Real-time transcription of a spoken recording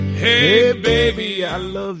Hey, baby, I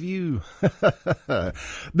love you. The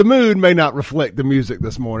mood may not reflect the music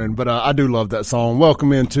this morning, but I do love that song.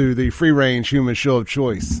 Welcome into the free-range human show of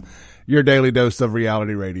choice, your daily dose of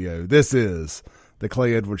reality radio. This is the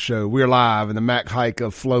Clay Edwards Show. We're live in the Mac Haik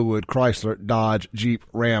of Flowood Chrysler Dodge Jeep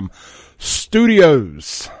Ram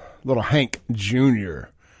Studios. Little Hank Jr.,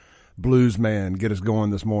 blues man, get us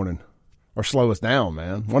going this morning. Or slow us down,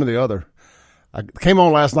 man. One or the other. I came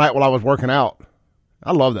on last night while I was working out.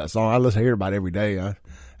 I love that song. I listen to hear about it every day. I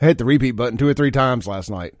hit the repeat button 2 or 3 times last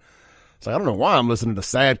night. So I don't know why I'm listening to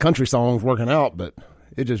sad country songs working out, but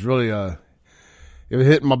it just really it was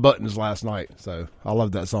hitting my buttons last night. So I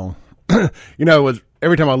love that song. You know,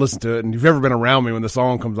 every time I listen to it, and if you've ever been around me when the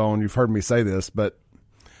song comes on, you've heard me say this, but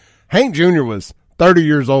Hank Jr. was 30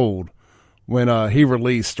 years old when he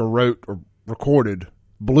released or wrote or recorded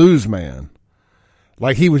Blues Man.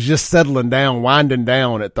 Like he was just settling down, winding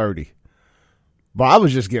down at 30. But I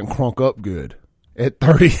was just getting crunk up good at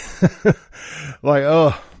 30. Like,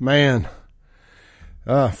 oh, man.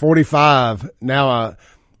 45. Now,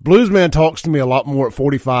 Bluesman talks to me a lot more at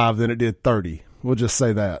 45 than it did 30. We'll just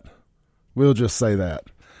say that.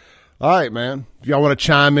 All right, man. If y'all want to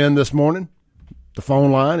chime in this morning, the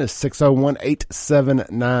phone line is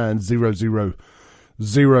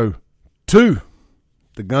 601-879-0002.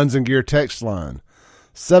 The Guns and Gear text line,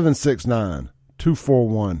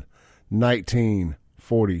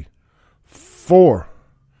 769-241-1944.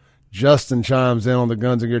 Justin chimes in on the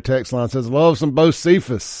Guns and Gear text line, says, love some Bo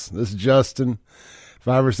Cephas. This is Justin. If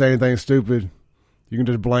I ever say anything stupid, you can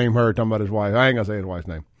just blame her talking about his wife. I ain't going to say his wife's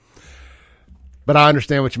name. But I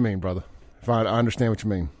understand what you mean, brother. I understand what you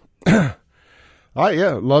mean. All right,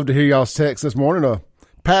 yeah. Love to hear y'all's text this morning.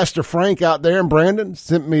 Pastor Frank out there in Brandon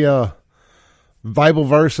sent me a Bible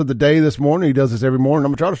verse of the day this morning. He does this every morning.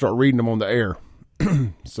 I'm going to try to start reading them on the air.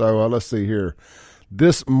 So let's see here.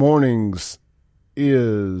 This morning's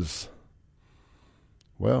is,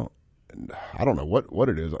 well, I don't know what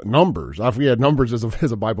it is. Numbers. I forget. Numbers is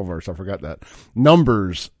a Bible verse. I forgot that.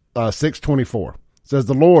 Numbers 6:24 says,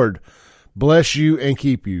 the Lord bless you and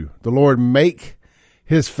keep you. The Lord make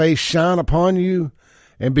his face shine upon you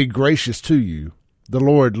and be gracious to you. The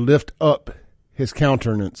Lord lift up his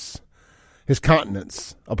countenance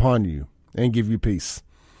upon you and give you peace.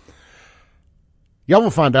 Y'all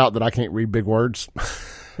will find out that I can't read big words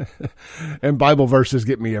and Bible verses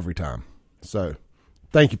get me every time. So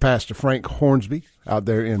thank you, Pastor Frank Hornsby out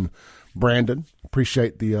there in Brandon.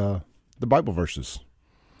 Appreciate the Bible verses.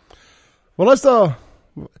 Well,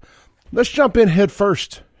 let's jump in head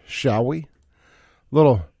first, shall we?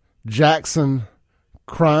 Little Jackson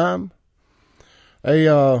crime.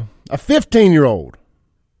 A 15-year-old.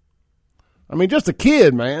 I mean, just a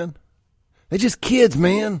kid, man. They're just kids,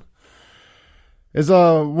 man. Is been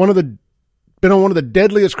on one of the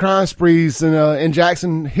deadliest crime sprees in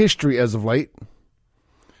Jackson history as of late.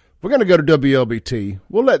 We're going to go to WLBT.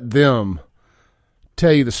 We'll let them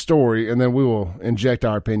tell you the story, and then we will inject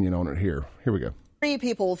our opinion on it here. Here we go. 3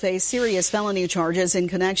 people face serious felony charges in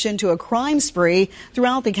connection to a crime spree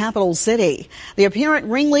throughout the capital city. The apparent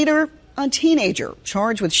ringleader, a teenager,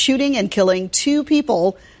 charged with shooting and killing 2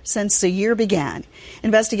 people since the year began.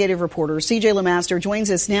 Investigative reporter CJ LeMaster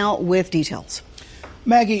joins us now with details.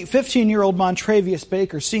 Maggie, 15-year-old Montravius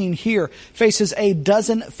Baker, seen here, faces a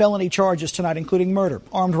dozen felony charges tonight, including murder,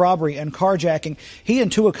 armed robbery, and carjacking. He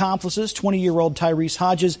and 2 accomplices, 20-year-old Tyrese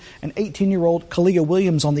Hodges and 18-year-old Kalia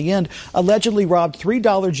Williams on the end, allegedly robbed 3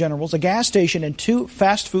 Dollar Generals, a gas station, and 2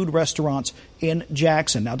 fast food restaurants in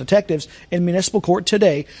Jackson. Now, detectives in municipal court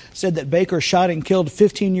today said that Baker shot and killed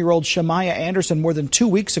 15-year-old Shemaiah Anderson more than 2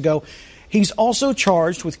 weeks ago. He's also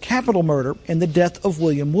charged with capital murder in the death of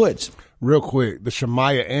William Woods. Real quick, the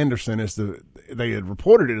Shemaiah Anderson they had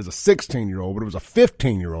reported it as a 16-year-old, but it was a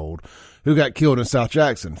 15-year-old who got killed in South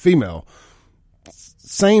Jackson, female.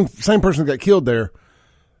 Same person got killed there.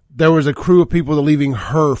 There was a crew of people that leaving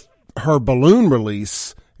her balloon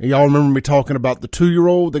release. And y'all remember me talking about the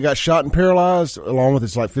 2-year-old that got shot and paralyzed, along with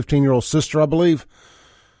his 15-year-old sister, I believe,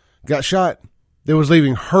 got shot. They was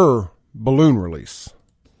leaving her balloon release.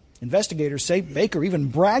 Investigators say Baker even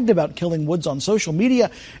bragged about killing Woods on social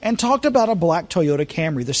media and talked about a black Toyota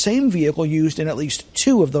Camry, the same vehicle used in at least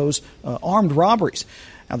 2 of those armed robberies.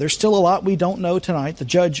 Now, there's still a lot we don't know tonight. The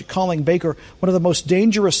judge calling Baker one of the most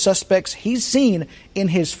dangerous suspects he's seen in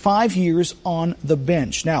his 5 years on the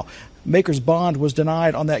bench. Now, Baker's bond was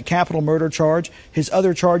denied on that capital murder charge. His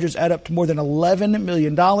other charges add up to more than $11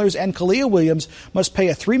 million, and Kalia Williams must pay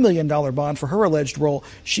a $3 million bond for her alleged role.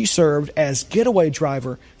 She served as getaway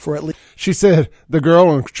driver for at least... She said, the girl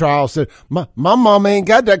on trial said, my mom ain't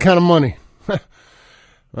got that kind of money.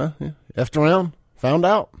 Well, yeah, effed around, found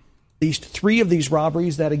out. least 3 of these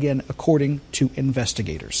robberies, that again, according to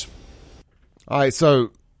investigators. All right, so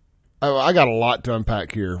I got a lot to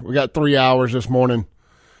unpack here. We got 3 hours this morning.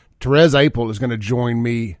 Therese Apel is going to join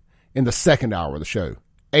me in the second hour of the show,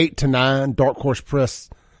 8 to 9.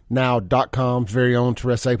 DarkHorsePressNow.com's very own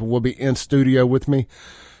Therese Apel will be in studio with me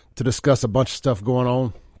to discuss a bunch of stuff going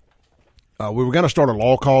on. We were going to start a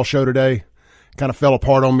law call show today. Kind of fell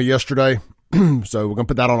apart on me yesterday. So we're going to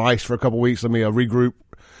put that on ice for a couple weeks. Let me regroup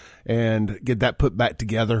and get that put back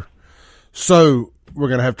together. So we're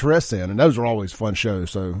going to have Therese in, and those are always fun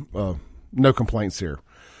shows. So no complaints here.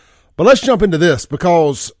 But let's jump into this,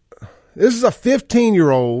 because this is a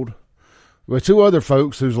 15-year-old with 2 other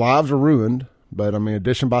folks whose lives are ruined. But, I mean,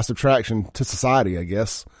 addition by subtraction to society, I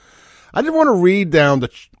guess. I just want to read down the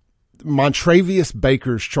Montravius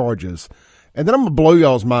Baker's charges, and then I'm going to blow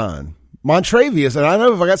y'all's mind. Montravius, and I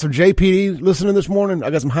know if I got some JPD listening this morning,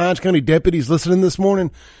 I got some Hinds County deputies listening this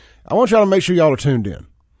morning, I want y'all to make sure y'all are tuned in.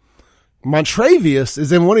 Montravius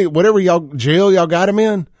is in whatever jail y'all got him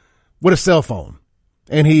in with a cell phone.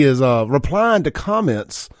 And he is replying to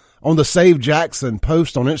comments on the Save Jackson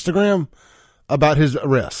post on Instagram about his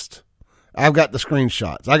arrest. I've got the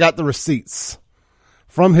screenshots. I got the receipts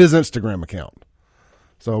from his Instagram account.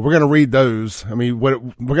 So we're going to read those. I mean, we're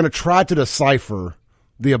going to try to decipher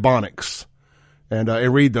the Ebonics and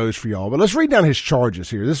read those for y'all. But let's read down his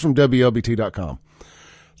charges here. This is from WLBT.com.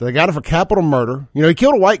 So they got him for capital murder. You know, he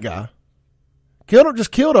killed a white guy.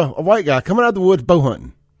 Just killed a white guy coming out of the woods bow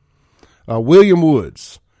hunting. William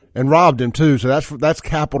Woods. And robbed him too. So that's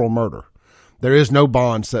capital murder. There is no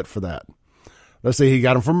bond set for that. Let's see. He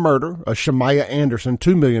got him for murder. A Shemaiah Anderson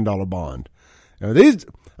 $2 million bond. Now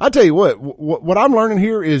I tell you what I'm learning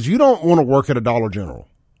here is you don't want to work at a Dollar General.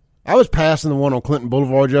 I was passing the one on Clinton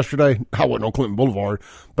Boulevard yesterday. I wasn't on Clinton Boulevard,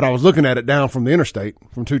 but I was looking at it down from the interstate,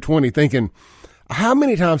 from 220, thinking, how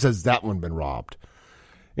many times has that one been robbed?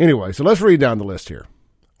 Anyway, so let's read down the list here.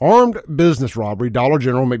 Armed business robbery, Dollar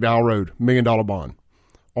General, McDowell Road, $1 million bond.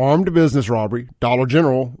 Armed business robbery, Dollar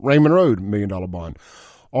General, Raymond Road, $1 million bond.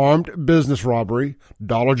 Armed business robbery,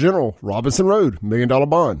 Dollar General, Robinson Road, $1 million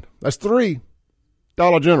bond. That's 3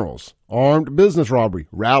 Dollar Generals. Armed business robbery,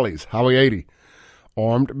 Rallies, Highway 80.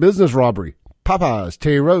 Armed business robbery, Popeyes,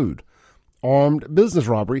 Terry Road. Armed business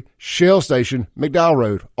robbery, Shell Station, McDowell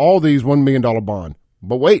Road. All these $1 million bond.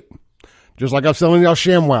 But wait, just like I'm selling y'all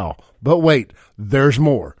ShamWow. But wait, there's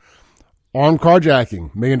more. Armed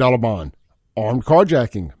carjacking, $1 million bond. Armed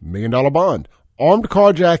carjacking, $1 million bond. Armed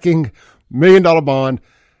carjacking, $1 million bond.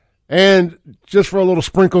 And just for a little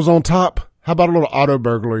sprinkles on top, how about a little auto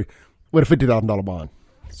burglary with a $50,000 bond?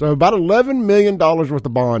 So about $11 million worth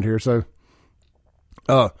of bond here. So,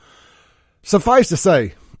 suffice to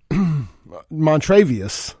say,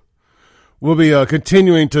 Montravius will be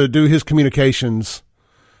continuing to do his communications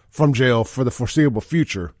from jail for the foreseeable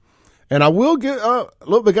future. And I will get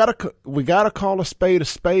look, we gotta call a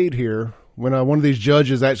spade here when one of these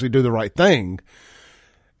judges actually do the right thing,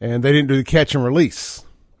 and they didn't do the catch and release.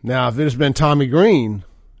 Now, if it has been Tommy Green,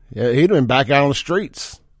 he'd have been back out on the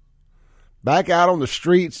streets. Back out on the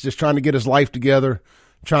streets, just trying to get his life together,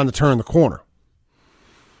 trying to turn the corner.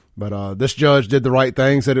 But this judge did the right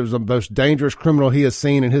thing, said it was the most dangerous criminal he has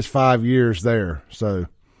seen in his 5 years there. So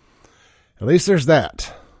at least there's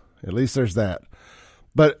that. At least there's that.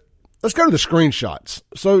 But let's go to the screenshots.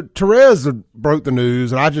 So Therese broke the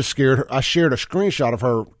news, and I shared a screenshot of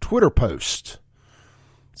her Twitter post.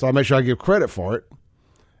 So I make sure I give credit for it.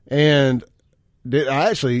 And I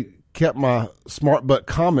actually kept my smart butt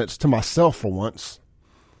comments to myself for once.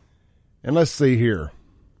 And let's see here.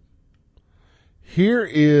 Here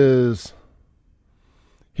is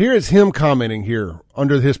him commenting here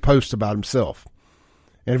under his post about himself.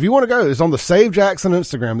 And if you want to go, it's on the Save Jackson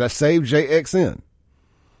Instagram. That's Save JXN.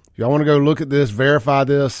 If y'all want to go look at this, verify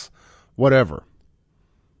this, whatever.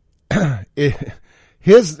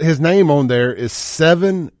 His name on there is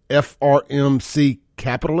 7FRMC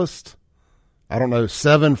Capitalist. I don't know,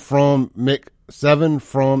 7 from M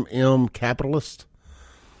Capitalist.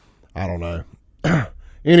 I don't know.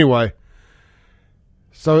 Anyway,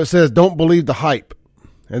 so it says, don't believe the hype.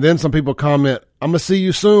 And then some people comment, I'm going to see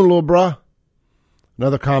you soon, little bruh.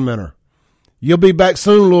 Another commenter, you'll be back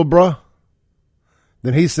soon, little bruh.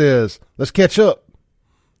 Then he says, let's catch up.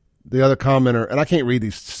 The other commenter, and I can't read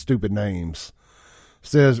these stupid names,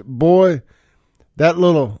 says, boy, that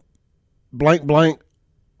little blank blank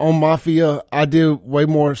on Mafia, I did way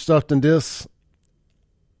more stuff than this.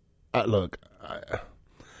 Look,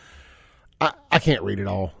 I can't read it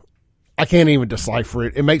all. I can't even decipher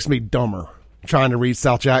it. It makes me dumber trying to read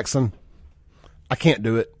South Jackson. I can't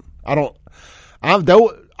do it. I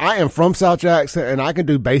I am from South Jackson, and I can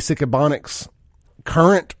do basic Ebonics.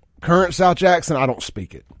 Current South Jackson, I don't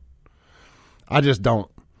speak it. I just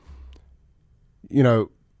don't. You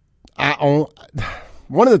know,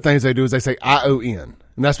 one of the things they do is they say ION,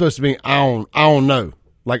 and that's supposed to be I don't know.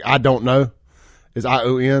 Like I don't know is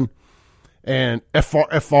ION, and FR,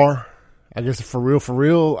 I guess for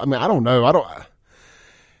real. I mean, I don't know.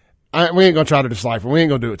 We ain't gonna try to decipher. We ain't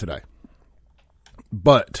gonna do it today.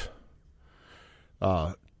 But,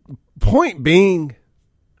 point being,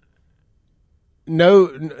 no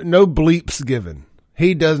bleeps given.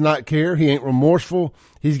 He does not care. He ain't remorseful.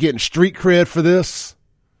 He's getting street cred for this.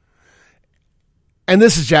 And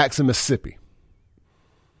this is Jackson, Mississippi.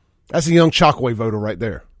 That's a young Chokwe voter right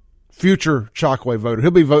there. Future Chokwe voter.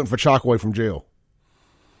 He'll be voting for Chokwe from jail.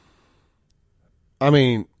 I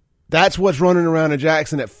mean, that's what's running around in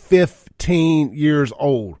Jackson at 15 years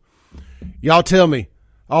old. Y'all tell me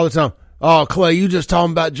all the time, oh, Clay, you just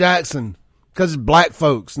talking about Jackson because it's black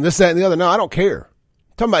folks and this, that, and the other. No, I don't care.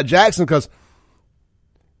 I'm talking about Jackson because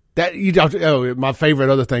my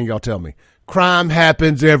favorite other thing y'all tell me. Crime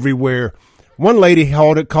happens everywhere. One lady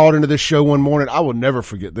called into this show one morning. I will never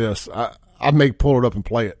forget this. I may pull it up and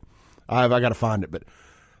play it. I got to find it, but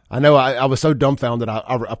I know I was so dumbfounded.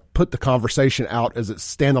 I put the conversation out as a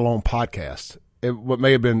standalone podcast. What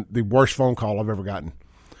may have been the worst phone call I've ever gotten.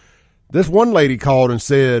 This one lady called and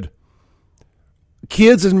said,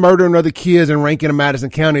 kids is murdering other kids in Rankin and Madison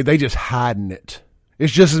County. They just hiding it.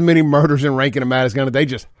 It's just as many murders in Rankin and Madison County. They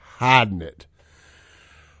just hiding it.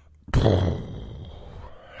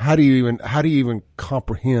 How do you even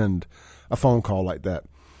comprehend a phone call like that?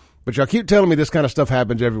 But y'all keep telling me this kind of stuff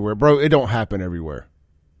happens everywhere. Bro, it don't happen everywhere.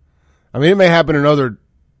 I mean, it may happen in other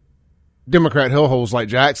Democrat hellholes like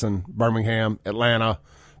Jackson, Birmingham, Atlanta,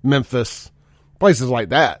 Memphis, places like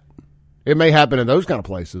that. It may happen in those kind of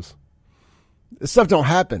places. This stuff don't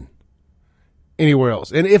happen anywhere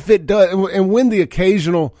else. And if it does, and when the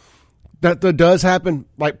occasional that does happen,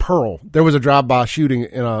 like Pearl, there was a drive-by shooting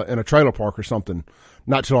in a trailer park or something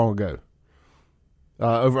not too long ago,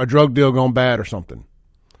 over a drug deal gone bad or something.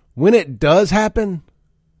 When it does happen,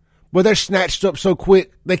 well, they're snatched up so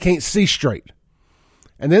quick they can't see straight.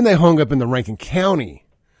 And then they hung up in the Rankin County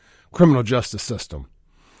criminal justice system.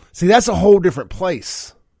 See, that's a whole different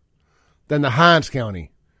place than the Hinds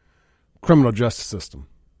County criminal justice system.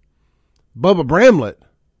 Bubba Bramlett,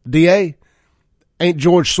 DA, ain't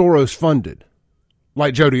George Soros funded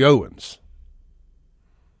like Jody Owens.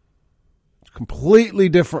 Completely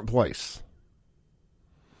different place.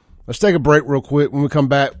 Let's take a break real quick. When we come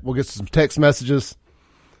back, we'll get some text messages.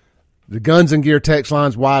 The Guns and Gear text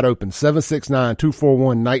line's wide open,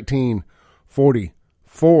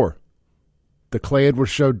 769-241-1944. The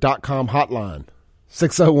ClayEdwardsShow.com hotline,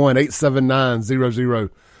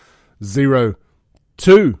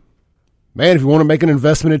 601-879-0002. Man, if you want to make an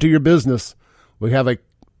investment into your business, we have a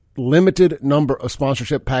limited number of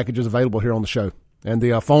sponsorship packages available here on the show. And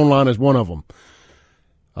the phone line is one of them.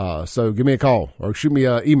 So give me a call or shoot me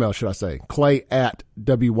an email, should I say,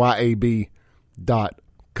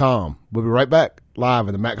 clay@wyab.com. We'll be right back live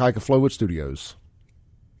in the Mac Haik of Flowwood Studios.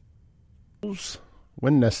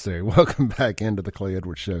 When necessary. Welcome back into the Clay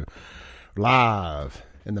Edwards Show. Live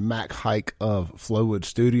in the Mac Haik of Flowwood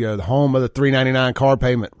Studio, the home of the $3.99 car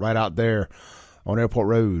payment right out there on Airport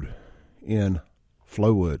Road in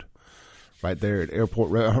Flowwood. Right there at Airport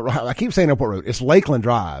Road. I keep saying Airport Road. It's Lakeland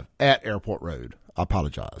Drive at Airport Road. I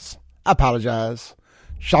apologize.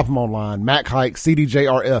 Shop them online.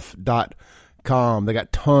 MacHaikCDJRF.com. They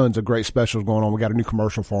got tons of great specials going on. We got a new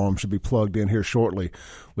commercial for them. Should be plugged in here shortly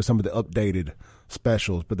with some of the updated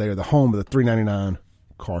specials. But they are the home of the $3.99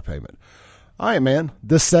 car payment. All right, man.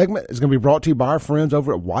 This segment is going to be brought to you by our friends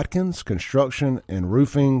over at Watkins Construction and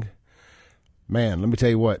Roofing. Man, let me tell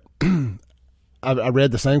you what. I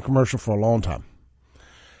read the same commercial for a long time.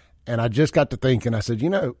 And I just got to thinking, I said,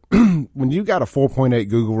 when you got a 4.8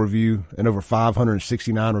 Google review and over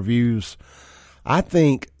 569 reviews, I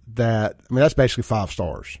think that's basically 5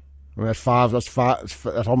 stars. I mean, that's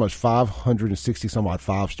almost 560 some odd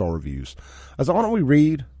 5-star reviews. I said, why don't we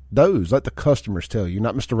read those? Let the customers tell you,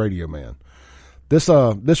 not Mr. Radio Man. This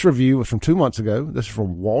review was from 2 months ago. This is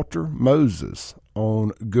from Walter Moses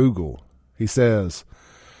on Google. He says,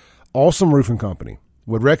 awesome roofing company.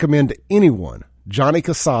 Would recommend to anyone. Johnny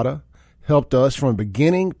Casada helped us from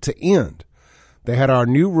beginning to end. They had our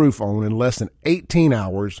new roof on in less than 18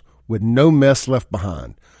 hours with no mess left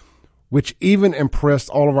behind, which even impressed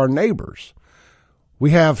all of our neighbors. We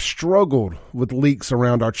have struggled with leaks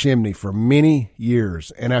around our chimney for many years,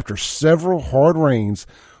 and after several hard rains,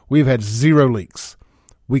 we've had 0 leaks.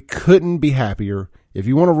 We couldn't be happier. If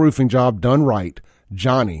you want a roofing job done right,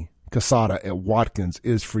 Johnny Casada at Watkins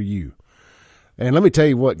is for you. And let me tell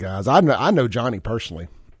you what, guys, I know Johnny personally.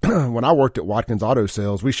 When I worked at Watkins Auto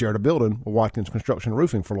Sales, we shared a building with Watkins Construction and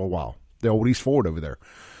Roofing for a little while, the old East Ford over there.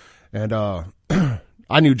 And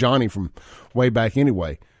I knew Johnny from way back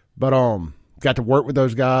anyway. But got to work with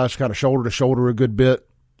those guys kind of shoulder to shoulder a good bit.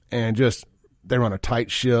 And just, they run a tight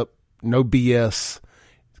ship, no BS.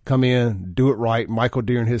 Come in, do it right. Michael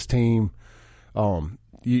Deere and his team,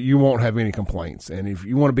 you won't have any complaints. And if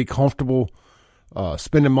you want to be comfortable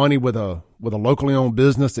spending money with a locally owned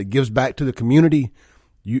business that gives back to the community,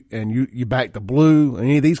 you back the Blue and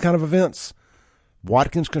any of these kind of events,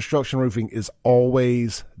 Watkins Construction Roofing is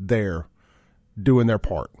always there doing their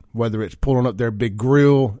part, whether it's pulling up their big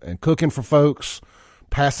grill and cooking for folks,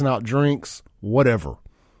 passing out drinks, whatever.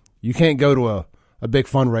 You can't go to a big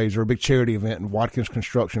fundraiser, a big charity event, and Watkins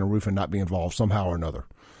Construction and Roofing not be involved somehow or another.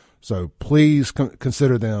 So please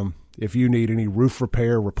consider them if you need any roof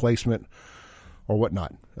repair, replacement, or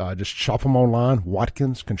whatnot. Just shop them online,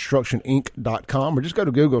 WatkinsConstructionInc.com, or just go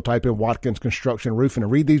to Google, type in Watkins Construction Roofing,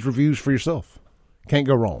 and read these reviews for yourself. Can't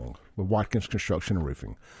go wrong with Watkins Construction and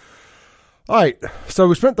Roofing. All right, so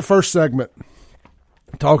we spent the first segment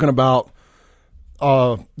talking about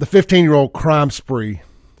the 15-year-old crime spree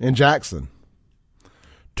in Jackson.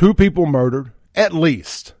 2 people murdered, at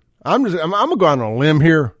least. I'm gonna go out on a limb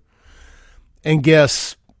here and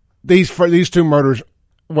guess these 2 murders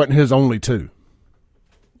wasn't his only 2.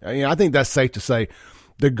 I think that's safe to say.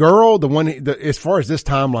 The girl, as far as this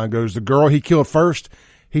timeline goes, the girl he killed first,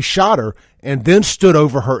 he shot her and then stood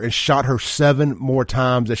over her and shot her 7 more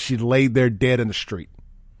times as she laid there dead in the street.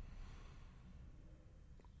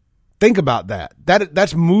 Think about that.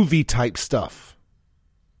 That's movie type stuff.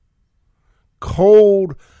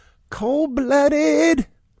 Cold-blooded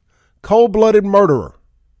murderer.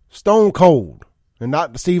 Stone cold. And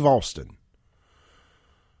not Steve Austin.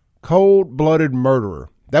 Cold-blooded murderer.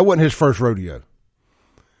 That wasn't his first rodeo.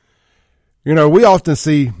 You know, we often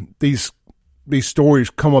see these stories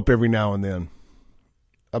come up every now and then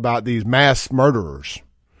about these mass murderers,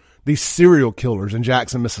 these serial killers in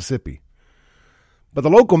Jackson, Mississippi. But the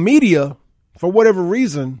local media, for whatever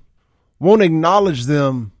reason, won't acknowledge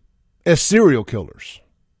them as serial killers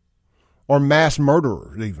or mass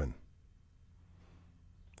murderers even.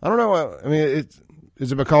 I don't know. I mean,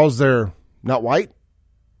 is it because they're not white?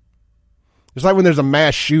 It's like when there's a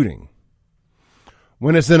mass shooting.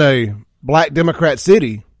 When it's in a black Democrat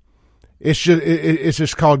city, it's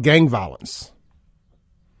just called gang violence.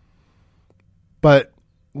 But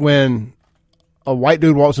when a white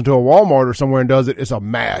dude walks into a Walmart or somewhere and does it, it's a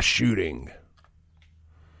mass shooting.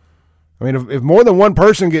 I mean, if more than one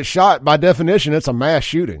person gets shot, by definition, it's a mass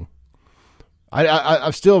shooting.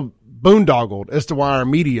 I'm still boondoggled as to why our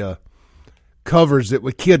media covers it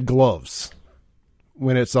with kid gloves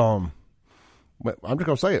when it's I'm just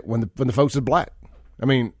gonna say it, when the folks is black. I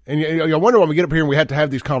mean, and you wonder why we get up here and we have to have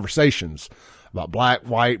these conversations about black,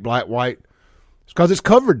 white. It's because it's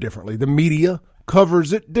covered differently. The media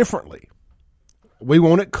covers it differently. We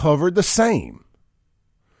want it covered the same,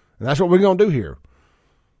 and that's what we're gonna do here.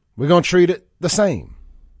 We're gonna treat it the same.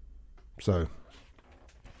 So,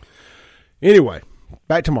 anyway,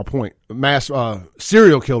 back to my point: mass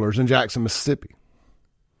serial killers in Jackson, Mississippi.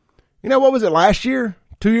 You know, what was it last year?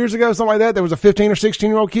 2 years ago, something like that, there was a 15 or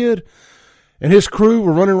 16-year-old kid and his crew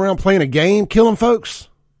were running around playing a game, killing folks.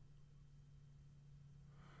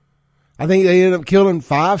 I think they ended up killing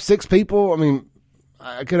 5, 6 people. I mean,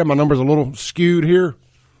 I could have my numbers a little skewed here.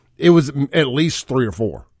 It was at least 3 or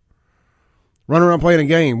 4. Running around playing a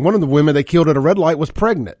game. One of the women they killed at a red light was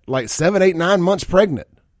pregnant, like 7, 8, 9 months pregnant.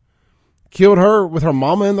 Killed her with her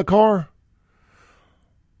mama in the car.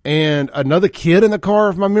 And another kid in the car,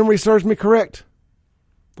 if my memory serves me correct.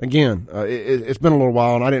 Again, it's been a little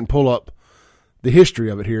while, and I didn't pull up the history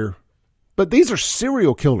of it here. But these are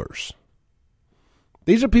serial killers.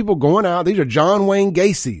 These are people going out. These are John Wayne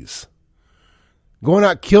Gacy's. Going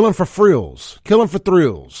out killing for frills. Killing for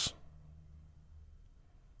thrills.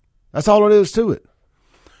 That's all it is to it.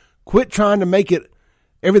 Quit trying to make it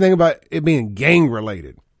everything about it being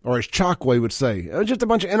gang-related. Or as Chockway would say, it's just a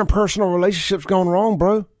bunch of interpersonal relationships going wrong,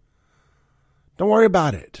 bro. Don't worry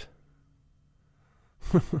about it.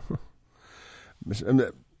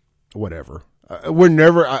 Whatever. We're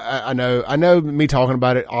never, I know me talking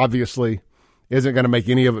about it obviously isn't going to make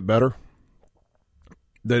any of it better.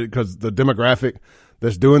 Because the demographic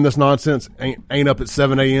that's doing this nonsense ain't up at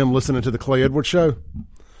 7 a.m. listening to the Clay Edwards show.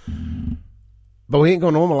 But we ain't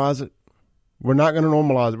going to normalize it. We're not going to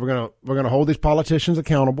normalize it. We're going to hold these politicians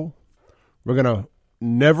accountable. We're going to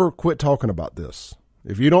never quit talking about this.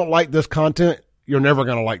 If you don't like this content, you're never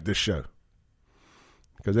going to like this show.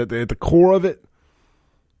 Because at the core of it,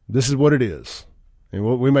 this is what it is. And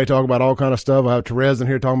we may talk about all kind of stuff. I have Therese in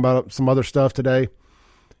here talking about some other stuff today.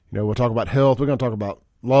 We'll talk about health. We're going to talk about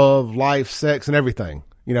love, life, sex, and everything.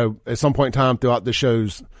 At some point in time throughout the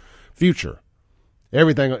show's future.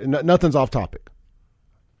 Everything, nothing's off topic.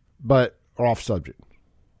 Or off subject.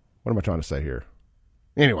 What am I trying to say here?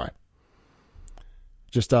 Anyway.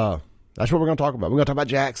 Just, that's what we're going to talk about. We're going to talk about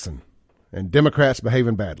Jackson and Democrats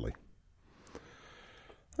behaving badly.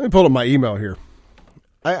 Let me pull up my email here.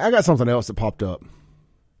 I got something else that popped up.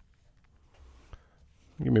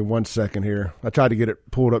 Give me 1 second here. I tried to get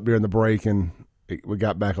it pulled up during the break, and we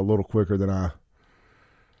got back a little quicker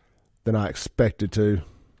than I expected to.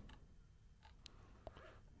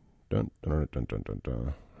 Dun, dun, dun, dun, dun,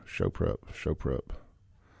 dun. Show prep.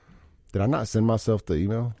 Did I not send myself the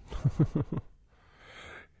email?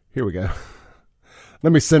 Here we go.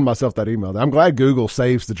 Let me send myself that email. I'm glad Google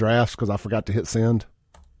saves the drafts because I forgot to hit send.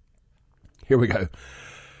 Here we go.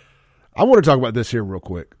 I want to talk about this here real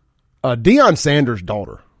quick. Deion Sanders'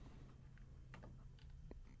 daughter.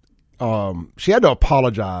 She had to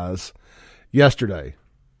apologize yesterday.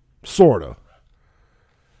 Sort of.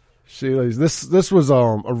 This was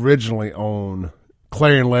originally on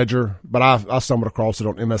Clarion Ledger, but I stumbled across it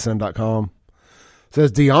on MSN.com. It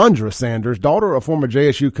says Deandra Sanders, daughter of former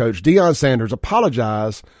JSU coach Deion Sanders,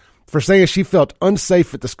 apologized for saying she felt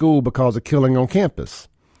unsafe at the school because of killing on campus.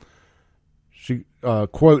 She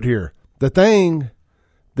quote here, the thing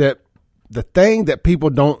that people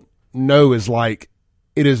don't know is like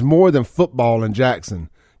it is more than football in Jackson,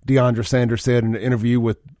 Deandra Sanders said in an interview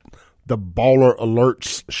with the Baller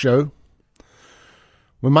Alerts show.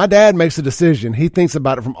 When my dad makes a decision, he thinks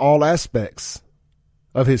about it from all aspects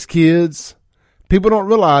of his kids. People don't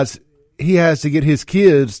realize he has to get his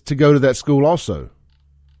kids to go to that school also.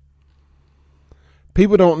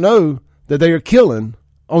 People don't know that they are killing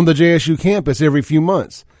on the JSU campus every few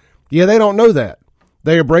months. Yeah, they don't know that.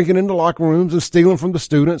 They are breaking into locker rooms and stealing from the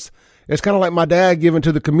students. It's kind of like my dad giving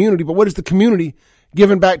to the community, but what is the community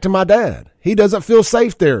giving back to my dad? He doesn't feel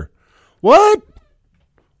safe there. What?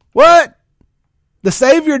 The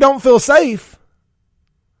Savior don't feel safe.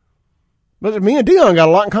 But me and Deion got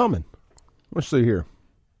a lot in common. Let's see here.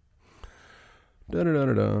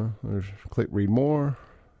 Let's click read more.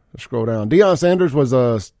 Let's scroll down. Deion Sanders was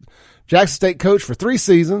a Jackson State coach for 3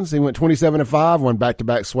 seasons. He went 27-5, won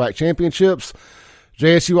back-to-back SWAC championships.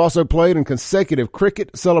 JSU also played in consecutive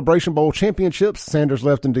Cricket Celebration Bowl championships. Sanders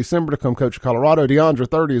left in December to come coach Colorado. Deandra,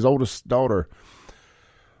 30, his oldest daughter.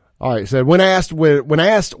 All right, said when asked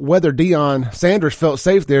whether Deion Sanders felt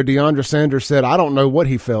safe there, Deandra Sanders said, "I don't know what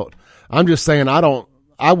he felt. I'm just saying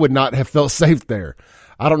I would not have felt safe there.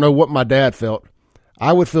 I don't know what my dad felt.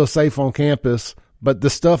 I would feel safe on campus, but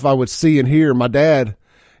the stuff I would see and hear, my dad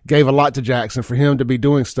gave a lot to Jackson for them to be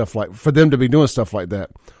doing stuff like that.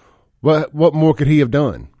 What more could he have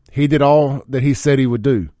done? He did all that he said he would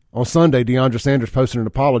do." On Sunday, Deandra Sanders posted an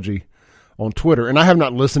apology on Twitter, and I have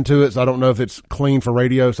not listened to it, so I don't know if it's clean for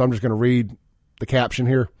radio, so I'm just going to read the caption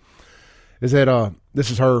here. Is that this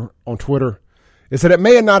is her on Twitter. It said, "It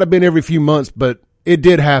may not have been every few months, but it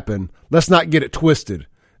did happen. Let's not get it twisted.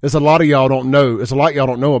 It's a lot y'all don't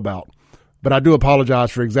know about, but I do apologize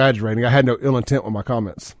for exaggerating. I had no ill intent with my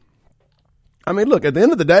comments." I mean, look, at the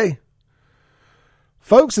end of the day,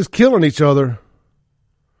 folks is killing each other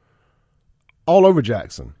all over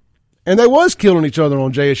Jackson. And they was killing each other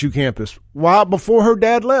on JSU campus. Before her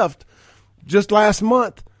dad left, just last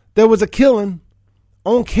month, there was a killing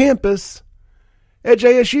on campus at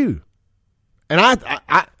JSU. And I'm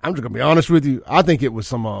just going to be honest with you. I think it was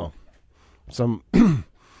some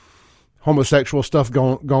homosexual stuff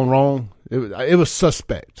gone wrong. It was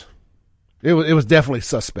suspect. It was definitely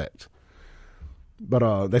suspect.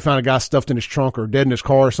 But they found a guy stuffed in his trunk or dead in his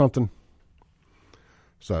car or something.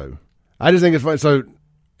 So I just think it's funny. So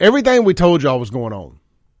everything we told y'all was going on.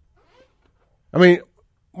 I mean,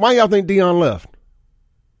 why y'all think Deion left?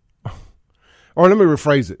 Or let me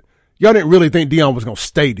rephrase it. Y'all didn't really think Deion was going to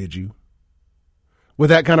stay, did you? With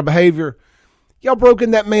that kind of behavior? Y'all broke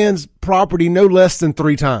in that man's property no less than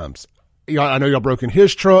 3 times. I know y'all broke in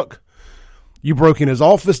his truck. You broke in his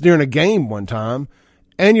office during a game one time.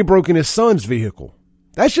 And you broke in his son's vehicle.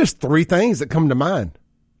 That's just 3 things that come to mind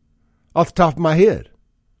off the top of my head.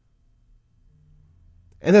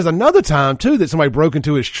 And there's another time, too, that somebody broke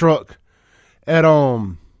into his truck at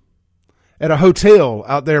a hotel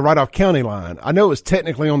out there right off County Line. I know it was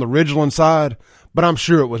technically on the Ridgeland side, but I'm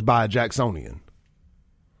sure it was by a Jacksonian.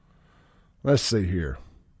 Let's see here.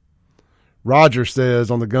 Roger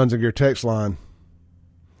says on the Guns and Gear text line,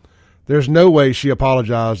 "There's no way she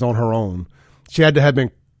apologized on her own. She had to have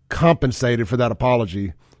been compensated for that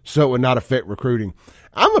apology so it would not affect recruiting.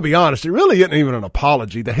 I'm going to be honest, it really isn't even an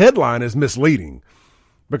apology. The headline is misleading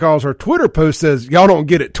because her Twitter post says, y'all don't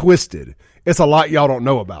get it twisted. It's a lot y'all don't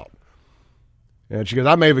know about. And she goes,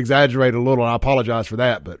 I may have exaggerated a little, and I apologize for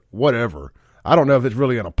that, but whatever. I don't know if it's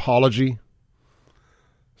really an apology.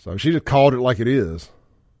 So she just called it like it is.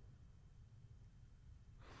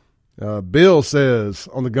 Bill says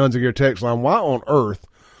on the Guns and Gear text line, why on earth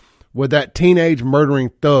would that teenage murdering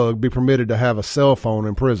thug be permitted to have a cell phone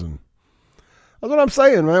in prison? That's what I'm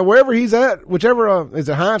saying, man. Wherever he's at, whichever, is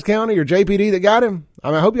it Hinds County or JPD that got him? I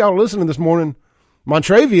mean, I hope y'all are listening this morning.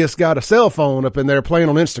 Montravius got a cell phone up in there playing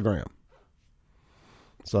on Instagram.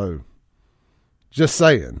 So, just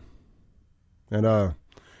saying. And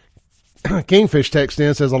Kingfish text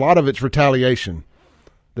in says a lot of it's retaliation.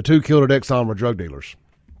 The 2 killed at Exxon were drug dealers.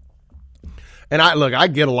 And I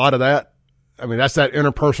get a lot of that. I mean, that's that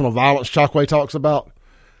interpersonal violence Chokwe talks about.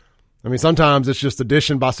 I mean, sometimes it's just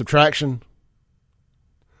addition by subtraction.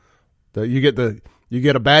 You get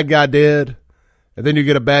a bad guy dead, and then you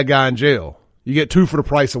get a bad guy in jail. You get 2 for the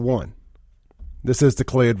price of 1. This is the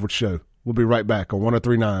Clay Edwards Show. We'll be right back on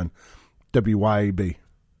 103.9 WYAB.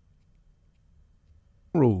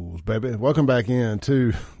 Rules, baby. Welcome back in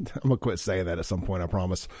to, I'm going to quit saying that at some point, I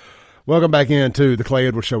promise. Welcome back into the Clay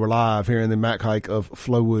Edwards Show. We're live here in the Mac Hike of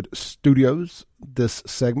Flowood Studios. This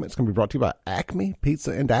segment is going to be brought to you by Acme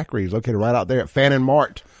Pizza and Daiquiris, located right out there at Fannin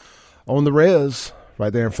Mart on the Res,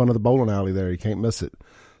 right there in front of the bowling alley there. You can't miss it.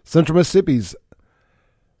 Central Mississippi's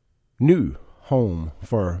new home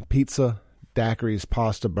for pizza, daiquiris,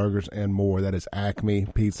 pasta, burgers, and more. That is Acme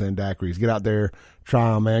Pizza and Daiquiris. Get out there,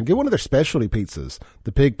 try them, man. Get one of their specialty pizzas.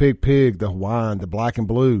 The Pig, the Hawaiian, the Black and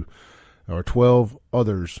Blue, or 12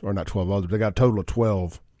 others, or not 12 others. They got a total of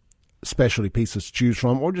 12 specialty pizzas to choose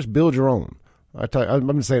from, or just build your own. I'm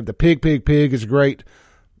going to say the Pig is great,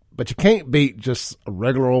 but you can't beat just a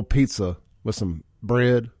regular old pizza with some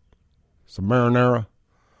bread, some marinara,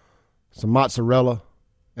 some mozzarella,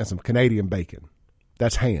 and some Canadian bacon.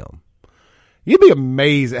 That's ham. You'd be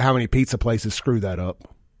amazed at how many pizza places screw that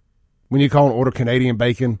up. When you call and order Canadian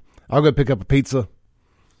bacon, I'll go pick up a pizza,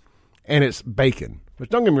 and it's bacon. Which,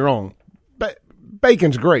 don't get me wrong,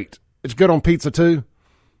 bacon's great. It's good on pizza, too.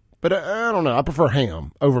 But I don't know. I prefer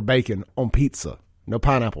ham over bacon on pizza. No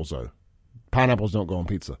pineapples, though. Pineapples don't go on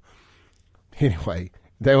pizza. Anyway,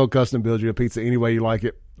 they will custom build you a pizza any way you like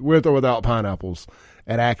it, with or without pineapples,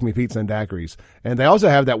 at Acme Pizza and Daiquiris. And they also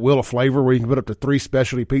have that wheel of flavor where you can put up to 3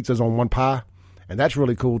 specialty pizzas on one pie. And that's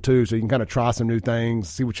really cool, too. So you can kind of try some new things,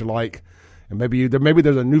 see what you like. And maybe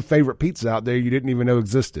there's a new favorite pizza out there you didn't even know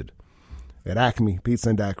existed at Acme Pizza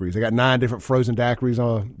and Daiquiris. They got 9 different frozen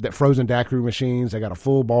daiquiris, frozen daiquiri machines. They got a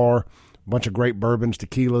full bar, a bunch of great bourbons,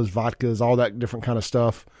 tequilas, vodkas, all that different kind of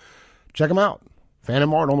stuff. Check them out. Fannin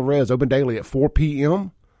Mart on the Res, open daily at 4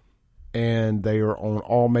 p.m. And they are on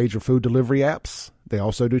all major food delivery apps. They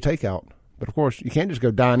also do takeout. But, of course, you can't just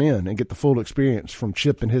go dine in and get the full experience from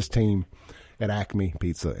Chip and his team at Acme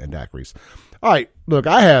Pizza and Daiquiris. All right, look,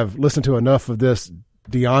 I have listened to enough of this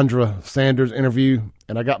Deandra Sanders interview,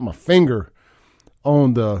 and I got my finger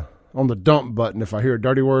on the dump button if I hear a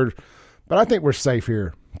dirty word. But I think we're safe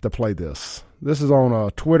here to play this. This is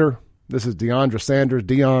on Twitter. This is Deandra Sanders,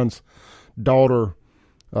 Deion's daughter,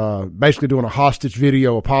 basically doing a hostage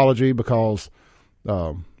video apology because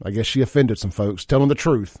I guess she offended some folks, telling the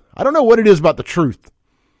truth. I don't know what it is about the truth.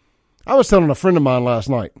 I was telling a friend of mine last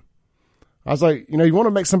night. I was like, you want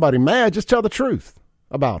to make somebody mad, just tell the truth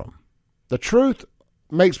about them. The truth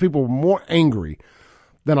makes people more angry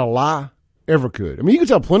than a lie ever could. I mean, you can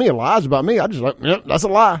tell plenty of lies about me. I just like, yep, that's a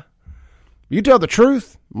lie. You tell the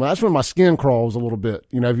truth, well, that's when my skin crawls a little bit.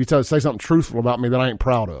 If you say something truthful about me that I ain't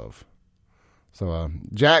proud of. So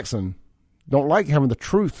Jackson don't like having the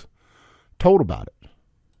truth told about it.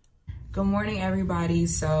 Good morning, everybody.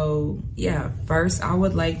 So, first I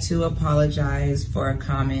would like to apologize for a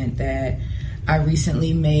comment that I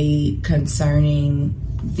recently made concerning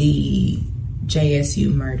the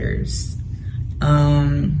JSU murders.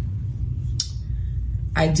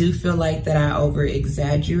 I do feel like that I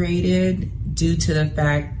over-exaggerated due to the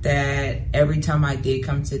fact that every time I did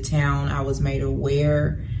come to town, I was made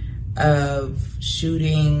aware of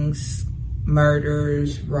shootings,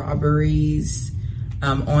 murders, robberies,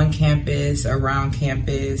 on campus, around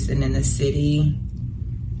campus, and in the city.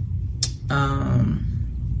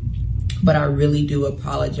 But I really do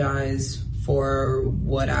apologize for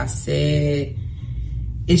what I said.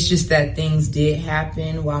 It's just that things did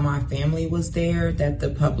happen while my family was there that the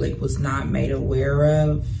public was not made aware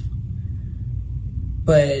of.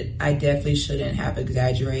 But I definitely shouldn't have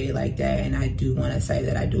exaggerated like that, and I do want to say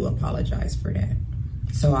that I do apologize for that.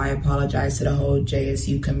 So I apologize to the whole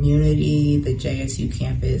JSU community, the JSU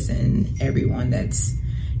campus, and everyone that's,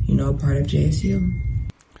 a part of JSU.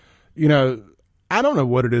 I don't know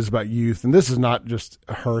what it is about youth, and this is not just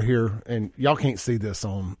her here, and y'all can't see this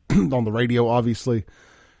on on the radio, obviously.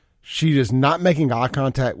 She is not making eye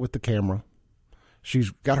contact with the camera.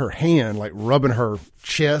 She's got her hand like rubbing her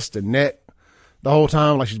chest and neck the whole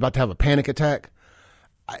time like she's about to have a panic attack.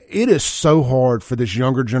 It is so hard for this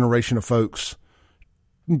younger generation of folks.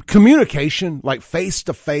 Communication, like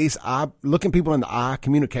face-to-face, looking people in the eye,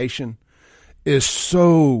 communication is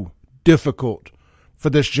so difficult for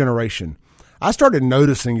this generation. I started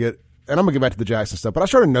noticing it, and I'm going to get back to the Jackson stuff, but I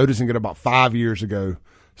started noticing it about 5 years ago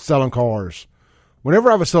selling cars.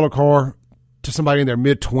 Whenever I would sell a car to somebody in their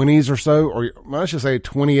mid-20s or so, or let's just say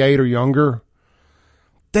 28 or younger,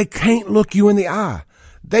 they can't look you in the eye.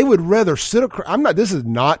 They would rather sit across. This is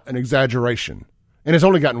not an exaggeration, and it's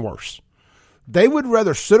only gotten worse. They would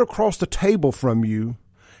rather sit across the table from you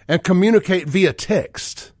and communicate via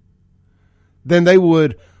text than they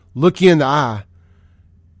would look you in the eye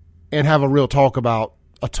and have a real talk about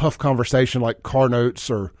a tough conversation like car notes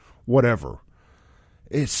or whatever.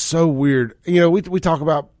 It's so weird. We talk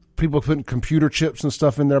about people putting computer chips and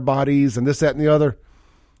stuff in their bodies and this, that, and the other.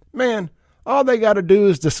 Man, all they got to do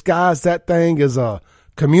is disguise that thing as a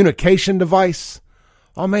communication device.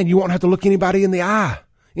 Oh, man, you won't have to look anybody in the eye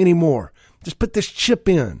anymore. Just put this chip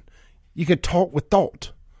in. You can talk with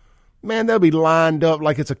thought. Man, they'll be lined up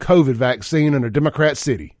like it's a COVID vaccine in a Democrat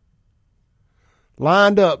city.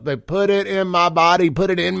 Lined up. They put it in my body, put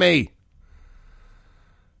it in me.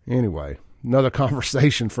 Anyway, another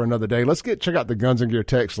conversation for another day. Let's check out the Guns and Gear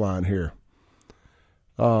text line here.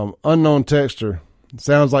 Unknown texter.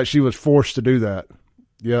 Sounds like she was forced to do that.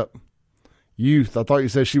 Yep. Youth. I thought you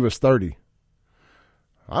said she was 30.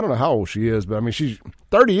 I don't know how old she is, but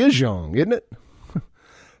 30 is young, isn't it?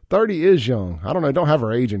 30 is young. I don't know. Don't have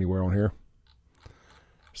her age anywhere on here.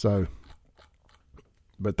 So,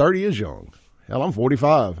 but 30 is young. Hell, I'm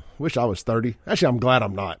 45. Wish I was 30. Actually, I'm glad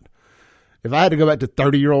I'm not. If I had to go back to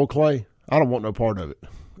 30-year-old Clay, I don't want no part of it.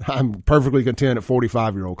 I'm perfectly content at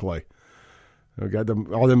 45-year-old Clay. I got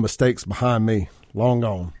all them mistakes behind me. Long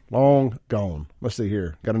gone. Long gone. Let's see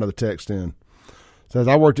here. Got another text in. Says,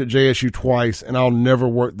 I worked at JSU twice, and I'll never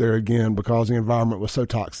work there again because the environment was so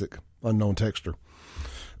toxic. Unknown texter.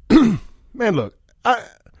 Man, look.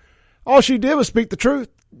 All she did was speak the truth.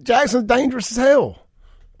 Jackson's dangerous as hell.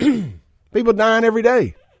 People dying every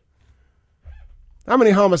day. How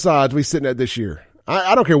many homicides we sitting at this year?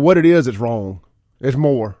 I don't care what it is, it's wrong. It's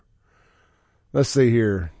more. Let's see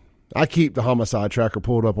here. I keep the homicide tracker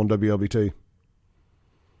pulled up on WLBT.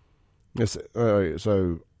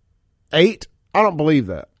 So 8? I don't believe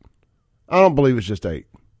that. I don't believe it's just 8.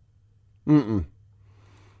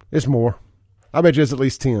 It's more. I bet you it's at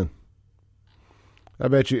least 10. I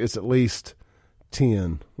bet you it's at least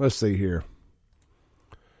 10. Let's see here.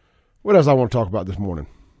 What else I want to talk about this morning?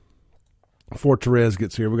 Before Therese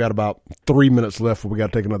gets here, we got about 3 minutes left before we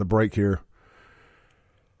got to take another break here.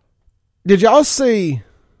 Did y'all see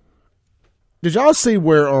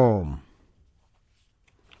where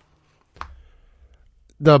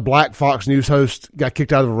the black Fox News host got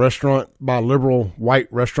kicked out of a restaurant by a liberal white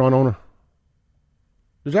restaurant owner?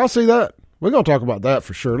 Did y'all see that? We're going to talk about that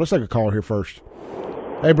for sure. Let's take a call here first.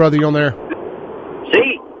 Hey, brother, you on there?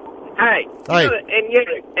 See? Hey.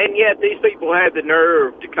 And yet these people have the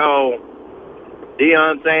nerve to call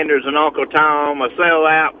Deion Sanders and Uncle Tom a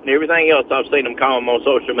sellout and everything else I've seen them call him on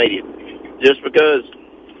social media just because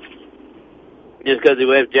he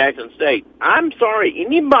left Jackson State. I'm sorry,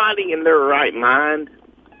 anybody in their right mind,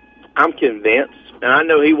 I'm convinced, and I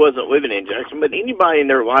know he wasn't living in Jackson, but anybody in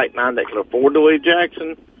their right mind that can afford to leave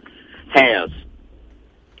Jackson has.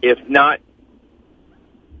 If not,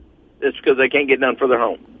 it's because they can't get none for their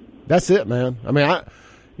home. That's it, man. I mean, I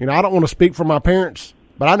don't want to speak for my parents,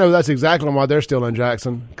 but I know that's exactly why they're still in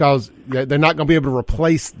Jackson, because they're not going to be able to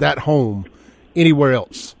replace that home anywhere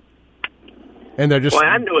else. And they're just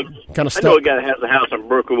kind of stuck. I know a guy that has a house in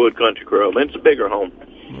Brookwood Country Club, and it's a bigger home.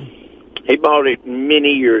 He bought it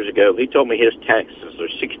many years ago. He told me his taxes are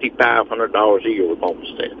 $6,500 a year with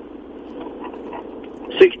Homestead.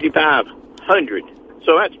 $6,500.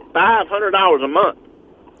 So that's $500 a month.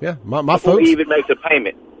 Yeah, my folks. He even makes a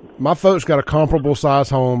payment. My folks got a comparable size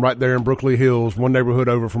home right there in Brooklyn Hills, one neighborhood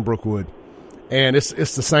over from Brookwood, and it's the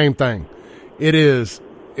same thing. It's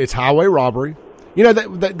highway robbery. You know,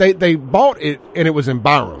 they bought it, and it was in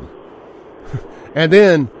Byram. And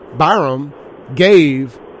then Byram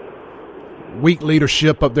gave weak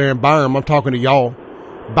leadership up there in Byram. I'm talking to y'all.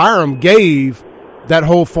 Byram gave that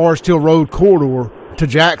whole Forest Hill Road corridor to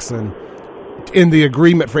Jackson in the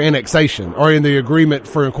agreement for annexation or in the agreement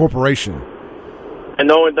for incorporation. And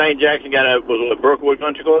the only thing Jackson got out was Brookwood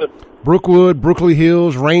Country Club? Brookwood, Brooklyn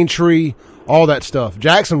Hills, Raintree, all that stuff.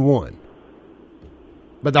 Jackson won.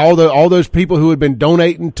 But all those people who had been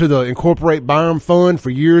donating to the Incorporate Byram Fund for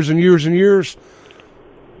years and years and years,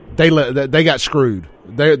 they got screwed.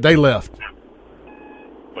 They left.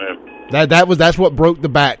 Well, That's what broke the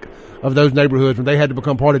back of those neighborhoods when they had to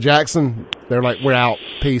become part of Jackson. They're like, we're out.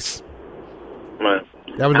 Peace. well.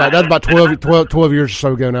 That was about 12 years or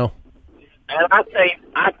so ago now. And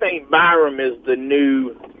I think Byram is the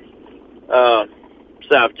new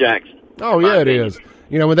South Jackson. Oh yeah, it is.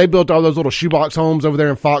 You know, when they built all those little shoebox homes over there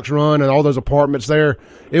in Fox Run and all those apartments there,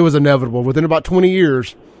 it was inevitable. Within about 20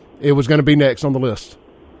 years, it was going to be next on the list.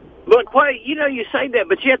 Look, Clay, you say that,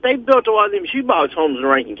 but yet they built a lot of them shoebox homes in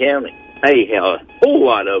Rankin County. Hey, hell, a whole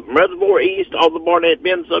lot of them. Reservoir East, all the Barnett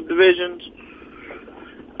Bend subdivisions.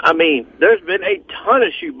 I mean, there's been a ton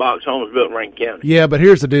of shoebox homes built in Rankin County. Yeah, but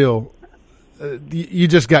here's the deal. You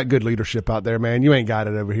just got good leadership out there, man. You ain't got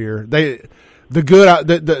it over here. The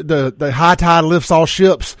high tide lifts all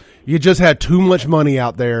ships. You just had too much money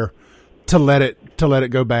out there to let it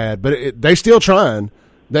go bad. But they still trying.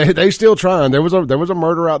 They still trying. There was a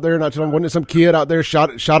murder out there. Not too long. Wasn't it some kid out there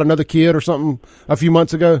shot another kid or something a few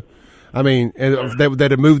months ago? I mean, they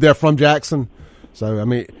had moved there from Jackson. So I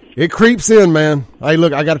mean, it creeps in, man. Hey,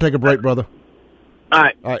 look, I got to take a break, brother. All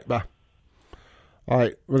right, bye. All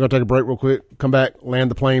right, we're going to take a break real quick. Come back,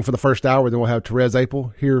 land the plane for the first hour. Then we'll have Therese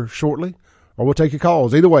Apel here shortly. Or we'll take your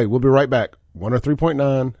calls. Either way, we'll be right back.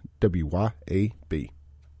 103.9 WYAB.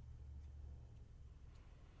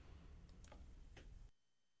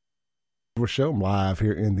 Show. I'm live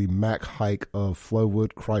here in the Mac Hike of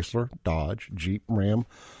Flowood Chrysler Dodge Jeep Ram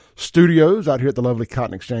Studios out here at the lovely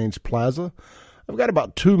Cotton Exchange Plaza. I've got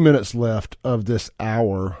about 2 minutes left of this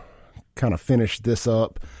hour. Kind of finish this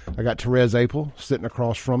up. I got Therese Apel sitting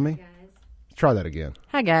across from me. Try that again.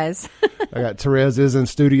 Hi, guys. I got Therese is in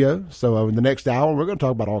studio. So in the next hour, we're going to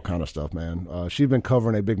talk about all kind of stuff, man. She's been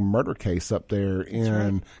covering a big murder case up there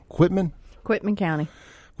in Quitman. Quitman County.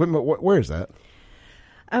 Quitman, where is that?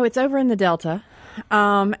 Oh, it's over in the Delta.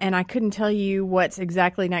 And I couldn't tell you what's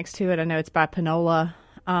exactly next to it. I know it's by Panola.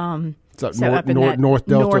 It's up North Delta?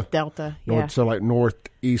 North Delta, yeah. So like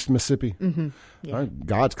northeast Mississippi? Mm-hmm. Yeah.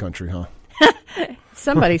 God's country, huh?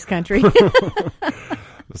 Somebody's country.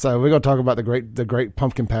 So we're going to talk about the great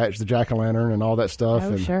pumpkin patch, the jack-o'-lantern, and all that stuff.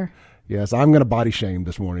 Oh, sure. Yes, I'm going to body shame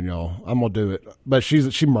this morning, y'all. I'm going to do it. But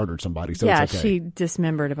she murdered somebody, so yeah, it's okay. she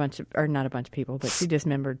dismembered not a bunch of people, but she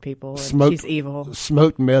dismembered people. She's evil.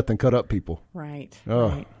 Smoked meth and cut up people. Right. Oh,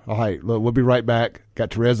 right. All right. Look, we'll be right back.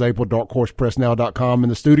 Got Therese Apel, darkhorsepressnow.com in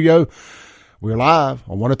the studio. We're live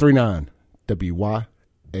on 103.9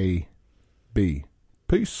 WYAB.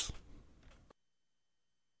 Peace.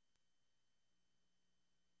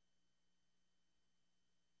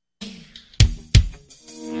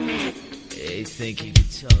 You think you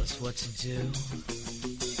could tell us what to do?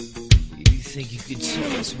 You think you could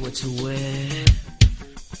tell us what to wear?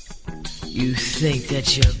 You think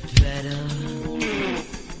that you're better?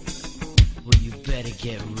 Well, you better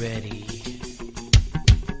get ready.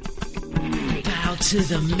 Bow to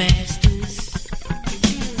the masters.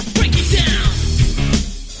 Break it down!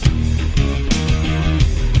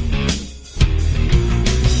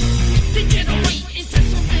 Degenerate into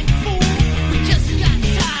something fool. We just got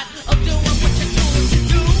tired of doing what you told us to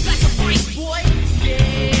do. That's a break, boy.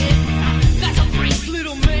 Yeah, that's a break,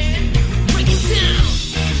 little man. Break it down.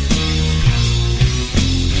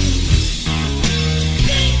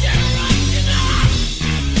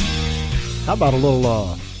 How about a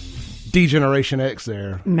little D-Generation X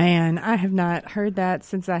there? Man, I have not heard that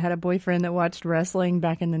since I had a boyfriend that watched wrestling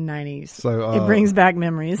back in the 90s. So it brings back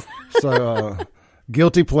memories. So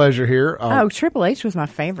guilty pleasure here. Triple H was my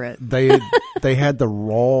favorite. They had the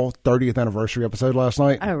Raw 30th anniversary episode last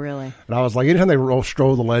night. Oh, really? And I was like, anytime they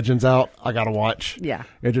stroll the legends out, I got to watch. Yeah.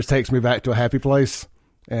 It just takes me back to a happy place.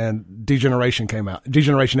 And D-Generation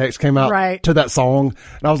X came out right to that song.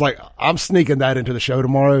 And I was like, I'm sneaking that into the show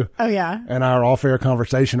tomorrow. Oh, yeah. And our off-air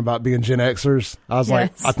conversation about being Gen Xers. I was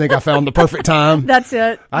like, I think I found the perfect time. That's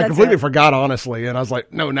it. I completely forgot, honestly. And I was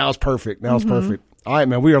like, no, now it's perfect. Now it's perfect. All right,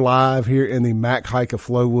 man, we are live here in the Mac Hike of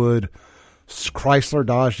Flowood Chrysler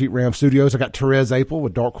Dodge Jeep Ram Studios. I got Therese Apel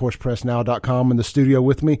with darkhorsepressnow.com in the studio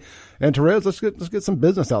with me. And Therese, let's get some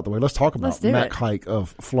business out the way. Let's talk about Mac Hike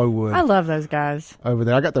of Flowood. I love those guys over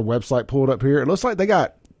there. I got their website pulled up here. It looks like they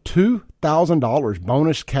got $2,000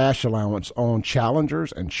 bonus cash allowance on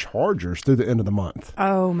Challengers and Chargers through the end of the month.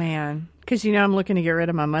 Oh, man. Because, I'm looking to get rid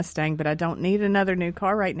of my Mustang, but I don't need another new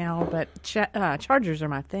car right now. But Chargers are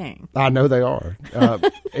my thing. I know they are.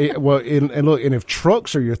 And look, and if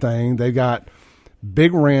trucks are your thing, they got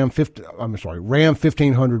big Ram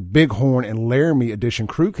 1500 Bighorn and Laramie edition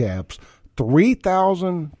crew cabs,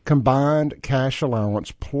 $3,000 combined cash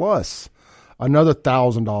allowance plus another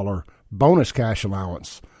 $1,000 bonus cash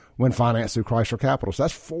allowance when financed through Chrysler Capital. So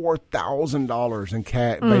that's $4,000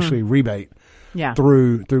 in basically rebate. Yeah.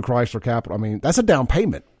 Through Chrysler Capital. I mean, that's a down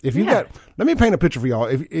payment. If you let me paint a picture for y'all.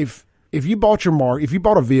 If you bought if you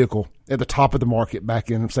bought a vehicle at the top of the market back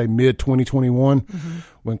in, say, mid 2021,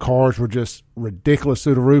 when cars were just ridiculous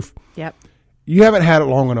through the roof, yep, you haven't had it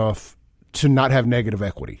long enough to not have negative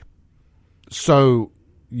equity. So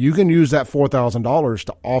you can use that $4,000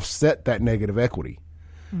 to offset that negative equity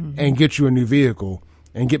and get you a new vehicle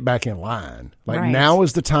and get back in line. Now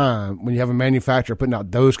is the time when you have a manufacturer putting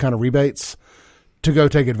out those kind of rebates to go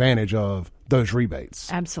take advantage of those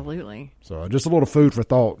rebates. Absolutely. So just a little food for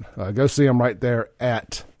thought. Go see them right there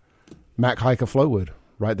at Mac Hike of Flowood,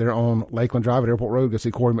 right there on Lakeland Drive at Airport Road. Go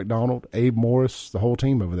see Corey McDonald, Abe Morris, the whole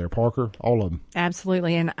team over there, Parker, all of them.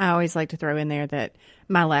 Absolutely. And I always like to throw in there that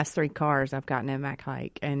my last 3 cars I've gotten at Mac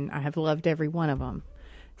Hike, and I have loved every one of them.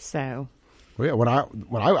 So... Well, yeah,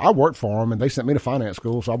 when I worked for them, and they sent me to finance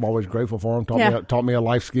school, so I'm always grateful for them. Taught me a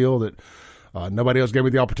life skill that nobody else gave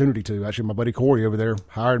me the opportunity to. Actually, my buddy Corey over there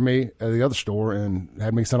hired me at the other store and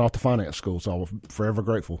had me sent off to finance school, so I was forever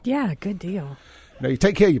grateful. Yeah, good deal. You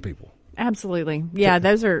take care of your people. Absolutely. Yeah,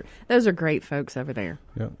 those are great folks over there.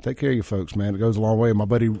 Yeah, take care of your folks, man. It goes a long way. My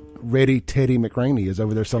buddy Teddy McRaney is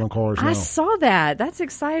over there selling cars now. I saw that. That's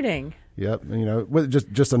exciting. Yep,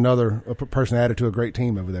 just another person added to a great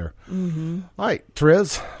team over there. Mm-hmm. All right,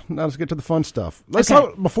 Therese, now let's get to the fun stuff. Let's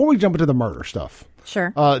talk, before we jump into the murder stuff.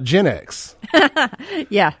 Sure. Gen X.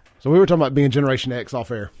 Yeah. So we were talking about being Generation X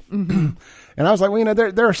off air. Mm-hmm. And I was like,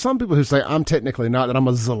 there are some people who say I'm technically not, that I'm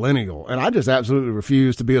a Zillennial. And I just absolutely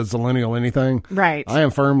refuse to be a Zillennial anything. Right. I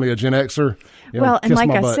am firmly a Gen Xer. Well, and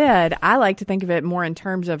like I said, I like to think of it more in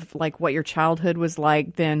terms of like what your childhood was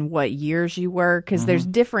like than what years you were, because there's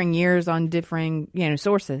differing years on differing,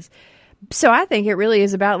 sources. So I think it really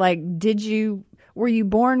is about like, were you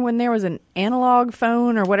born when there was an analog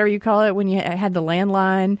phone or whatever you call it, when you had the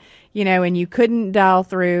landline, and you couldn't dial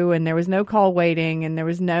through, and there was no call waiting, and there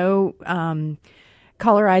was no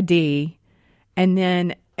caller ID, and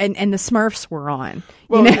then and the Smurfs were on.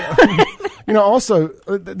 Well, also,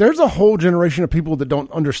 there's a whole generation of people that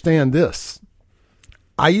don't understand this.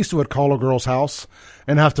 I used to call a girl's house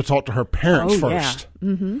and have to talk to her parents first.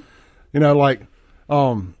 Yeah.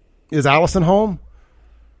 Mm-hmm. Is Allison home?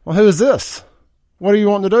 Well, who is this? What do you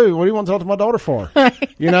want to do? What do you want to talk to my daughter for?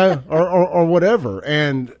 Or whatever.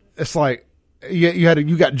 And it's like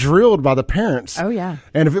you got drilled by the parents. Oh yeah.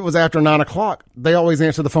 And if it was after 9:00, they always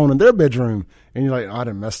answer the phone in their bedroom, and you're like, I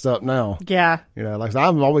done messed up now. Yeah.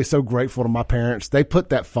 I'm always so grateful to my parents. They put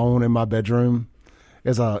that phone in my bedroom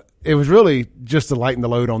it was really just to lighten the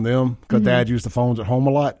load on them, because Dad used the phones at home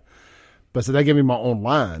a lot. But so they gave me my own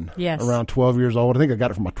line. Yes. Around 12 years old. I think I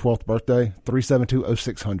got it for my 12th birthday.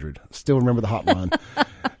 372-0600. Still remember the hotline.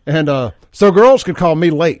 And so girls could call me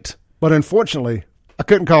late, but unfortunately, I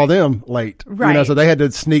couldn't call them late. Right. So they had to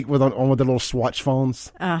sneak on with the little Swatch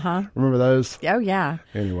phones. Uh-huh. Remember those? Oh, yeah.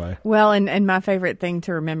 Anyway. Well, and my favorite thing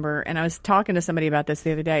to remember, and I was talking to somebody about this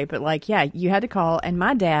the other day, but you had to call, and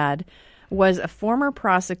my dad was a former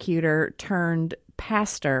prosecutor turned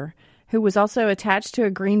pastor who was also attached to a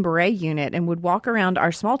Green Beret unit and would walk around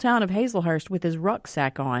our small town of Hazelhurst with his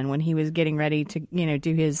rucksack on when he was getting ready to,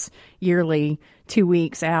 do his yearly 2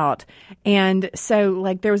 weeks out. And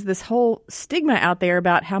so, there was this whole stigma out there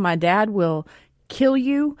about how my dad will kill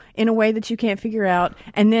you in a way that you can't figure out,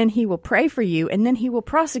 and then he will pray for you, and then he will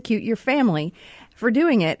prosecute your family for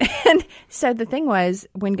doing it. And so the thing was,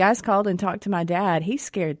 when guys called and talked to my dad, he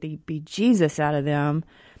scared the bejesus out of them.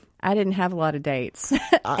 I didn't have a lot of dates.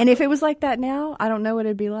 And if it was like that now, I don't know what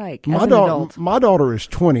it'd be like as an adult. My daughter is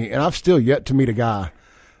 20, and I've still yet to meet a guy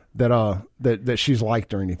that she's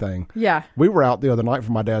liked or anything. Yeah. We were out the other night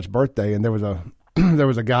for my dad's birthday, and there was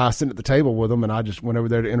a guy sitting at the table with him, and I just went over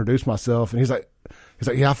there to introduce myself, and he's like,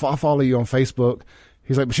 yeah, I follow you on Facebook.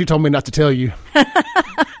 He's like, but she told me not to tell you.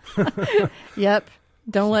 Yep.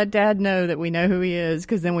 Don't let Dad know that we know who he is,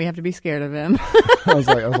 because then we have to be scared of him. I was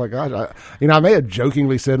like, gosh, I may have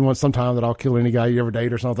jokingly said once sometime that I'll kill any guy you ever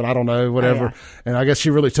date or something. I don't know, whatever. Oh, yeah. And I guess she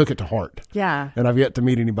really took it to heart. Yeah. And I've yet to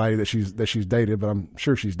meet anybody that she's dated, but I'm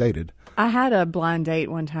sure she's dated. I had a blind date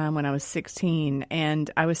one time when I was 16, and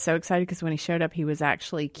I was so excited because when he showed up, he was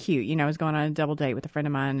actually cute. I was going on a double date with a friend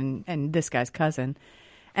of mine and this guy's cousin.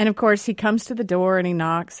 And, of course, he comes to the door and he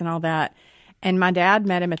knocks and all that. And my dad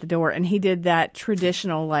met him at the door, and he did that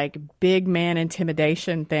traditional, like, big man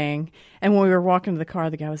intimidation thing. And when we were walking to the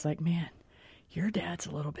car, the guy was like, man, your dad's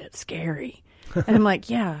a little bit scary. And I'm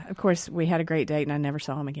like, yeah, of course, we had a great date, and I never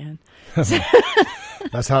saw him again.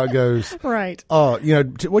 That's how it goes. Right. What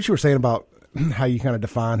you were saying about how you kind of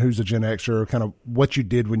define who's a Gen Xer, kind of what you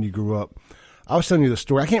did when you grew up. I was telling you the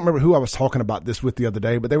story. I can't remember who I was talking about this with the other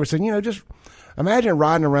day, but they were saying, just imagine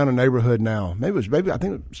riding around a neighborhood now. I think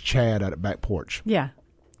it was Chad out at Back Porch. Yeah.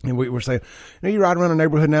 And we were saying, you ride around a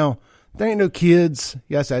neighborhood now, there ain't no kids.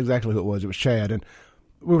 Yes, that's exactly who it was. It was Chad. And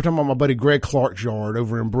we were talking about my buddy Greg Clark's yard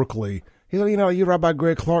over in Brooklyn. He's like, you ride by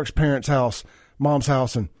Greg Clark's parents' house, mom's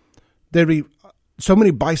house, and there'd be so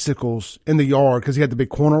many bicycles in the yard because he had the big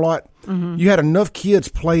corner lot. Mm-hmm. You had enough kids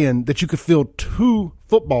playing that you could field 2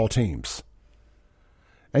 football teams.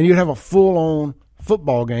 And you'd have a full-on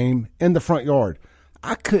football game in the front yard.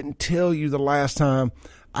 I couldn't tell you the last time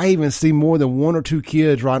I even see more than 1 or 2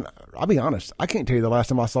 kids riding. I'll be honest, I can't tell you the last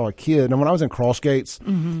time I saw a kid. And when I was in Crossgates,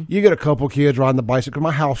 you get a couple kids riding the bicycle.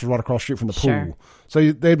 My house was right across the street from the pool.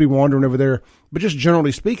 So they'd be wandering over there. But just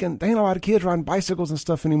generally speaking, there ain't a lot of kids riding bicycles and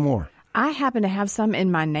stuff anymore. I happen to have some in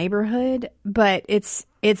my neighborhood, but it's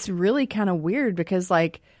really kind of weird because,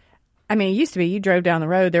 like, I mean, it used to be you drove down the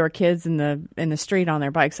road, there were kids in the street on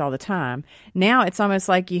their bikes all the time. Now it's almost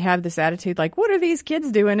like you have this attitude like, what are these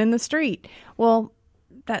kids doing in the street? Well,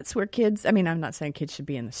 that's where kids, I mean, I'm not saying kids should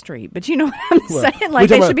be in the street, but you know what I'm saying? Like,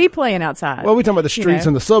 they should be playing outside. Well, we're talking about the streets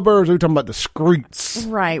in the suburbs, or we're talking about the streets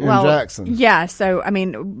in Jackson. Yeah, so, I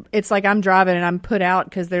mean, it's like I'm driving and I'm put out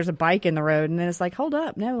because there's a bike in the road, and then it's like, hold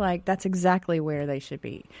up. No, like, that's exactly where they should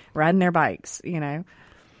be, riding their bikes,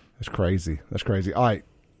 That's crazy. All right.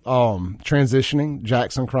 Transitioning,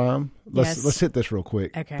 Jackson crime. Let's hit this real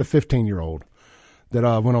quick. Okay. The 15-year-old that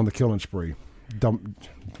went on the killing spree.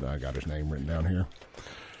 I got his name written down here.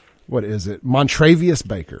 What is it? Montravius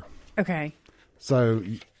Baker. Okay. So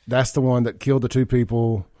that's the one that killed the 2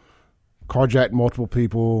 people, carjacked multiple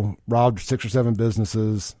people, robbed 6 or 7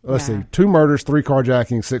 businesses. Let's see, 2 murders, 3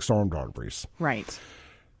 carjackings, 6 armed robberies. Right.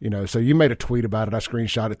 So you made a tweet about it. I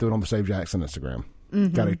screenshot it, threw it on the Save Jackson Instagram.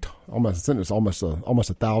 Mm-hmm. Got almost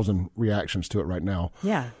 1,000 reactions to it right now.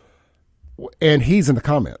 Yeah. And he's in the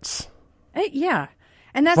comments. Yeah.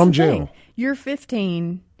 And that's from the jail. Thing. You're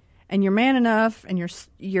 15 and you're man enough and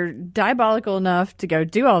you're diabolical enough to go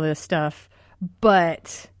do all this stuff,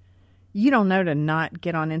 but you don't know to not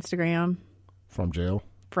get on Instagram. From jail?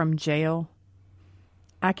 From jail.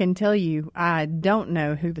 I can tell you, I don't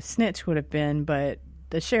know who the snitch would have been, but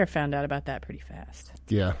the sheriff found out about that pretty fast.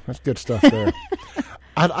 Yeah, that's good stuff there.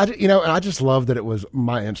 I just love that it was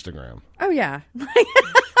my Instagram. Oh, yeah.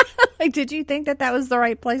 Like, did you think that was the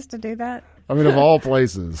right place to do that? I mean, of all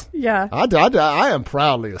places. Yeah. I am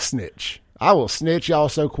proudly a snitch. I will snitch y'all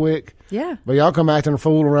so quick. Yeah. But y'all come acting a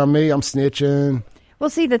fool around me, I'm snitching. Well,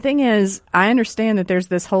 see, the thing is, I understand that there's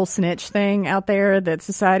this whole snitch thing out there that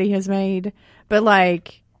society has made. But,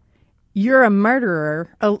 like, you're a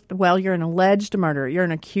murderer. Well, you're an alleged murderer. You're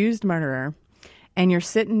an accused murderer. And you're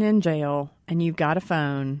sitting in jail and you've got a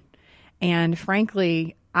phone. And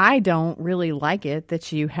frankly, I don't really like it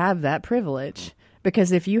that you have that privilege.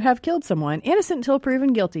 Because if you have killed someone, innocent until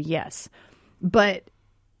proven guilty, yes. But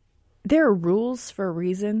there are rules for a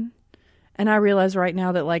reason. And I realize right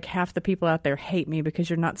now that like half the people out there hate me because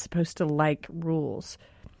you're not supposed to like rules.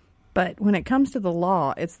 But when it comes to the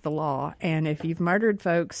law, it's the law. And if you've murdered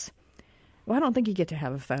folks, well, I don't think you get to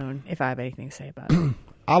have a phone if I have anything to say about it.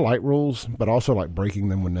 I like rules, but also like breaking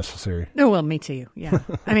them when necessary. Oh, well, me too. Yeah.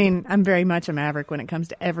 I mean, I'm very much a maverick when it comes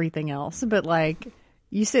to everything else. But like,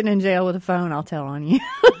 you sitting in jail with a phone, I'll tell on you.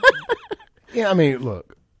 Yeah, I mean,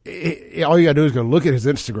 look, all you got to do is go look at his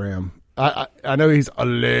Instagram. I know he's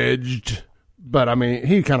alleged, but I mean,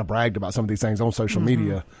 he kind of bragged about some of these things on social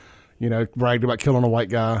media. Bragged about killing a white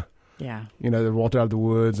guy. Yeah. They walked out of the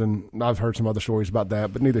woods, and I've heard some other stories about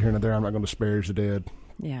that, but neither here nor there. I'm not going to disparage the dead.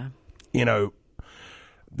 Yeah.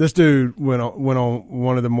 This dude went on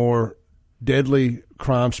one of the more deadly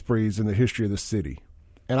crime sprees in the history of the city.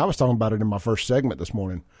 And I was talking about it in my first segment this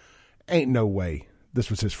morning. Ain't no way this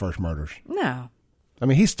was his first murders. No. I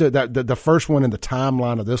mean, he stood the first one in the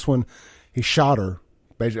timeline of this one. He shot her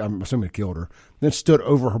basically, I'm assuming killed her, then stood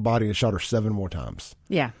over her body and shot her 7 more times.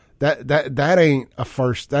 Yeah. That ain't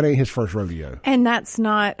his first rodeo. And that's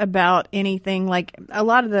not about anything like a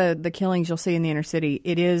lot of the killings you'll see in the inner city.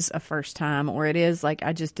 It is a first time, or it is like,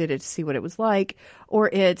 I just did it to see what it was like, or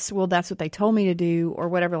it's, well, that's what they told me to do, or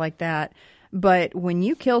whatever like that. But when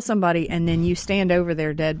you kill somebody and then you stand over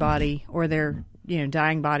their dead body or their,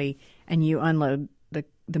 dying body and you unload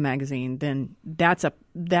the magazine, then that's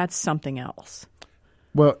something else.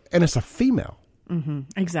 Well, and it's a female. Mm-hmm.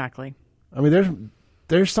 Exactly. I mean,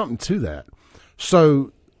 there's something to that.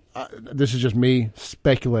 So this is just me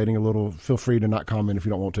speculating a little. Feel free to not comment if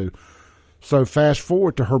you don't want to. So fast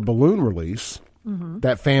forward to her balloon release. Mm-hmm.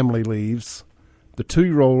 That family leaves. The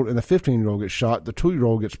 2-year-old and the 15-year-old get shot. The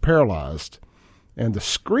 2-year-old gets paralyzed. And the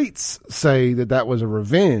Screets say that was a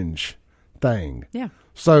revenge thing. Yeah.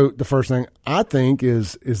 So the first thing I think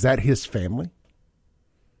is that his family?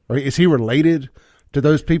 Or is he related to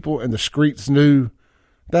those people and the Screets knew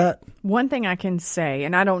that? One thing I can say,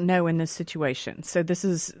 and I don't know in this situation, so this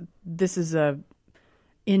is a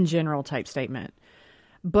in general type statement,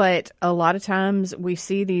 but a lot of times we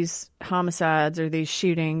see these homicides or these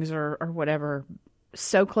shootings or whatever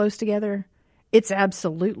so close together, it's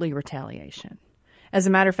absolutely retaliation. As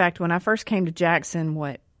a matter of fact, when I first came to Jackson,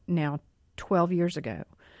 12 years ago,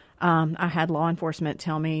 I had law enforcement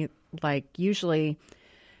tell me, like, usually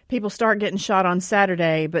people start getting shot on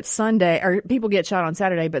Saturday, but people get shot on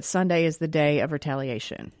Saturday, but Sunday is the day of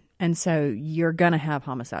retaliation. And so you're going to have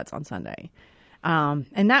homicides on Sunday.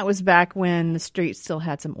 And that was back when the streets still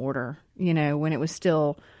had some order, when it was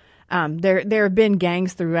still, there have been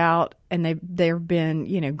gangs throughout, and there have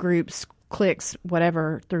been, groups, cliques,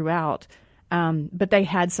 whatever throughout. But they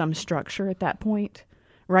had some structure at that point.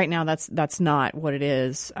 Right now, that's not what it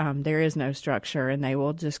is. There is no structure, and they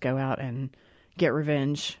will just go out and get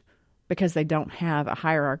revenge because they don't have a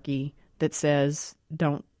hierarchy that says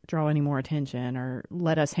don't draw any more attention or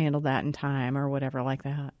let us handle that in time or whatever like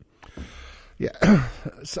that. Yeah.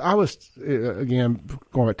 So I was, again,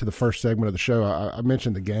 going back to the first segment of the show, I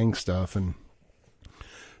mentioned the gang stuff, and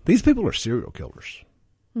these people are serial killers.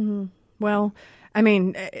 Mm-hmm. Well, I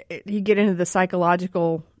mean, you get into the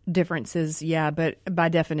psychological differences, yeah, but by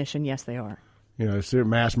definition, yes, they are.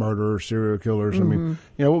 Mass murderers, serial killers. Mm-hmm. I mean,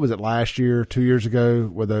 what was it last year, 2 years ago,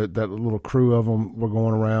 where that little crew of them were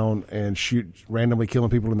going around and randomly killing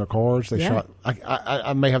people in their cars? They shot.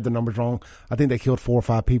 I may have the numbers wrong. I think they killed 4 or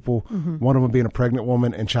 5 people. Mm-hmm. One of them being a pregnant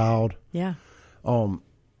woman and child. Yeah.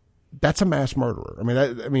 That's a mass murderer.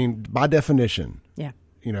 I mean, by definition. Yeah.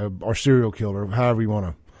 Or serial killer, however you want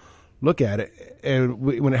to look at it. And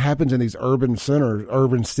when it happens in these urban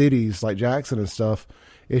cities like Jackson and stuff,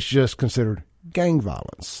 it's just considered gang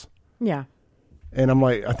violence. Yeah. And I'm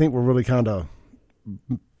like, I think we're really kind of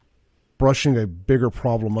brushing a bigger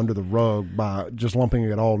problem under the rug by just lumping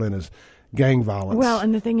it all in as gang violence. Well,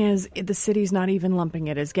 and the thing is, the city's not even lumping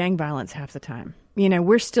it as gang violence half the time.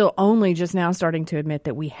 We're still only just now starting to admit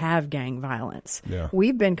that we have gang violence. Yeah.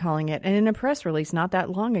 We've been calling it, and in a press release not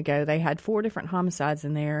that long ago, they had 4 different homicides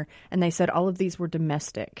in there, and they said all of these were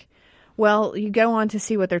domestic. Well, you go on to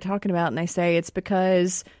see what they're talking about, and they say it's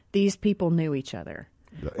because these people knew each other.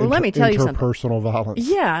 Well, let me tell you something. Interpersonal violence.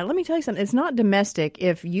 Yeah, let me tell you something. It's not domestic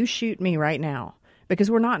if you shoot me right now,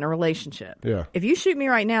 because we're not in a relationship. Yeah. If you shoot me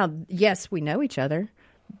right now, yes, we know each other,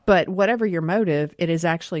 but whatever your motive, it is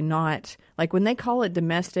actually not. Like when they call it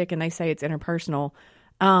domestic and they say it's interpersonal,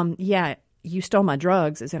 yeah, you stole my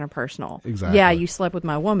drugs is interpersonal. Exactly. Yeah, you slept with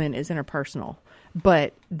my woman is interpersonal,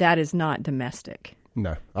 but that is not domestic.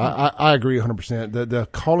 No, I agree 100%. The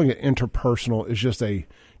calling it interpersonal is just a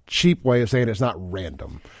cheap way of saying it's not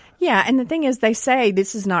random. Yeah, and the thing is, they say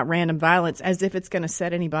this is not random violence as if it's going to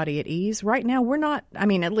set anybody at ease. Right now, we're not. I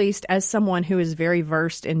mean, at least as someone who is very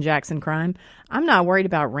versed in Jackson crime, I'm not worried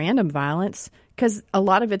about random violence because a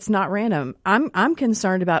lot of it's not random. I'm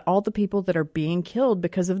concerned about all the people that are being killed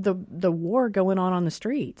because of the war going on the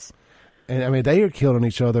streets. And I mean, they are killing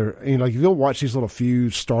each other. Like if you'll watch these little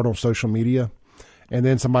feuds start on social media, and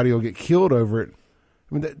then somebody will get killed over it.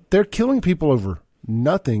 I mean, they're killing people over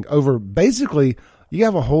nothing. Over basically, you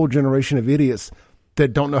have a whole generation of idiots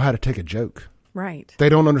that don't know how to take a joke. Right. They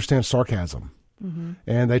don't understand sarcasm. Mm-hmm.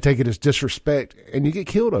 And they take it as disrespect, and you get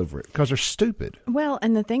killed over it because they're stupid. Well,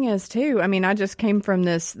 and the thing is, too, I mean, I just came from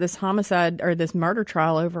this homicide or this murder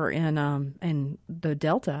trial over in the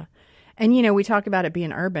Delta. And, we talk about it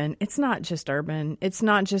being urban. It's not just urban. It's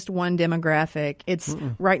not just one demographic. It's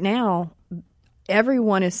right now,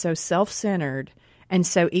 everyone is so self-centered and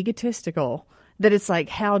so egotistical that it's like,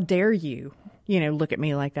 how dare you, look at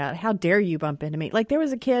me like that? How dare you bump into me? Like there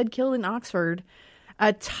was a kid killed in Oxford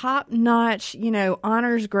a top-notch,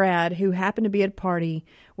 honors grad who happened to be at a party,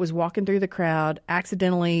 was walking through the crowd,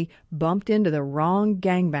 accidentally bumped into the wrong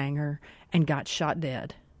gangbanger, and got shot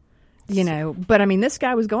dead. But I mean, this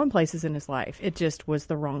guy was going places in his life. It just was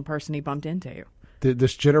the wrong person he bumped into.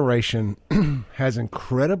 This generation has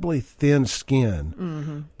incredibly thin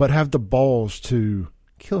skin, but have the balls to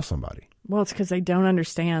kill somebody. Well, it's because they don't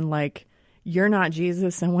understand, like, you're not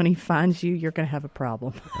Jesus, and when he finds you, you're going to have a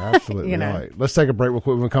problem. Absolutely right. Let's take a break real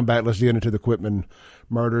quick. When we come back, let's get into the Quitman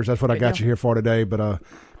murders. That's what I got you here for today, but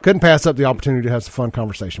couldn't pass up the opportunity to have some fun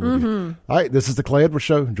conversation with you. All right, this is the Clay Edwards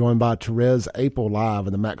Show, joined by Therese Apel live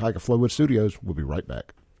in the Mac Haik of Flowood Studios. We'll be right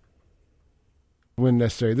back. When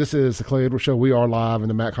necessary, this is the Clay Edwards Show. We are live in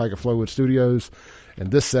the Mac Haik of Flowood Studios, and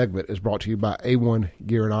this segment is brought to you by A1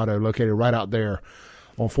 Gear and Auto, located right out there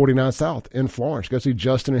on 49 South in Florence. Go see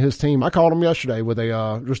Justin and his team. I called him yesterday with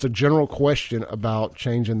just a general question about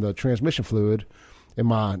changing the transmission fluid in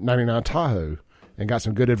my 99 Tahoe, and got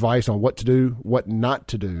some good advice on what to do, what not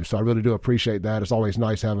to do. So I really do appreciate that. It's always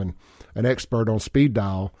nice having an expert on speed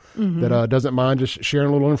dial that doesn't mind just sharing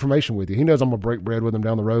a little information with you. He knows I'm going to break bread with him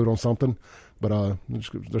down the road on something, but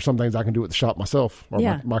there's some things I can do at the shop myself,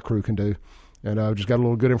 or my crew can do. And I just got a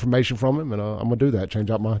little good information from him, and I'm going to do that,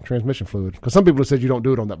 change out my transmission fluid. Because some people have said you don't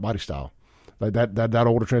do it on that body style. Like that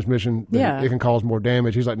older transmission, it can cause more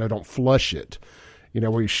damage. He's like, no, don't flush it.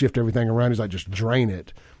 Where you shift everything around. He's like, just drain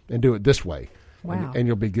it and do it this way. Wow. And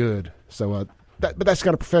you'll be good. So, but that's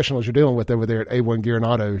kind of professionals you're dealing with over there at A1 Gear and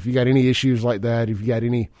Auto. If you got any issues like that, if you got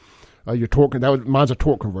any, your torque, mine's a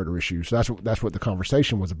torque converter issue. So that's what the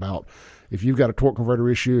conversation was about. If you've got a torque converter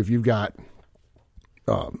issue, if you've got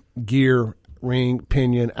gear, ring,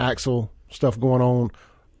 pinion, axle stuff going on,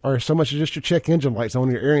 or so much as just your check engine lights on,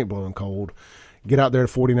 your air ain't blowing cold, get out there to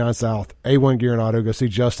 49 South, A1 Gear and Auto. Go see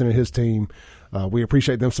Justin and his team. We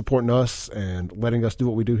appreciate them supporting us and letting us do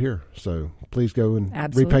what we do here. So please go and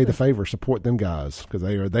repay the favor. Support them guys, because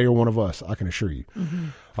they are one of us, I can assure you.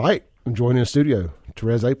 All right, I'm joining in the studio,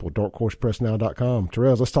 Therese Apel, darkhorsepressnow.com.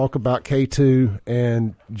 Therese, let's talk about K2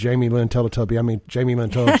 and Jamie Lynn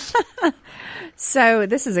Tubbs. So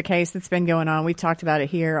this is a case that's been going on. We talked about it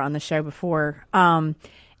here on the show before.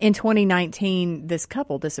 In 2019, this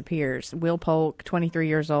couple disappears. Will Polk, 23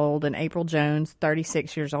 years old, and April Jones,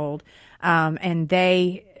 36 years old. And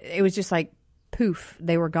it was just like, poof,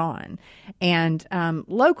 they were gone. And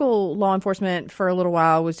local law enforcement for a little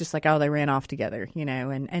while was just like, oh, they ran off together,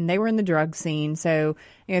 and they were in the drug scene. So,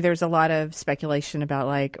 there's a lot of speculation about,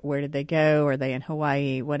 like, where did they go? Are they in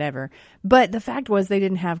Hawaii? Whatever. But the fact was they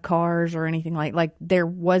didn't have cars or anything like there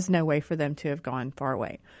was no way for them to have gone far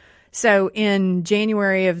away. So in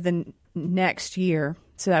January of the next year,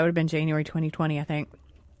 so that would have been January 2020, I think,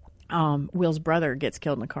 Will's brother gets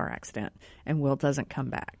killed in a car accident, and Will doesn't come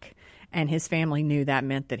back. And his family knew that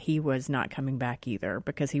meant that he was not coming back either,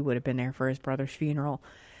 because he would have been there for his brother's funeral.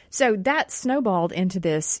 So that snowballed into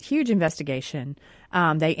this huge investigation.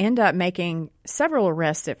 They end up making several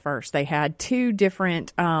arrests at first. They had 2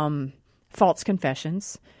 different false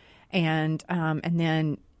confessions, and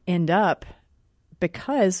then end up,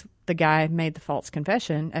 because the guy made the false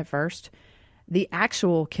confession at first, the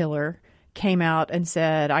actual killer came out and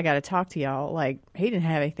said, I got to talk to y'all. Like, he didn't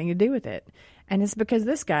have anything to do with it. And it's because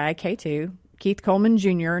this guy, K2, Keith Coleman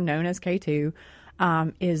Jr., known as K2,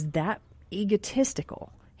 is that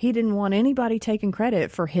egotistical. He didn't want anybody taking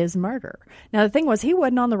credit for his murder. Now, the thing was, he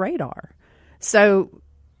wasn't on the radar. So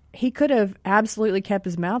he could have absolutely kept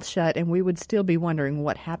his mouth shut, and we would still be wondering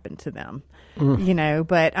what happened to them.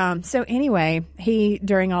 But so anyway,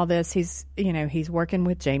 during all this, he's working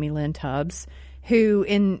with Jamie Lynn Tubbs, who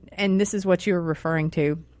and this is what you were referring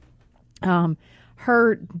to,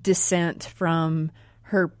 her descent from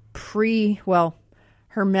her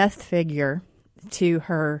her meth figure to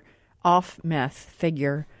her off meth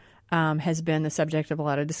figure has been the subject of a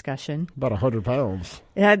lot of discussion. About 100 pounds.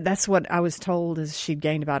 Yeah, that's what I was told, is she'd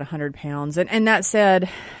gained about 100 pounds. And that said,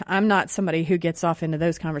 I'm not somebody who gets off into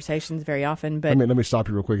those conversations very often. But let me stop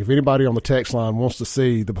you real quick. If anybody on the text line wants to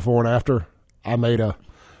see the before and after, I made a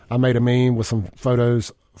meme with some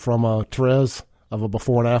photos from Therese of a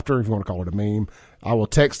before and after, if you want to call it a meme. I will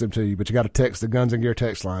text them to you, but you got to text the Guns and Gear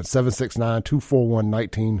text line,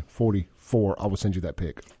 769-241-1944. I will send you that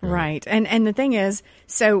pic. Right. And the thing is,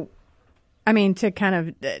 so, I mean, to kind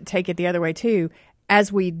of take it the other way too,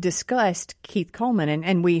 as we discussed Keith Coleman,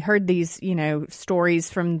 and we heard these,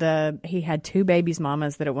 stories from he had 2 babies'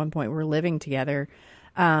 mamas that at one point were living together.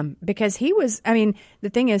 Because he was, the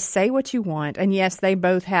thing is, say what you want. And yes, they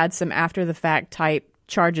both had some after the fact type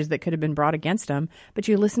charges that could have been brought against them. But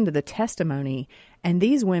you listen to the testimony, and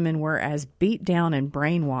these women were as beat down and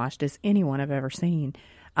brainwashed as anyone I've ever seen.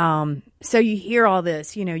 So you hear all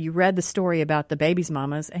this, you read the story about the baby's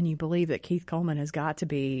mamas, and you believe that Keith Coleman has got to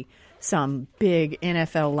be some big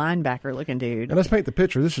NFL linebacker looking dude. And let's paint the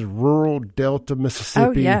picture. This is rural Delta, Mississippi.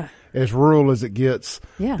 Oh, yeah. As rural as it gets.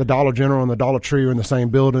 Yeah. The Dollar General and the Dollar Tree are in the same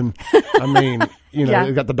building. I mean, Yeah.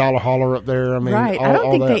 They've got the Dollar Holler up there. I mean, Right. all, I don't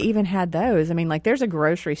all think that. they even had those. I mean, like there's a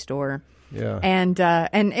grocery store. Yeah.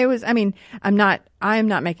 And it was, I mean, I'm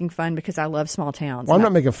not making fun because I love small towns. Well, I'm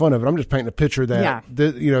not making fun of it. I'm just painting a picture that,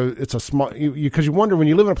 it's a small, because you wonder when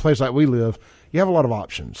you live in a place like we live, you have a lot of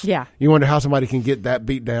options. Yeah. You wonder how somebody can get that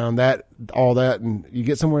beat down, all that, and you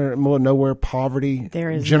get somewhere in the middle of nowhere, poverty, There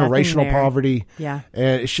is generational nothing there. poverty. Yeah.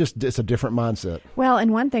 And it's a different mindset. Well,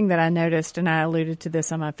 and one thing that I noticed, and I alluded to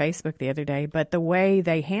this on my Facebook the other day, but the way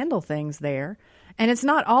they handle things there, and it's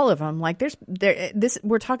not all of them. Like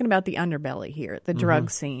we're talking about the underbelly here, the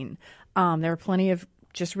drug scene. There are plenty of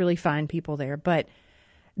just really fine people there, but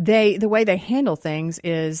the way they handle things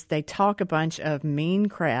is they talk a bunch of mean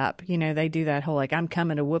crap. They do that whole like I'm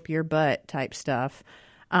coming to whoop your butt type stuff.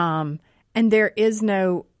 And there is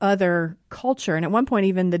no other culture. And at one point,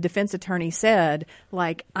 even the defense attorney said,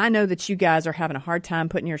 like, I know that you guys are having a hard time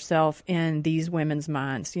putting yourself in these women's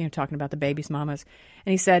minds, talking about the baby's mamas.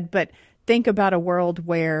 And he said, but think about a world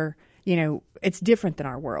where, it's different than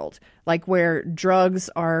our world, like where drugs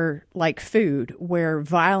are like food, where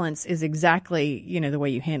violence is exactly, the way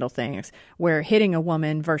you handle things, where hitting a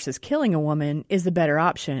woman versus killing a woman is the better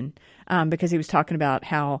option. Because he was talking about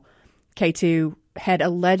how K2 had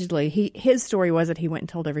allegedly, his story was that he went and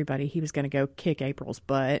told everybody he was going to go kick April's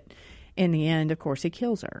butt. In the end, of course, he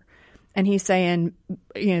kills her. And he's saying,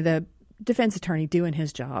 the defense attorney doing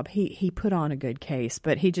his job, he put on a good case,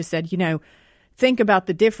 but he just said, think about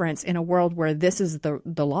the difference in a world where this is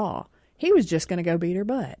the law. He was just going to go beat her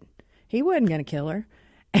butt. He wasn't going to kill her.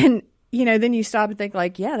 And, then you stop and think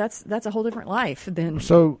like, yeah, that's a whole different life than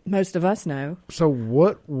most of us know. So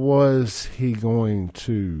what was he going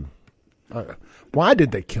to, why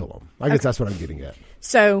did they kill him? I guess that's what I'm getting at.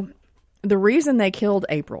 So the reason they killed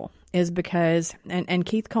April is because, and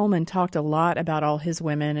Keith Coleman talked a lot about all his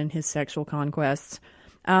women and his sexual conquests.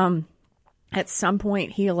 At some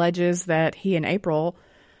point, he alleges that he and April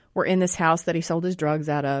were in this house that he sold his drugs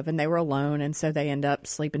out of, and they were alone, and so they end up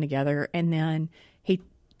sleeping together. And then he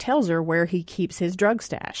tells her where he keeps his drug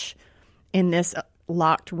stash in this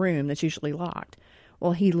locked room that's usually locked.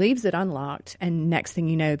 Well, he leaves it unlocked, and next thing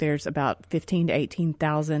you know, there's about $15,000 to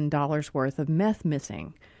 $18,000 worth of meth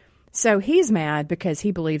missing. So he's mad because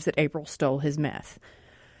he believes that April stole his meth.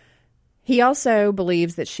 He also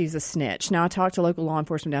believes that she's a snitch. Now, I talked to local law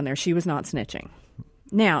enforcement down there. She was not snitching.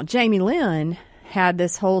 Now, Jamie Lynn had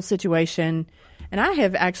this whole situation, and I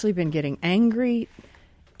have actually been getting angry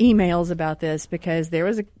emails about this because there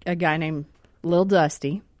was a guy named Lil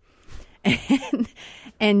Dusty,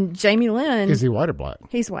 and Jamie Lynn... Is he white or black?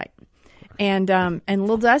 He's white. And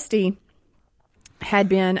Lil Dusty had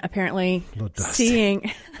been apparently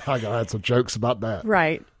seeing... I had some jokes about that.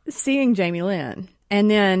 Right. Seeing Jamie Lynn. And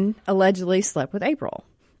then allegedly slept with April.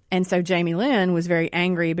 And so Jamie Lynn was very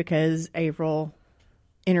angry because April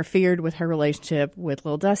interfered with her relationship with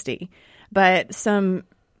Lil Dusty. But some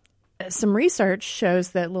research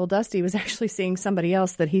shows that Lil Dusty was actually seeing somebody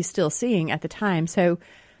else that he's still seeing at the time. So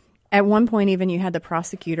at one point, even you had the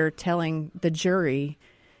prosecutor telling the jury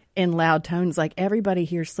in loud tones, like, everybody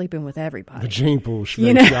here's sleeping with everybody. The gene pool.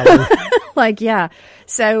 Like, yeah.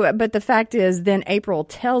 So, but the fact is, then April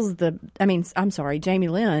tells Jamie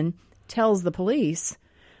Lynn tells the police,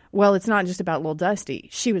 well, it's not just about Lil Dusty.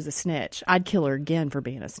 She was a snitch. I'd kill her again for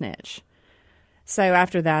being a snitch. So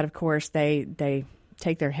after that, of course, they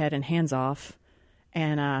take their head and hands off.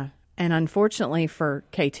 And unfortunately for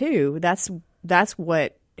K2, that's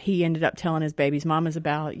what he ended up telling his baby's mamas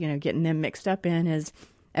about, getting them mixed up in. Is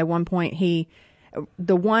at one point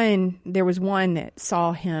there was one that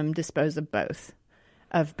saw him dispose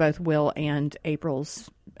of both Will and April's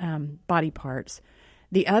body parts.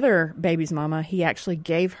 The other baby's mama, he actually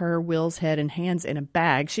gave her Will's head and hands in a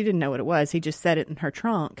bag. She didn't know what it was. He just set it in her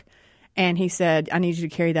trunk. And he said, I need you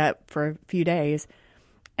to carry that for a few days.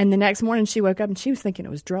 And the next morning she woke up and she was thinking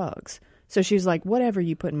it was drugs. So she was like, whatever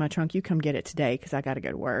you put in my trunk, you come get it today because I got to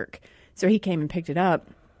go to work. So he came and picked it up.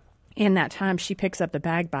 In that time, she picks up the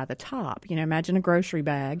bag by the top. Imagine a grocery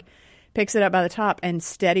bag. Picks it up by the top and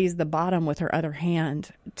steadies the bottom with her other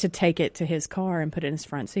hand to take it to his car and put it in his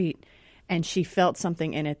front seat. And she felt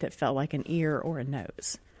something in it that felt like an ear or a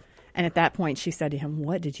nose. And at that point, she said to him,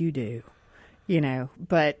 what did you do?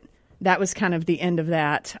 But that was kind of the end of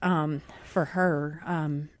that for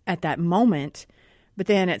her at that moment. But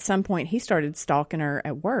then at some point, he started stalking her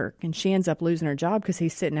at work, and she ends up losing her job because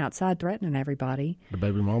he's sitting outside threatening everybody. The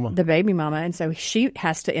baby mama? The baby mama. And so she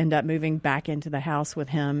has to end up moving back into the house with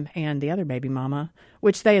him and the other baby mama,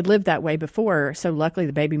 which they had lived that way before. So luckily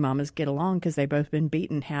the baby mamas get along because they've both been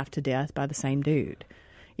beaten half to death by the same dude.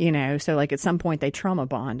 You know, so like at some point they trauma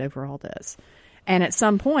bond over all this. And at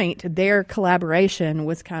some point, their collaboration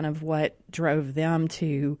was kind of what drove them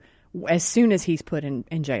to, as soon as he's put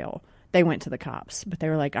in jail, they went to the cops. But they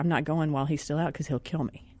were like, I'm not going while he's still out because he'll kill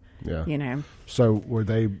me. Yeah. You know? So were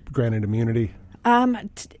they granted immunity?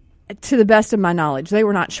 To the best of my knowledge, they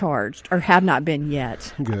were not charged or have not been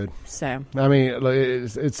yet. Good. So, I mean,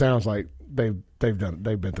 it sounds like they've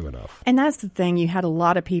been through enough. and that's the thing. You had a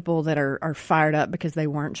lot of people that are fired up because they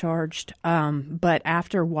weren't charged. But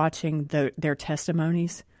after watching their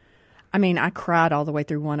testimonies, I mean, I cried all the way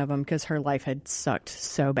through one of them because her life had sucked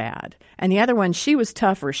so bad. And the other one, she was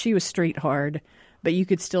tougher. She was street hard, but you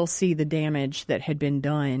could still see the damage that had been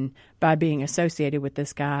done by being associated with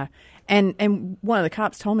this guy. And one of the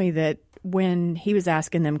cops told me that when he was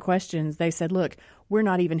asking them questions, they said, look, we're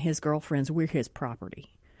not even his girlfriends. We're his property.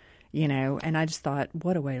 You know, and I just thought,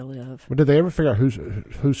 what a way to live. Well, did they ever figure out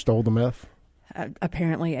who stole the meth?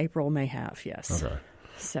 Apparently, April may have, yes. Okay.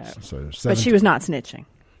 So but 17 she was not snitching.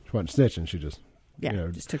 She wasn't snitching. She just, Yeah,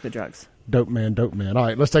 just took the drugs. Dope man. All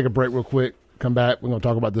right, let's take a break real quick. Come back. We're going to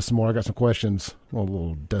talk about this some more. I got some questions. A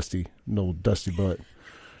little dusty butt.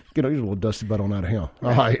 Get a little dusty butt on out of him.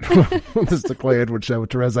 All right. This is the Clay Edwards Show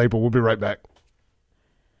with Therese April. We'll be right back.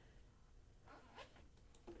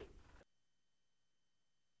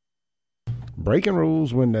 Breaking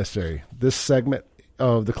rules when necessary. This segment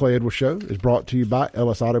of the Clay Edwards Show is brought to you by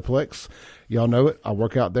Ellis Autoplex. Y'all know it. I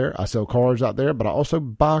work out there. I sell cars out there, but I also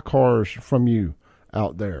buy cars from you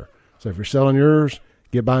out there. So if you're selling yours,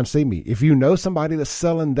 get by and see me. If you know somebody that's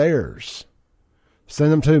selling theirs,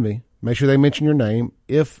 send them to me. Make sure they mention your name.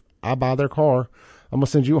 If I buy their car, I'm going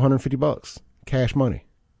to send you $150. Cash money.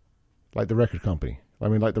 Like the record company. I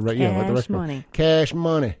mean, like the record money. Cash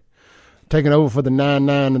money. Taking over for the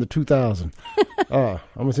 99 and the 2000. I'm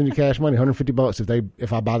gonna send you cash money, $150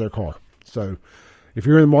 if I buy their car. So, if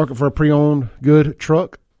you're in the market for a pre-owned good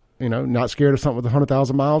truck, you know, not scared of something with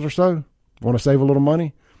 100,000 miles or so, want to save a little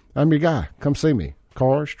money, I'm your guy. Come see me.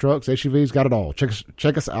 Cars, trucks, SUVs, got it all.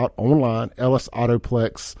 Check us out online,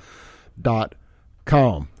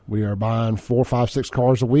 ellisautoplex.com. We are buying 4, 5, 6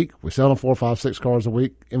 cars a week. We're selling 4, 5, 6 cars a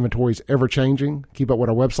week. Inventory's ever changing. Keep up with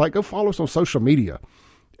our website. Go follow us on social media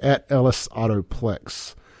at Ellis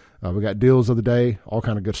Autoplex. We got deals of the day, all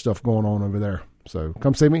kind of good stuff going on over there. So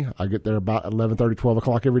come see me. I get there about 11:30, 12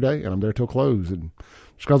 o'clock every day, and I'm there till close. And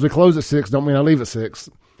just because we close at 6 don't mean I leave at 6.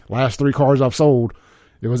 Last 3 cars I've sold,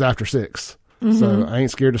 it was after 6. Mm-hmm. So I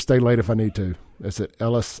ain't scared to stay late if I need to. It's at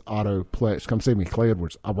Ellis Autoplex. Come see me, Clay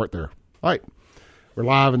Edwards. I work there. All right. We're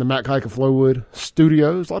live in the Matt Kike of Flowwood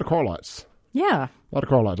studios. A lot of car lights. Yeah. A lot of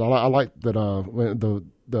car lights. I like that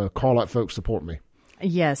the car light folks support me.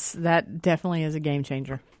 Yes, that definitely is a game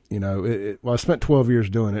changer. You know, I spent 12 years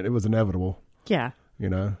doing it. It was inevitable. Yeah. You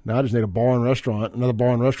know, now I just need another bar and restaurant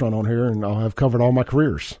on here, and I'll have covered all my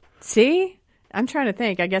careers. See? I'm trying to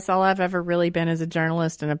think. I guess all I've ever really been is a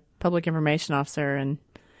journalist and a public information officer, and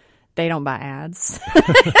they don't buy ads.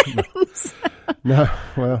 No,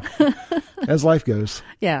 well, as life goes.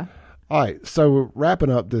 Yeah. All right, so we're wrapping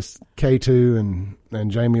up this K2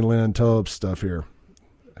 and Jamie Lynn Tubbs stuff here.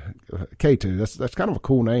 K2, that's kind of a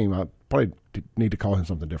cool name. I probably need to call him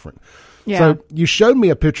something different. Yeah. So you showed me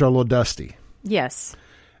a picture of Lil Dusty. Yes.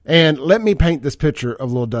 And let me paint this picture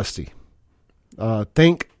of Lil Dusty.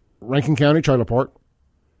 Think Rankin County Trailer Park.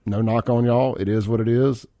 No knock on y'all. It is what it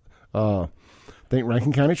is. Think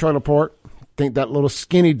Rankin County Trailer Park. Think that little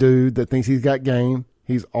skinny dude that thinks he's got game.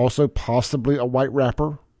 He's also possibly a white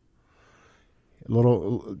rapper.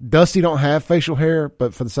 Little Dusty don't have facial hair,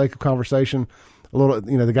 but for the sake of conversation, a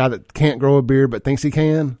little, you know, the guy that can't grow a beard but thinks he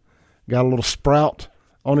can, got a little sprout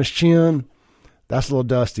on his chin. That's a little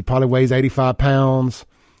Dusty. Probably weighs 85 pounds.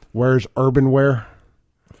 Wears urban wear.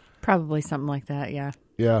 Probably something like that, yeah.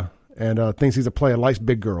 Yeah, and thinks he's a player. Likes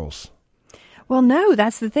big girls. Well, no,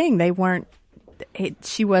 that's the thing. They weren't.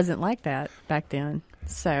 She wasn't like that back then.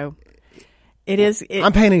 So it is.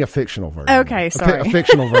 I'm painting a fictional version. Okay, sorry. A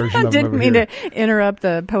fictional version. Of Didn't him mean over to interrupt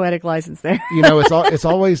the poetic license there. You know, it's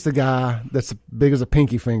always the guy that's big as a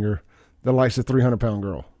pinky finger that likes a 300-pound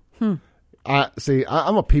girl.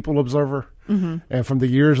 I'm a people observer, and from the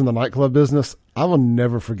years in the nightclub business, I will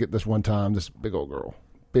never forget this one time. This big old girl,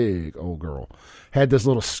 had this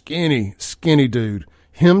little skinny dude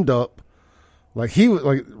hemmed up Like he was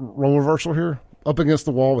like role reversal here, up against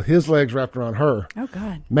the wall with his legs wrapped around her. Oh,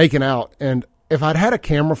 God. Making out. And if I'd had a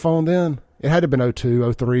camera phone then, it had to have been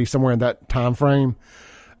 02, 03, somewhere in that time frame,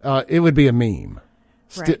 it would be a meme.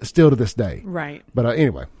 Right. Still to this day. Right. But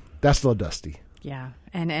anyway, that's still Dusty. Yeah.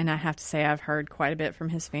 And I have to say I've heard quite a bit from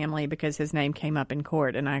his family because his name came up in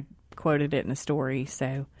court and I quoted it in the story.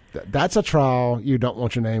 So That's a trial you don't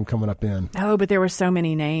want your name coming up in. Oh, but there were so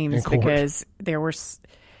many In names court. because there were.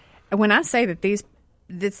 When I say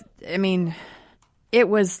that I mean, it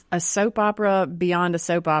was a soap opera beyond a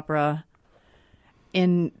soap opera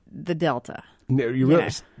in the Delta. You really,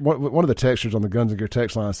 one of the texters on the Guns and Gear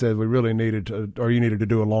text line said we really needed to, or you needed to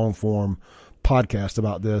do a long form podcast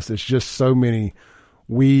about this. It's just so many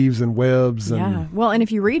weaves and webs. And Yeah. Well, and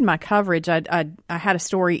if you read my coverage, I had a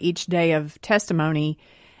story each day of testimony.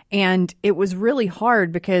 And it was really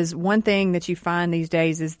hard because one thing that you find these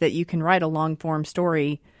days is that you can write a long form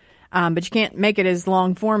story, but you can't make it as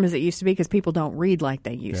long form as it used to be because people don't read like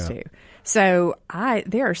they used to. So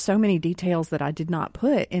there are so many details that I did not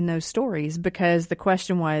put in those stories because the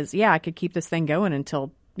question was, I could keep this thing going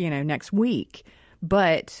until, next week,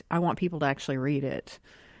 but I want people to actually read it,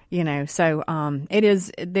 So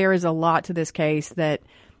there is a lot to this case that.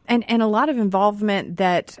 And a lot of involvement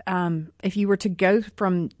that if you were to go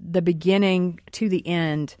from the beginning to the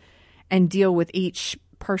end and deal with each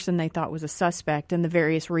person they thought was a suspect and the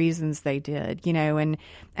various reasons they did, and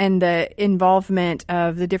the involvement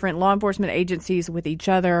of the different law enforcement agencies with each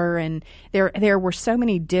other. And there were so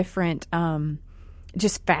many different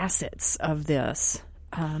just facets of this.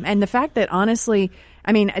 And the fact that, honestly,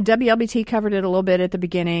 I mean, WLBT covered it a little bit at the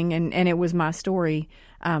beginning, and it was my story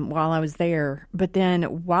while I was there. But then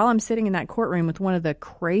while I'm sitting in that courtroom with one of the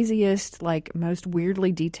craziest, most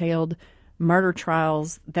weirdly detailed murder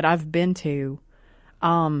trials that I've been to,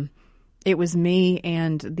 it was me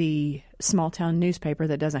and the small town newspaper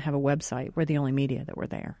that doesn't have a website. We're the only media that were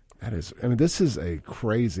there. That is, this is a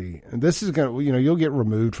crazy, and this is going to, you'll get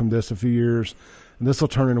removed from this a few years. And this will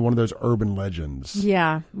turn into one of those urban legends.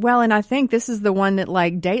 Yeah. Well, and I think this is the one that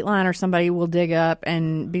Dateline or somebody will dig up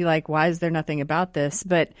and be like, why is there nothing about this?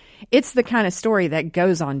 But it's the kind of story that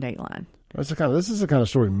goes on Dateline. This is the kind of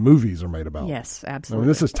story movies are made about. Yes, absolutely.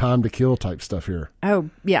 This is time to kill type stuff here.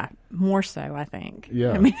 Oh, yeah. More so, I think.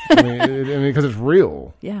 Yeah. Because it's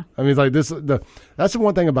real. Yeah. That's the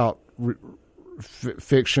one thing about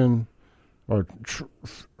fiction or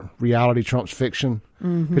reality trumps fiction.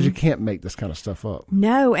 Because you can't make this kind of stuff up.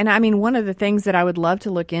 No, and one of the things that I would love to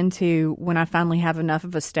look into when I finally have enough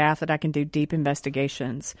of a staff that I can do deep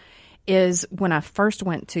investigations is when I first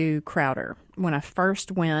went to Crowder, when I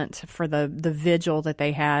first went for the vigil that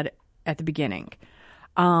they had at the beginning.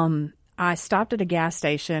 I stopped at a gas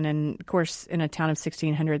station, and of course, in a town of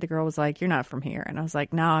 1,600, the girl was like, "You're not from here," and I was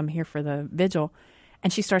like, "No, I'm here for the vigil."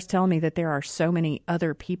 And she starts telling me that there are so many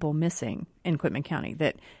other people missing in Quitman County,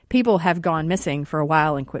 that people have gone missing for a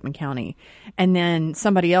while in Quitman County. And then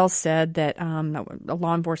somebody else said that a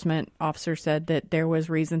law enforcement officer said that there was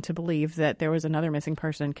reason to believe that there was another missing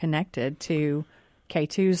person connected to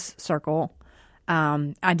K2's circle.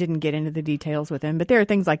 I didn't get into the details with him, but there are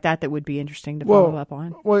things like that would be interesting to follow up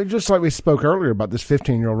on. Well, just like we spoke earlier about this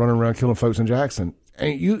 15-year-old running around killing folks in Jackson.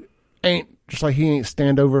 Just like he ain't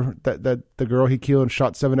stand over that the girl he killed and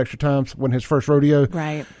shot 7 extra times when his first rodeo.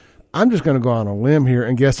 Right. I'm just going to go on a limb here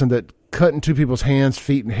and guessing that cutting two people's hands,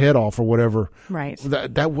 feet, and head off or whatever. Right.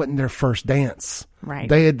 That wasn't their first dance. Right.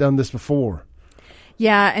 They had done this before.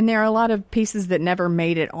 Yeah, and there are a lot of pieces that never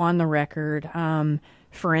made it on the record.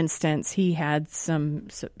 For instance, he has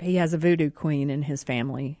a voodoo queen in his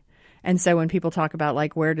family. And so when people talk about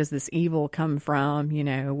where does this evil come from,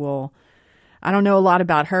 I don't know a lot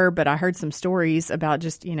about her, but I heard some stories about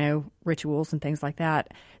just, rituals and things like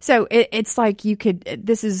that. So it's like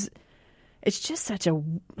it's just such a,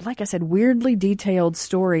 like I said, weirdly detailed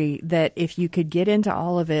story that if you could get into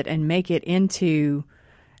all of it and make it into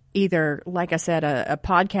either, like I said, a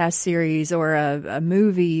podcast series or a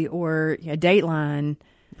movie or a Dateline.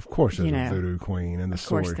 Of course there's a voodoo queen in the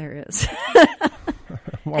story. Of course there is.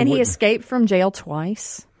 And he escaped from jail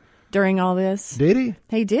twice during all this. Did he?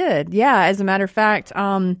 He did. Yeah. As a matter of fact,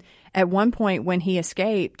 at one point when he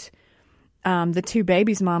escaped, the two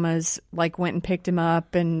babies' mamas went and picked him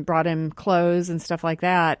up and brought him clothes and stuff like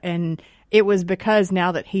that. And it was because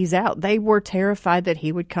now that he's out, they were terrified that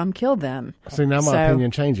he would come kill them. See, now my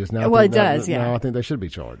opinion changes. Now it does. Now I think they should be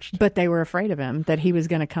charged. But they were afraid of him, that he was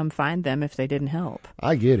going to come find them if they didn't help.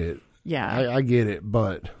 I get it. Yeah. I get it,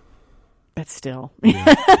 but still.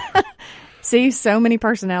 Yeah. See, so many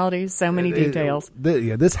personalities, so many details.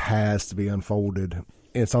 This has to be unfolded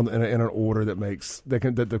it's in an order that makes that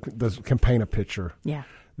can paint a picture. Yeah.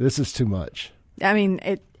 This is too much. I mean,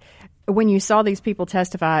 when you saw these people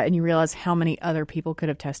testify and you realize how many other people could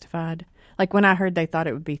have testified, like when I heard they thought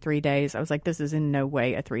it would be 3 days, I was like, this is in no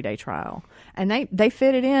way a 3-day trial. And they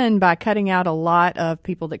fit it in by cutting out a lot of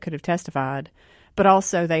people that could have testified, but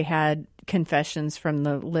also they had confessions from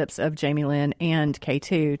the lips of Jamie Lynn and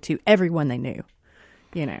K2 to everyone they knew,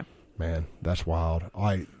 you know. Man, that's wild.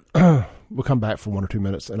 We'll come back for 1 or 2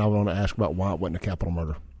 minutes, and I want to ask about why it wasn't a capital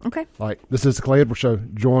murder. Okay. All right, this is the Clay Edwards Show,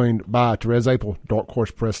 joined by Therese Apel,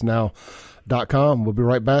 darkhorsepressnow.com. We'll be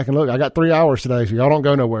right back. And look, I got 3 hours today, so y'all don't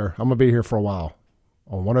go nowhere. I'm going to be here for a while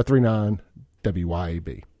on 103.9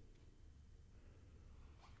 WYAB.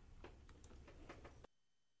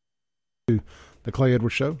 The Clay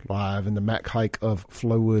Edwards Show, live in the Mac Hike of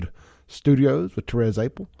Flowood Studios with Therese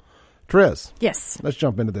Apel. Therese. Yes. Let's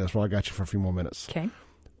jump into this while I got you for a few more minutes. Okay.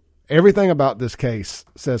 Everything about this case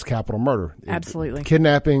says capital murder. Absolutely.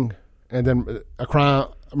 Kidnapping and then a crime,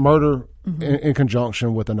 murder in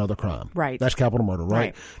conjunction with another crime. Right. That's capital murder, right?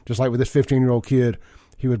 Right. Just like with this 15-year-old kid,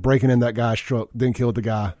 he was breaking in that guy's truck, then killed the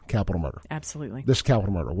guy, capital murder. Absolutely. This is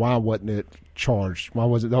capital murder. Why wasn't it charged? Why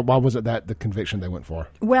was it that the conviction they went for?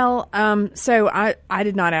 Well, so I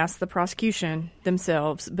did not ask the prosecution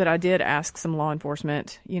themselves, but I did ask some law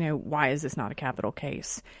enforcement, why is this not a capital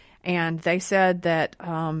case? And they said that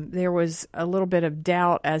there was a little bit of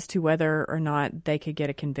doubt as to whether or not they could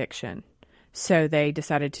get a conviction. So they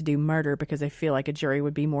decided to do murder because they feel like a jury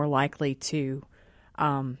would be more likely to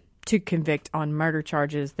convict on murder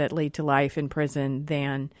charges that lead to life in prison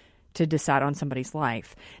than to decide on somebody's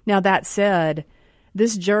life. Now, that said,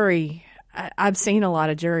 this jury, I've seen a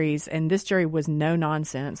lot of juries, and this jury was no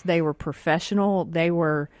nonsense. They were professional.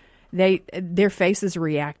 Their faces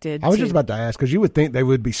reacted. I was just about to ask, because you would think they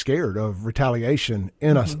would be scared of retaliation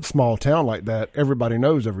in a small town like that. Everybody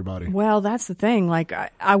knows everybody. Well, that's the thing. Like,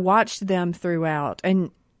 I watched them throughout,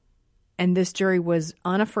 and this jury was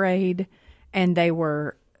unafraid, and they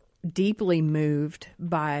were deeply moved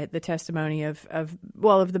by the testimony of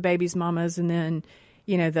the baby's mamas, and then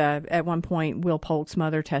at one point Will Polk's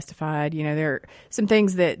mother testified. There are some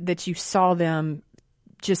things that you saw them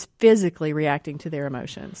just physically reacting to their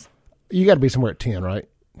emotions. You got to be somewhere at 10, right?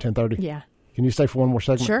 10:30? Yeah. Can you stay for one more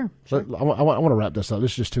segment? Sure. I want to wrap this up.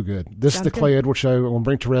 This is just too good. This is the Clay Edwards Show. I'm going to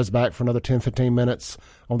bring Therese back for another 10, 15 minutes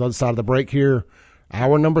on the other side of the break here.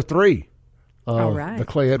 Hour number 3 of All right. the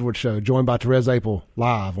Clay Edwards Show, joined by Therese Apel,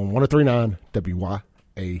 live on 103.9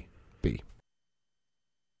 WYAB.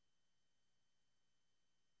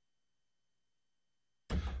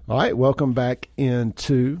 All right, welcome back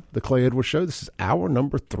into the Clay Edwards Show. This is hour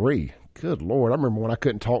number 3. Good Lord, I remember when I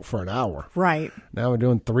couldn't talk for an hour. Right. Now we're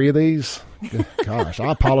doing 3 of these. Gosh,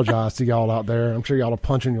 I apologize to y'all out there. I'm sure y'all are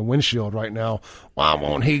punching your windshield right now. Why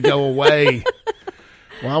won't he go away?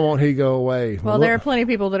 Why won't he go away? Well, there are plenty of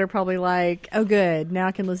people that are probably like, oh, good, now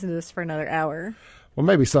I can listen to this for another hour. Well,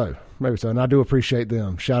 maybe so. And I do appreciate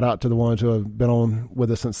them. Shout out to the ones who have been on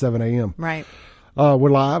with us since 7 a.m. Right.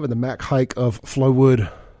 We're live at the Mac Hike of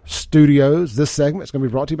Flowood Studios. This segment is going to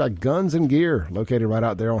be brought to you by Guns and Gear, located right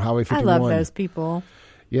out there on Highway 51. I love those people.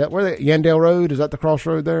 Yeah, where are they? Yandell Road? Is that the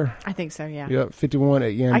crossroad there? I think so, yeah. Yeah, 51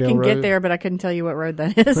 at Yandell Road. I can get there, but I couldn't tell you what road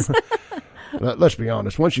that is. Let's be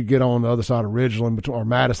honest. Once you get on the other side of Ridgeland, or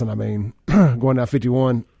Madison, going down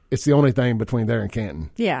 51, it's the only thing between there and Canton.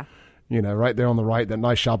 Yeah. Right there on the right, that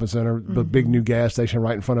nice shopping center, the big new gas station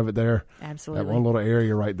right in front of it there. Absolutely. That one little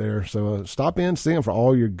area right there. So stop in, see them for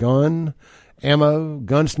all your gun, ammo,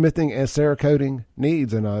 gunsmithing, and Cerakoting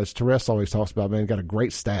needs. And as Therese always talks about, man, got a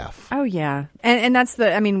great staff. Oh, yeah. And that's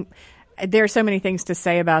there are so many things to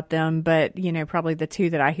say about them, but, probably the two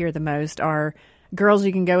that I hear the most are girls,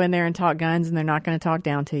 you can go in there and talk guns, and they're not going to talk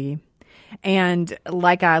down to you. And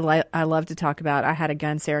like I love to talk about, I had a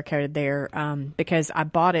gun Cerakoted there because I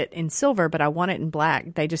bought it in silver, but I want it in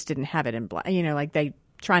black. They just didn't have it in black. They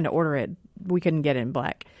trying to order it, we couldn't get it in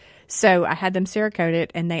black. So I had them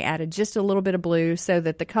Cerakoted, and they added just a little bit of blue so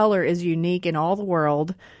that the color is unique in all the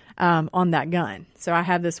world on that gun. So I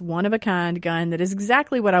have this one-of-a-kind gun that is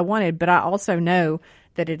exactly what I wanted, but I also know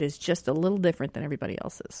that it is just a little different than everybody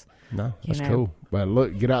else's. No, that's cool. But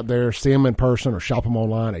look, get out there, see them in person, or shop them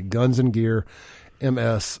online at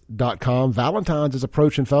gunsandgearms.com. Valentine's is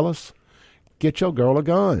approaching, fellas. Get your girl a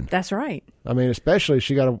gun. That's right. Especially if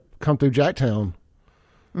she got to come through Jacktown.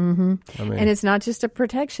 Mm-hmm. And it's not just a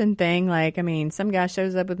protection thing. Some guy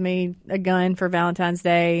shows up with me a gun for Valentine's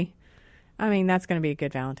Day. That's going to be a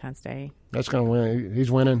good Valentine's Day. That's going to win.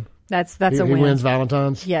 He's winning. That's a win. He wins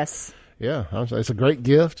Valentine's. Yes. Yeah, it's a great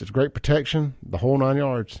gift. It's great protection. The whole 9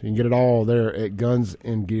 yards. You can get it all there at Guns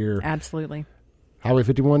and Gear. Absolutely. Highway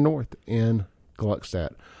 51 North in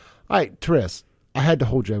Gluckstadt. All right, Therese, I had to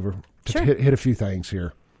hold you over to Sure. hit a few things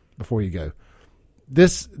here before you go.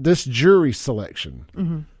 This jury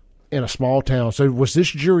selection in a small town. So was this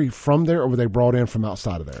jury from there, or were they brought in from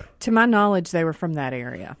outside of there? To my knowledge, they were from that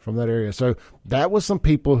area. From that area. So that was some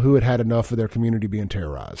people who had had enough of their community being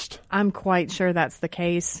terrorized. I'm quite sure that's the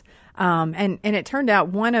case. And it turned out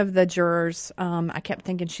one of the jurors, I kept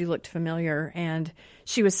thinking she looked familiar, and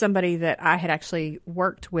she was somebody that I had actually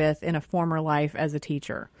worked with in a former life as a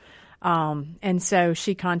teacher. And so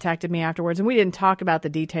she contacted me afterwards, and we didn't talk about the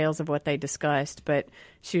details of what they discussed, but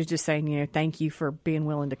she was just saying, thank you for being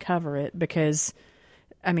willing to cover it, because,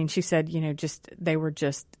 I mean, she said, they were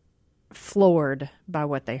just floored by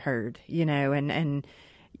what they heard, and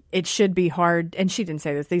it should be hard, and she didn't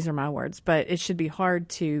say this, these are my words, but it should be hard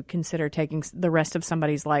to consider taking the rest of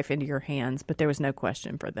somebody's life into your hands, but there was no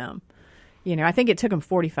question for them. I think it took them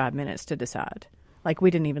 45 minutes to decide. Like, we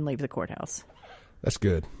didn't even leave the courthouse. That's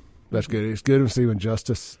good. That's good. It's good to see when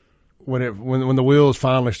justice, when the wheels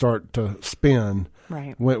finally start to spin,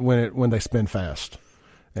 Right. When they spin fast,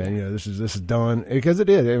 and this is done, because it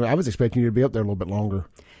did. I was expecting you to be up there a little bit longer,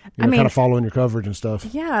 kind of following your coverage and stuff.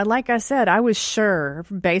 Yeah, like I said, I was sure,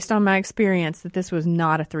 based on my experience, that this was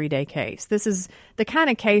not a 3-day case. This is the kind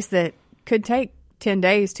of case that could take 10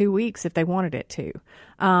 days, 2 weeks if they wanted it to,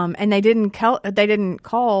 and they didn't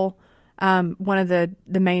call. One of the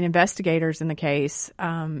main investigators in the case,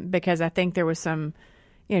 because I think there was some,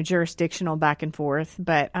 jurisdictional back and forth.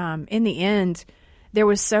 But in the end, there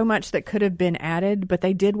was so much that could have been added, but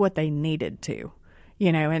they did what they needed to,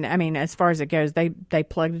 And I mean, as far as it goes, they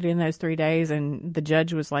plugged it in those 3 days, and the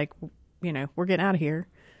judge was like, we're getting out of here.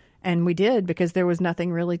 And we did, because there was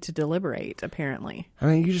nothing really to deliberate, apparently. I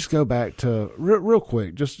mean, you just go back to real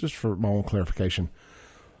quick, just for my own clarification.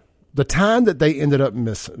 The time that they ended up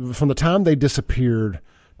missing, from the time they disappeared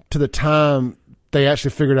to the time they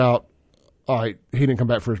actually figured out, all right, he didn't come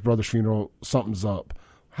back for his brother's funeral, something's up.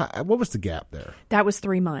 What was the gap there? That was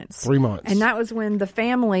 3 months. 3 months. And that was when the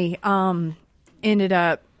family ended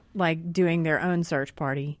up doing their own search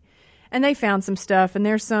party. And they found some stuff. And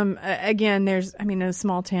there's some, in a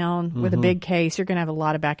small town with a big case, you're going to have a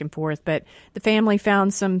lot of back and forth. But the family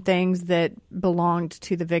found some things that belonged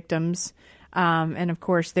to the victims. And of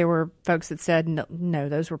course, there were folks that said, no,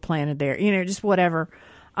 those were planted there, just whatever.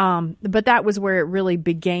 But that was where it really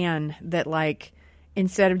began, that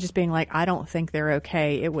instead of just being I don't think they're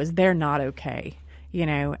okay, it was they're not okay,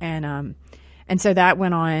 and so that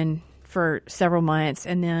went on for several months.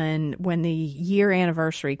 And then when the year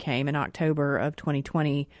anniversary came in October of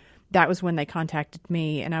 2020, that was when they contacted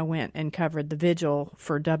me, and I went and covered the vigil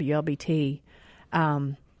for WLBT.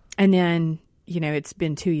 And then, it's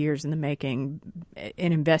been 2 years in the making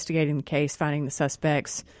in investigating the case, finding the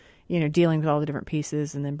suspects, dealing with all the different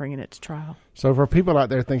pieces, and then bringing it to trial. So for people out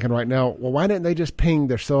there thinking right now, well, why didn't they just ping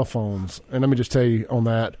their cell phones? And let me just tell you on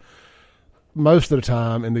that, most of the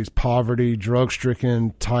time in these poverty,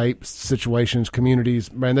 drug-stricken type situations,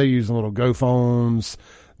 communities, man, they're using little Go phones.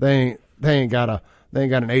 They ain't got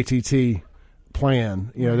an ATT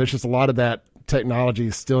plan. There's just a lot of that technology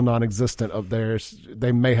is still non-existent up there.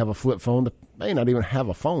 They may have a flip phone. They may not even have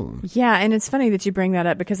a phone. Yeah, and it's funny that you bring that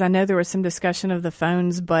up, because I know there was some discussion of the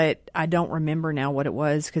phones, but I don't remember now what it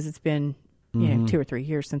was, because it's been 2 or 3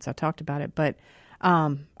 years since I talked about it. But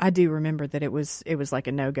I do remember that it was like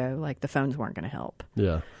a no-go, like the phones weren't going to help.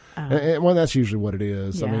 Yeah. And that's usually what it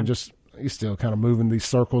is. Yeah. I mean, just you still kind of moving these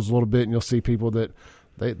circles a little bit, and you'll see people that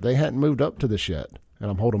they hadn't moved up to this yet. And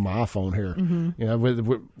I'm holding my iPhone here.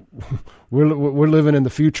 We're living in the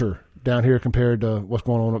future down here compared to what's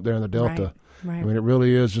going on up there in the Delta. Right. I mean, it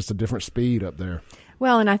really is just a different speed up there.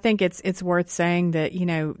 Well, and I think it's worth saying that,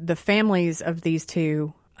 the families of these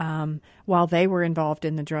two, while they were involved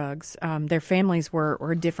in the drugs, their families were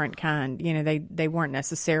a different kind. They weren't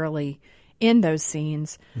necessarily in those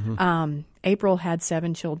scenes. April had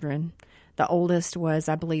 7 children. The oldest was,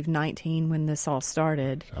 I believe, 19 when this all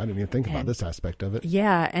started. I didn't even think about this aspect of it.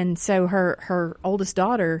 Yeah, and so her oldest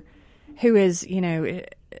daughter, who is,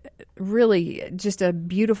 really just a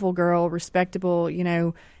beautiful girl, respectable,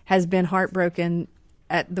 has been heartbroken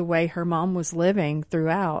at the way her mom was living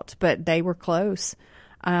throughout, but they were close.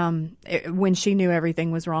 When she knew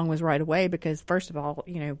everything was wrong was right away, because first of all,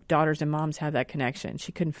 daughters and moms have that connection.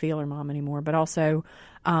 She couldn't feel her mom anymore, but also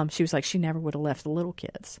she was like, she never would have left the little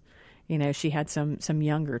kids. She had some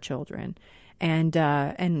younger children,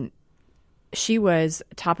 and she was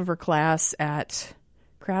top of her class at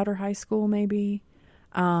Crowder High School, maybe.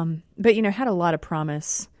 But had a lot of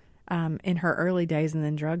promise in her early days, and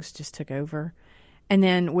then drugs just took over. And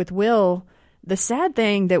then with Will, The sad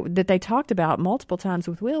thing that they talked about multiple times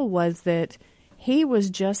with Will was that he was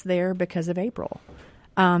just there because of April.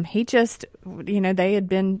 He just, they had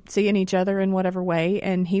been seeing each other in whatever way,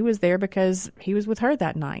 and he was there because he was with her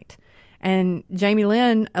that night. And Jamie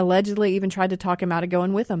Lynn allegedly even tried to talk him out of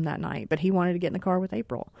going with him that night, but he wanted to get in the car with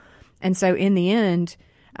April. And so in the end,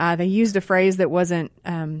 they used a phrase that wasn't,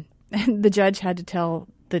 the judge had to tell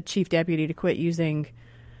the chief deputy to quit using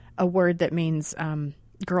a word that means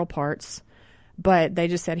girl parts, but they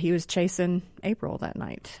just said he was chasing April that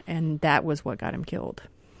night, and that was what got him killed.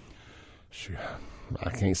 Sure. I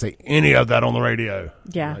can't say any of that on the radio.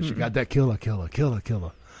 Yeah. She got that killer.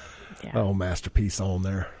 Yeah. Oh, masterpiece on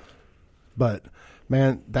there. But,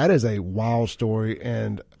 man, that is a wild story,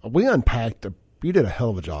 and we unpacked you did a hell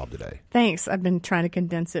of a job today. Thanks. I've been trying to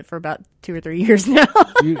condense it for about 2 or 3 years now.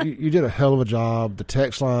 you did a hell of a job. The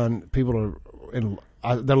text line, people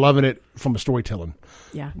they're loving it from a storytelling.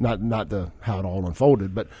 Yeah. Not the how it all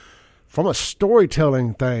unfolded, but from a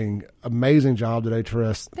storytelling thing, amazing job today,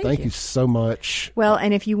 Therese. Thank you so much. Well,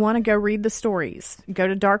 and if you want to go read the stories, go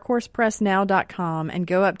to darkhorsepressnow.com and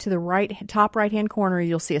go up to the top right-hand corner.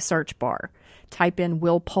 You'll see a search bar. Type in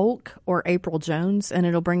Will Polk or April Jones, and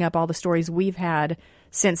it'll bring up all the stories we've had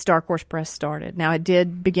since Dark Horse Press started. Now, it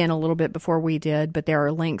did begin a little bit before we did, but there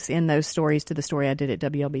are links in those stories to the story I did at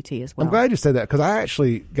WLBT as well. I'm glad you said that, because I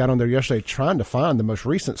actually got on there yesterday trying to find the most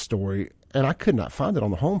recent story, and I could not find it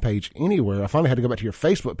on the homepage anywhere. I finally had to go back to your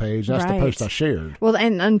Facebook page, and that's the post I shared. Well,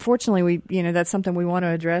 and unfortunately, that's something we want to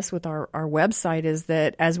address with our website, is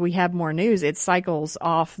that as we have more news, it cycles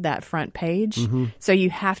off that front page. Mm-hmm. So you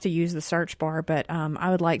have to use the search bar, but I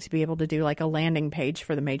would like to be able to do like a landing page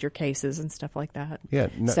for the major cases and stuff like that. Yeah.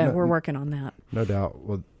 We're working on that. No doubt.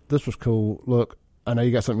 Well, this was cool. Look, I know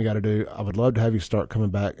you got something you got to do. I would love to have you start coming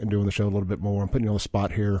back and doing the show a little bit more. I'm putting you on the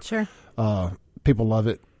spot here. Sure. People love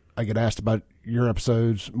it. I get asked about your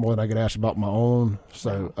episodes more than I get asked about my own.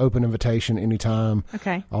 So open invitation anytime.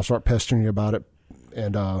 Okay. I'll start pestering you about it,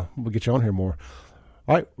 and we'll get you on here more.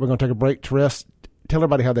 All right, we're going to take a break. Therese, tell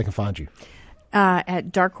everybody how they can find you.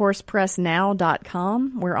 At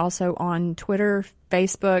darkhorsepressnow.com. We're also on Twitter,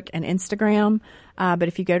 Facebook, and Instagram. But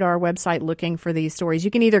if you go to our website looking for these stories,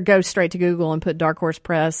 you can either go straight to Google and put Dark Horse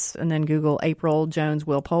Press and then Google April Jones,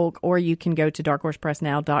 Will Polk, or you can go to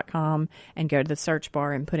darkhorsepressnow.com and go to the search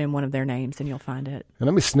bar and put in one of their names, and you'll find it. And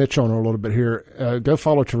let me snitch on her a little bit here. Go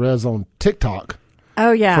follow Therese on TikTok.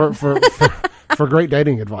 Oh, yeah. For great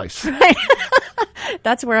dating advice.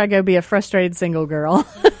 That's where I go be a frustrated single girl.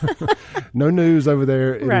 No news over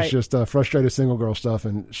there. It Right. is just frustrated single girl stuff,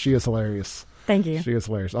 and she is hilarious. Thank you. She is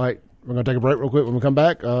hilarious. All right, we're going to take a break real quick. When we come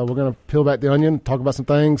back, we're going to peel back the onion, talk about some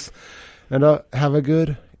things, and have a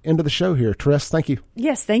good end of the show here. Therese, thank you.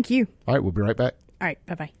 Yes, thank you. All right, we'll be right back. All right,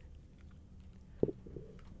 bye-bye.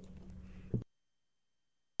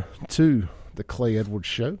 To the Clay Edwards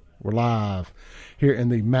Show. We're live here in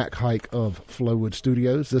the Mac Hike of Flowwood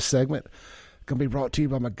Studios. This segment going to be brought to you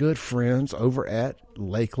by my good friends over at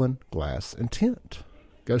Lakeland Glass and Tint.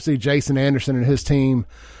 Go see Jason Anderson and his team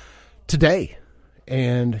today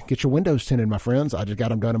and get your windows tinted, my friends. I just got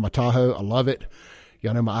them done in my Tahoe. I love it.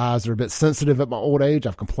 Y'all know my eyes are a bit sensitive at my old age.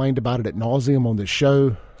 I've complained about it at nauseum on this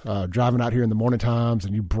show. Driving out here in the morning times,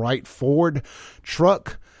 and you bright Ford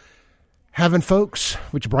truck having folks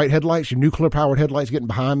with your bright headlights, your nuclear powered headlights getting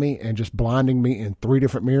behind me and just blinding me in 3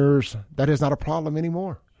 different mirrors, that is not a problem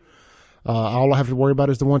anymore. All I have to worry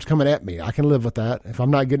about is the ones coming at me. I can live with that. If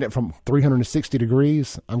I'm not getting it from 360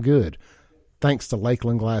 degrees, I'm good. Thanks to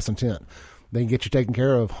Lakeland Glass and Tint. They can get you taken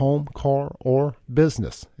care of, home, car, or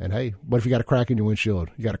business. And hey, what if you got a crack in your windshield?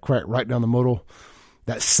 You got a crack right down the middle.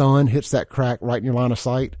 That sun hits that crack right in your line of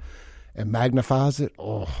sight and magnifies it.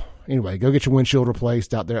 Oh, anyway, go get your windshield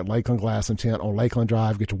replaced out there at Lakeland Glass and Tint on Lakeland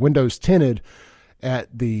Drive. Get your windows tinted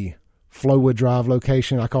at the Flowwood Drive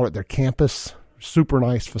location. I call it their campus. Super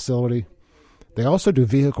nice facility. They also do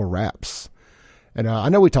vehicle wraps. And I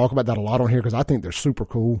know we talk about that a lot on here because I think they're super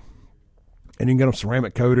cool. And you can get them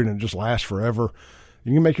ceramic coated and it just lasts forever.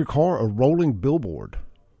 You can make your car a rolling billboard.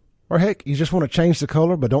 Or heck, you just want to change the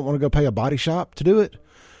color but don't want to go pay a body shop to do it.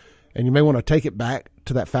 And you may want to take it back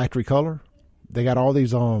to that factory color. They got all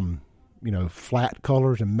these, flat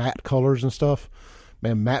colors and matte colors and stuff.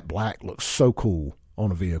 Man, matte black looks so cool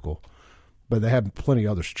on a vehicle. But they have plenty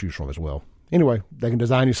of others to choose from as well. Anyway, they can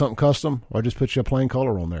design you something custom or just put you a plain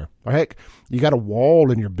color on there. Or heck, you got a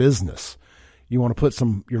wall in your business. You want to put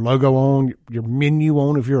your logo on, your menu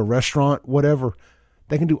on if you're a restaurant, whatever.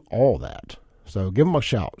 They can do all that. So give them a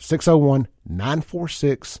shout,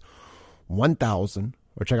 601-946-1000,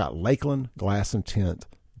 or check out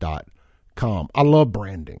LakelandGlassandTint.com. I love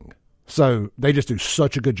branding. So they just do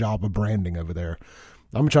such a good job of branding over there.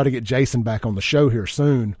 I'm going to try to get Jason back on the show here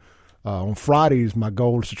soon. On Fridays, my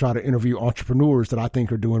goal is to try to interview entrepreneurs that I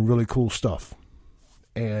think are doing really cool stuff.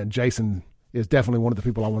 And Jason is definitely one of the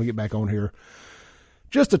people I want to get back on here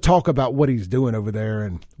just to talk about what he's doing over there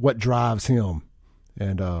and what drives him.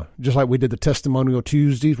 And just like we did the Testimonial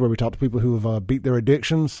Tuesdays where we talk to people who have beat their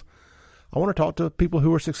addictions, I want to talk to people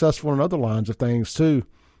who are successful in other lines of things too,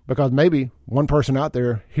 because maybe one person out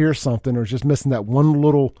there hears something or is just missing that one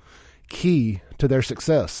little key to their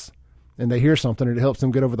success, and they hear something and it helps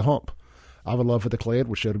them get over the hump. I would love for the Clay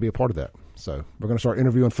Edwards Show to be a part of that. So we're going to start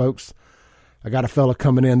interviewing folks. I got a fella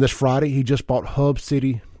coming in this Friday. He just bought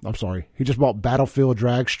he just bought Battlefield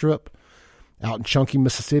Drag Strip out in Chunky,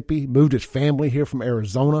 Mississippi. Moved his family here from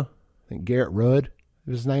Arizona. I think Garrett Rudd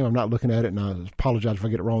is his name. I'm not looking at it, and I apologize if I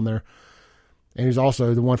get it wrong there. And he's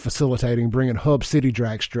also the one facilitating bringing Hub City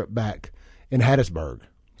Drag Strip back in Hattiesburg.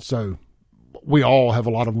 So we all have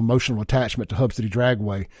a lot of emotional attachment to Hub City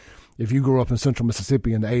Dragway. If you grew up in central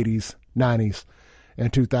Mississippi in the 80s, 90s,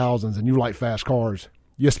 and 2000s, and you like fast cars,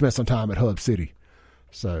 you spent some time at Hub City.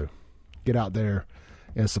 So get out there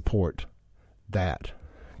and support that.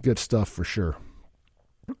 Good stuff for sure.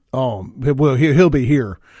 He'll be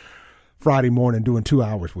here Friday morning doing 2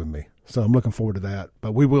 hours with me. So I'm looking forward to that.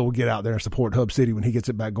 But we will get out there and support Hub City when he gets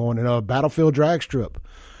it back going. And Battlefield Drag Strip,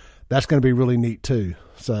 that's going to be really neat too.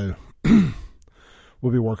 So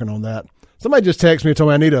we'll be working on that. Somebody just texted me and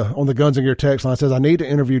told me on the Guns and Gear text line, says I need to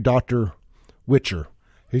interview Dr. Witcher.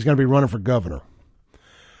 He's going to be running for governor.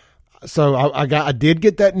 So I did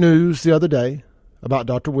get that news the other day about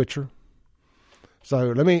Dr. Witcher.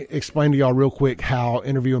 So let me explain to y'all real quick how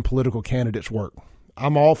interviewing political candidates work.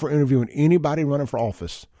 I'm all for interviewing anybody running for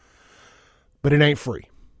office, but it ain't free.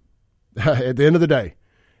 At the end of the day,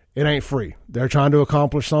 it ain't free. They're trying to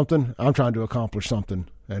accomplish something. I'm trying to accomplish something.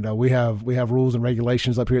 And we have rules and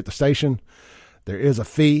regulations up here at the station. There is a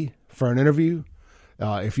fee for an interview.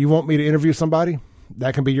 If you want me to interview somebody,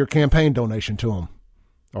 that can be your campaign donation to them,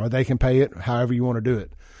 or they can pay it however you want to do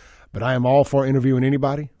it. But I am all for interviewing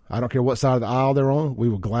anybody. I don't care what side of the aisle they're on. We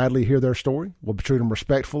will gladly hear their story. We'll treat them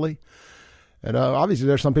respectfully. And obviously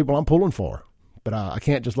there's some people I'm pulling for, but I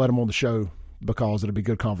can't just let them on the show because it'll be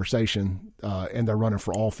good conversation and they're running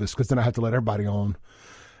for office, because then I have to let everybody on,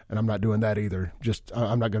 and I'm not doing that either.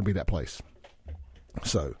 I'm not going to be that place.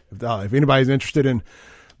 So if anybody's interested in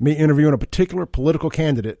me interviewing a particular political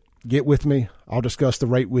candidate, get with me. I'll discuss the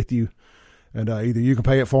rate with you, and either you can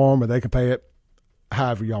pay it for them or they can pay it,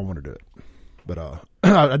 however y'all want to do it. But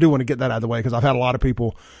I do want to get that out of the way, because I've had a lot of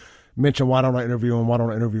people mention why don't I interview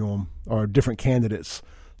them, or different candidates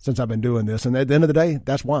since I've been doing this. And at the end of the day,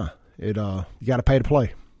 that's why. You got to pay to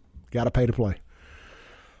play.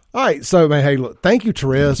 All right, so, man, hey, look, thank you,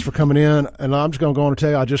 Therese, for coming in. And I'm just going to go on and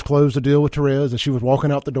tell you, I just closed the deal with Therese, and she was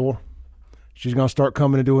walking out the door. She's going to start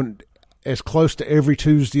coming and doing as close to every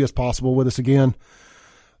Tuesday as possible with us again.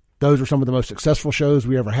 Those were some of the most successful shows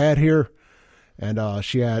we ever had here. And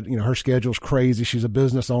she had, her schedule's crazy. She's a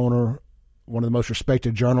business owner, one of the most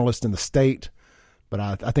respected journalists in the state. But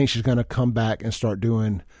I think she's going to come back and start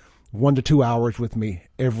doing 1 to 2 hours with me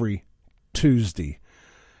every Tuesday.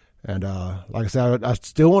 And like I said, I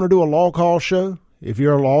still want to do a law call show. If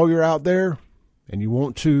you're a lawyer out there and you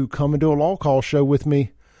want to come and do a law call show with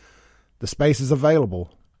me, the space is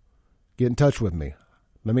available. Get in touch with me.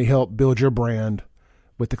 Let me help build your brand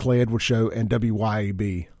with the Clay Edwards Show and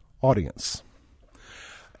WYAB audience.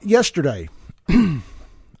 Yesterday,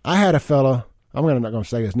 I had a fella, I'm not going to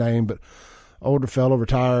say his name, but older fella,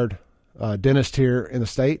 retired dentist here in the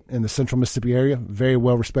state, in the central Mississippi area, very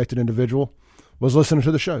well-respected individual, was listening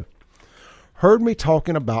to the show. Heard me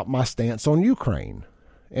talking about my stance on Ukraine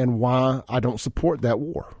and why I don't support that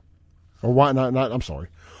war. Or why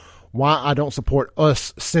I don't support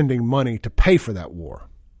us sending money to pay for that war.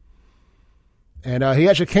 And he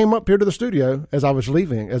actually came up here to the studio as I was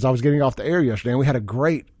getting off the air yesterday, and we had a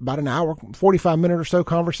great, about an hour, 45-minute or so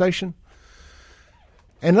conversation.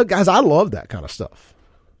 And look, guys, I love that kind of stuff.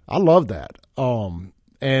 I love that.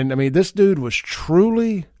 And I mean, this dude was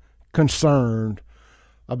truly concerned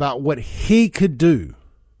about what he could do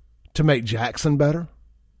to make Jackson better.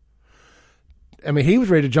 I mean, he was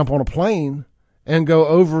ready to jump on a plane and go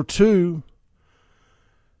over to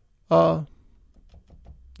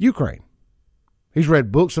Ukraine. He's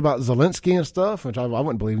read books about Zelensky and stuff, which I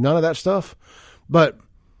wouldn't believe none of that stuff. But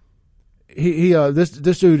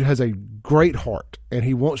this dude has a great heart, and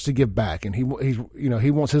he wants to give back, and he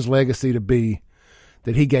wants his legacy to be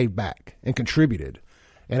that he gave back and contributed,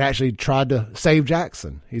 and actually tried to save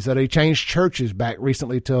Jackson. He said he changed churches back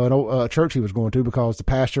recently to a church he was going to because the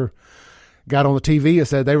pastor got on the TV and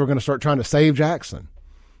said they were going to start trying to save Jackson.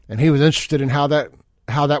 And he was interested in how that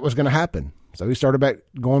was going to happen. So he started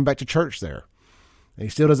going back to church there. And he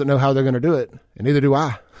still doesn't know how they're going to do it, and neither do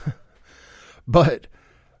I. But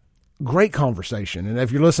great conversation. And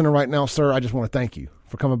if you're listening right now, sir, I just want to thank you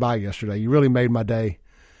for coming by yesterday. You really made my day.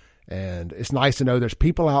 And it's nice to know there's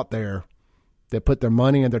people out there that put their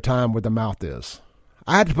money and their time where their mouth is.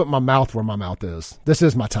 I had to put my mouth where my mouth is. This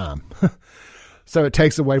is my time. So it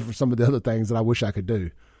takes away from some of the other things that I wish I could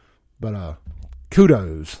do. But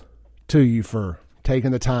kudos to you for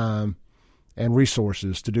taking the time and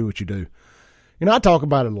resources to do what you do. You know, I talk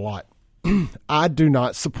about it a lot. I do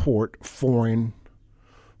not support foreign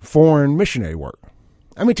missionary work.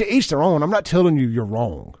 I mean, to each their own. I'm not telling you you're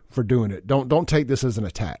wrong for doing it. Don't take this as an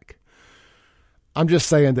attack. I'm just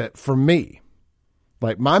saying that for me,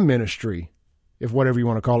 like my ministry, if whatever you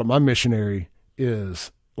want to call it, my missionary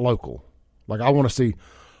is local. Like I want to see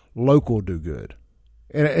local do good.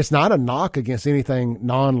 And it's not a knock against anything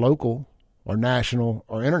non-local or national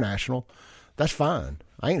or international. That's fine.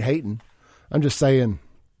 I ain't hating. I'm just saying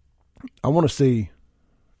I want to see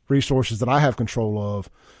resources that I have control of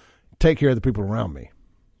take care of the people around me.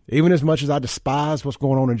 Even as much as I despise what's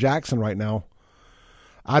going on in Jackson right now,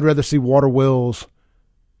 I'd rather see water wells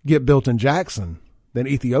get built in Jackson than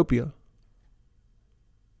Ethiopia.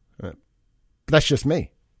 But that's just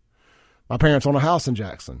me. My parents own a house in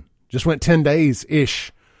Jackson. Just went 10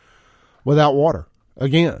 days-ish without water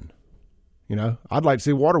again. You know, I'd like to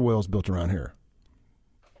see water wells built around here.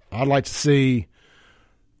 I'd like to see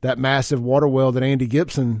that massive water well that Andy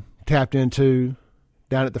Gibson tapped into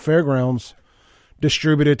down at the fairgrounds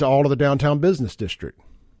distributed to all of the downtown business district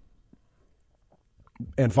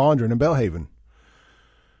and Fondren and Belhaven.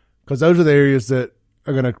 Because those are the areas that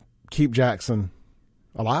are going to keep Jackson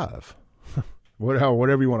alive,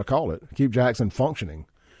 whatever you want to call it, keep Jackson functioning,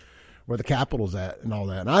 where the capital's at and all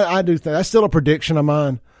that. And I do think that's still a prediction of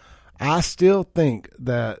mine. I still think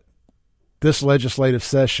that this legislative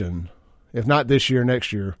session, if not this year,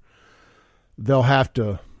 next year, they'll have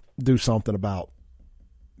to do something about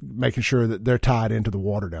making sure that they're tied into the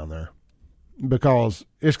water down there, because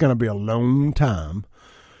it's going to be a long time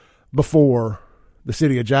before the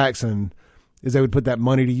city of Jackson is they would put that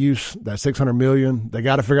money to use, that $600 million. They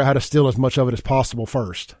got to figure out how to steal as much of it as possible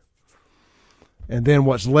first. And then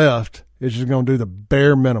what's left is just going to do the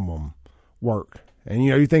bare minimum work. And, you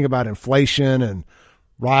know, you think about inflation and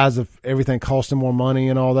rise of everything costing more money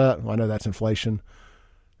and all that. Well, I know that's inflation.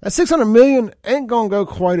 That $600 million ain't going to go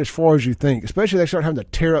quite as far as you think, especially if they start having to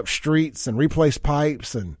tear up streets and replace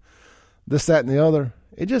pipes and this, that, and the other.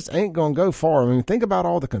 It just ain't going to go far. I mean, think about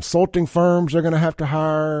all the consulting firms they're going to have to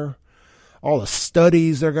hire, all the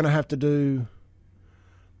studies they're going to have to do.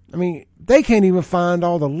 I mean, they can't even find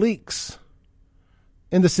all the leaks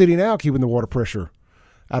in the city now keeping the water pressure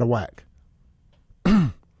out of whack.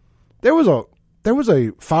 There was a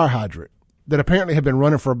fire hydrant that apparently had been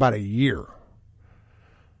running for about a year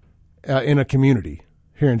in a community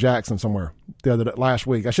here in Jackson somewhere last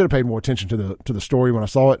week. I should have paid more attention to the story when I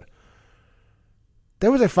saw it.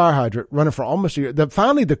 There was a fire hydrant running for almost a year.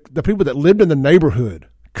 Finally, the people that lived in the neighborhood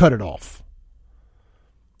cut it off.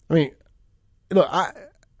 I mean, look, I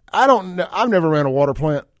don't know. I've never ran a water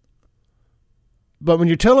plant, but when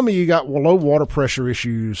you're telling me you got low water pressure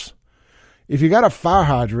issues, if you got a fire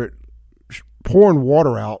hydrant pouring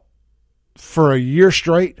water out for a year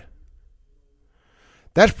straight,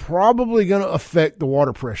 that's probably going to affect the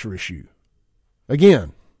water pressure issue.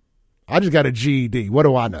 Again, I just got a GED. What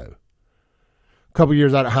do I know? A couple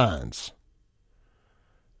years out at Hines.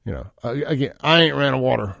 You know, again, I ain't ran a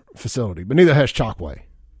water facility, but neither has Chalkway.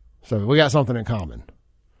 So we got something in common.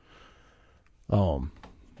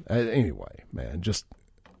 Anyway, man, just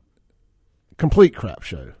complete crap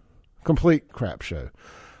show. Complete crap show.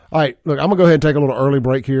 All right, look, I'm going to go ahead and take a little early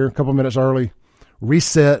break here, a couple minutes early,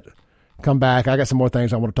 reset, come back. I got some more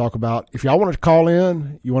things I want to talk about. If y'all want to call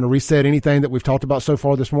in, you want to reset anything that we've talked about so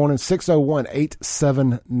far this morning,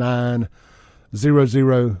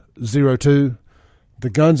 601-879-0002. The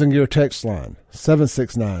Guns and Gear text line,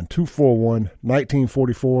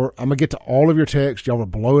 769-241-1944. I'm going to get to all of your texts. Y'all were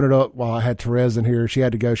blowing it up while I had Therese in here. She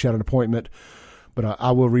had to go. She had an appointment. But I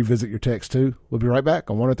will revisit your text, too. We'll be right back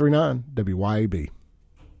on 103.9 WYAB.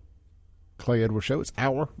 Clay Edwards Show. It's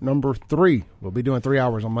hour number 3. We'll be doing 3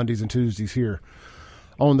 hours on Mondays and Tuesdays here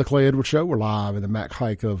on the Clay Edwards Show. We're live in the Mac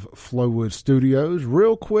Hike of Flowwood Studios.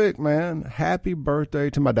 Real quick, man, happy birthday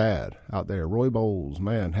to my dad out there, Roy Bowles.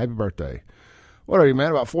 Man, happy birthday. What are you, man,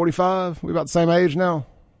 about 45? We about the same age now?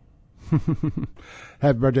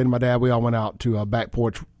 Happy birthday to my dad. We all went out to a back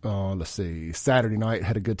porch, Saturday night,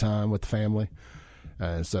 had a good time with the family.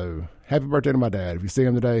 And so, happy birthday to my dad. If you see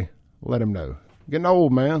him today, let him know. Getting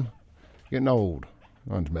old, man. Getting old.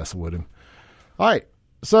 I'm just messing with him. All right.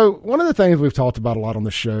 So, one of the things we've talked about a lot on the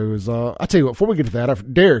show is, I tell you what, before we get to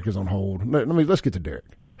that, Derek is on hold. Let's get to Derek.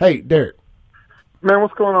 Hey, Derek. Man,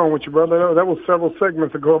 what's going on with you, brother? That was several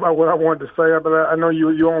segments ago about what I wanted to say, but I know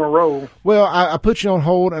you're on a roll. Well, I put you on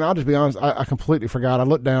hold, and I'll just be honest, I completely forgot. I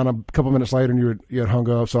looked down a couple minutes later, and you had hung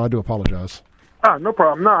up, so I do apologize. No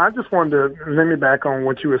problem. No, I just wanted to let me back on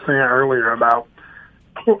what you were saying earlier about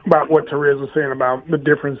what Therese was saying about the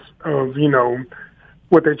difference of,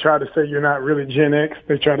 what they try to say you're not really Gen X.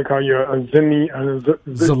 They try to call you a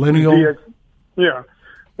Zillennial. Yeah.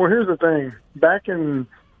 Well, here's the thing. Back in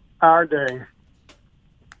our day,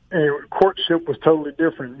 courtship was totally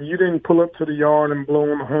different. You didn't pull up to the yard and blow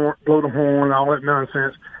the horn, and all that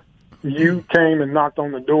nonsense. You came and knocked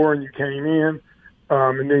on the door, and you came in.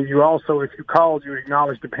 And then you also, if you called, you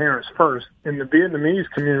acknowledged the parents first. In the Vietnamese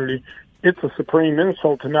community, it's a supreme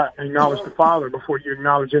insult to not acknowledge the father before you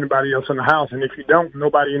acknowledge anybody else in the house. And if you don't,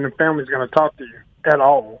 nobody in the family is going to talk to you at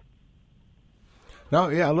all. No,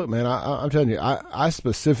 yeah, look, man, I'm telling you, I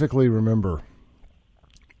specifically remember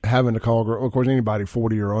having to call, of course, anybody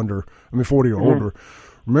 40 or older,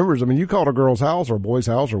 remembers, you called a girl's house or a boy's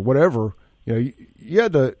house or whatever,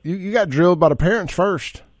 you got drilled by the parents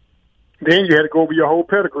first. Then you had to go over your whole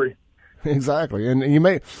pedigree. Exactly. And you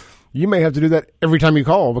may have to do that every time you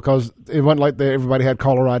call because it wasn't like everybody had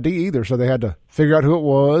caller ID either, so they had to figure out who it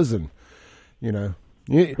was and,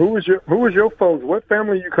 Who was your folks? What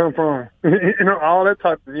family you come from? All that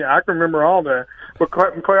type of, I can remember all that. But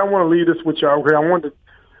Clay, I want to leave this with y'all. Okay, I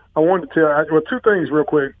wanted to tell two things real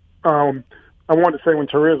quick. I wanted to say when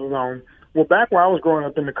Therese was on. Well, back when I was growing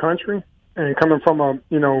up in the country and coming from a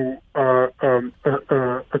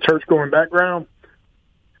church going background,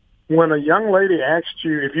 when a young lady asked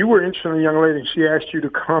you, if you were interested in a young lady and she asked you to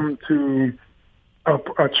come to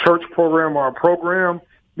a church program or a program,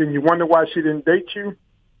 then you wonder why she didn't date you.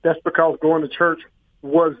 That's because going to church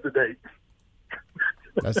was the date.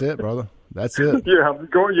 That's it, brother. That's it.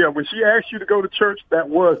 When she asked you to go to church, that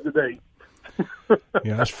was the date.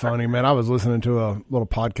 Yeah, that's funny, man. I was listening to a little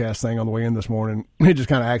podcast thing on the way in this morning. It just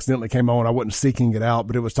kind of accidentally came on. I wasn't seeking it out,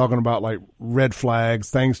 but it was talking about like red flags,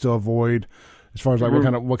 things to avoid as far as like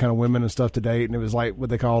what kind of women and stuff to date. And it was like what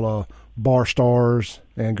they call bar stars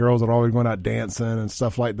and girls that are always going out dancing and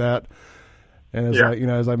stuff like that. And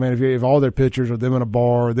it's like, man, if all their pictures are them in a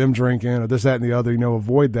bar, or them drinking, or this, that, and the other,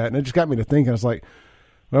 avoid that. And it just got me to thinking. It's like,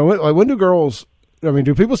 well, when do girls?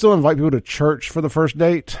 Do people still invite people to church for the first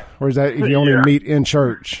date, or is that if you only meet in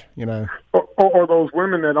church? Or those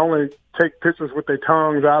women that only take pictures with their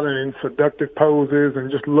tongues out and in seductive poses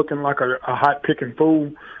and just looking like a hot picking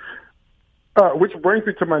fool. Which brings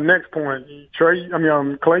me to my next point, Trey.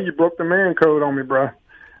 Clay, you broke the man code on me, bro.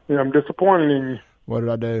 I'm disappointed in you. What did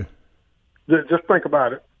I do? Just think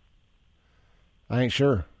about it. I ain't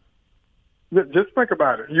sure. Just think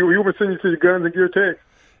about it. You were sending you to your guns and gear text.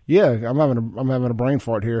 Yeah, I'm having a brain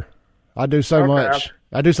fart here. I do so much.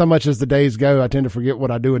 I do so much as the days go. I tend to forget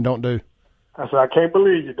what I do and don't do. I said, I can't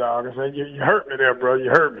believe you, dog. I said, you hurt me there, bro. You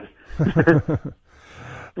hurt me.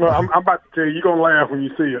 Well, I'm about to tell you, you're going to laugh when you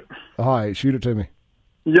see it. All right, shoot it to me.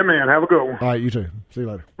 Yeah, man. Have a good one. All right, you too. See you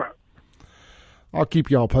later. Bye. I'll keep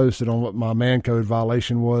y'all posted on what my man code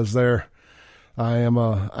violation was there. I am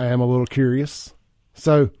a little curious.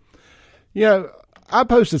 So, I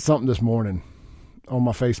posted something this morning on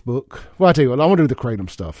my Facebook. Well, I tell you what, I want to do the Kratom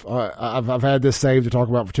stuff. I've had this saved to talk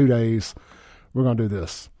about for 2 days. We're going to do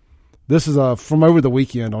this. This is from over the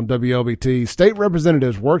weekend on WLBT. State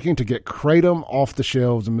representatives working to get Kratom off the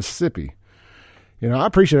shelves in Mississippi. I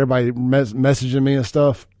appreciate everybody messaging me and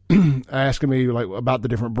stuff, asking me like about the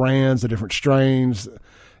different brands, the different strains,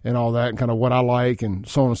 and all that, and kind of what I like, and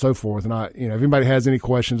so on and so forth. And if anybody has any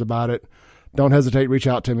questions about it, don't hesitate to reach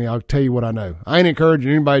out to me. I'll tell you what I know. I ain't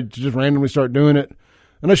encouraging anybody to just randomly start doing it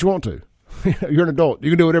unless you want to. You're an adult.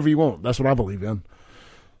 You can do whatever you want. That's what I believe in.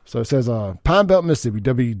 So it says Pine Belt, Mississippi,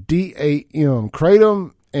 WDAM,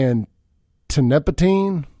 Kratom and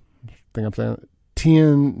tenepatine. I think I'm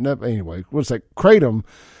saying anyway, what's that? Kratom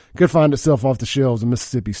could find itself off the shelves in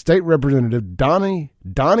Mississippi. State Representative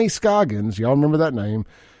Donnie Scoggins, y'all remember that name,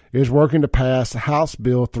 is working to pass House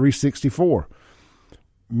Bill 364,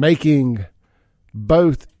 making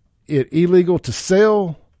both it illegal to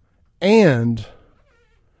sell and,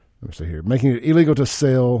 let me see here, making it illegal to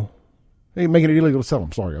sell.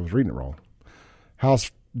 I'm sorry, I was reading it wrong.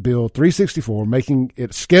 House Bill 364, making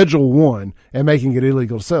it Schedule 1 and making it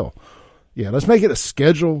illegal to sell. Yeah, let's make it a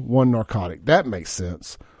Schedule 1 narcotic. That makes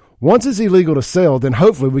sense. Once it's illegal to sell, then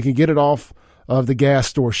hopefully we can get it off of the gas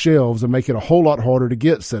store shelves and make it a whole lot harder to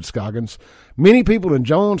get, said Scoggins. Many people in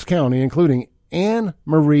Jones County, including Anne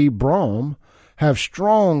Marie Brom, have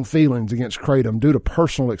strong feelings against kratom due to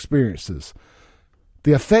personal experiences.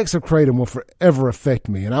 The effects of kratom will forever affect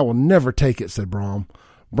me, and I will never take it, said Brom.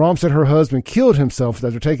 Brom said her husband killed himself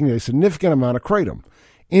after taking a significant amount of kratom.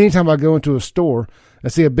 Anytime I go into a store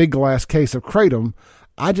and see a big glass case of kratom,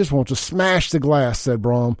 I just want to smash the glass, said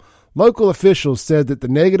Brom. Local officials said that the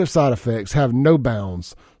negative side effects have no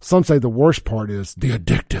bounds. Some say the worst part is the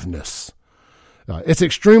addictiveness. It's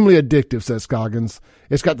extremely addictive, says Scoggins.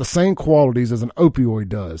 It's got the same qualities as an opioid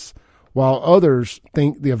does. While others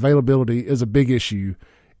think the availability is a big issue,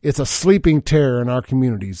 it's a sleeping terror in our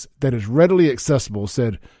communities that is readily accessible,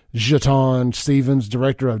 said Jeton Stevens,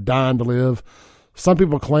 director of Dying to Live. Some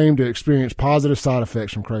people claim to experience positive side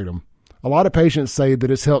effects from kratom. A lot of patients say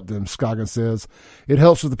that it's helped them, Scoggins says. It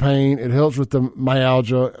helps with the pain. It helps with the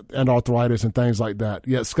myalgia and arthritis and things like that.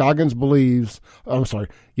 Yet Scoggins hopes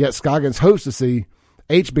to see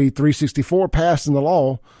HB 364 passed in the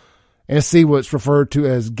law and see what's referred to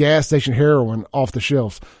as gas station heroin off the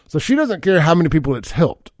shelves. So she doesn't care how many people it's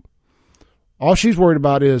helped. All she's worried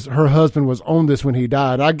about is her husband was on this when he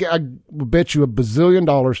died. I bet you $1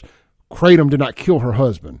 bazillion kratom did not kill her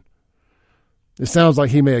husband. It sounds like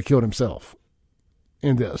he may have killed himself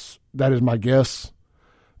in this. That is my guess.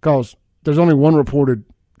 Because there's only one reported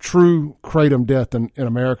true kratom death in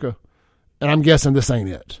America. And I'm guessing this ain't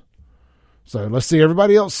it. So let's see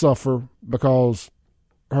everybody else suffer because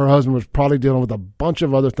her husband was probably dealing with a bunch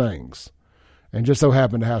of other things and just so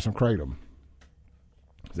happened to have some kratom.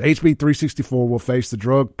 HB 364 will face the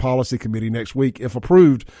Drug Policy Committee next week. If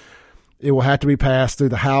approved, it will have to be passed through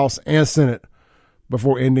the House and Senate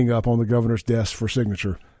before ending up on the governor's desk for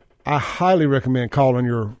signature. I highly recommend calling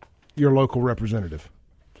your local representative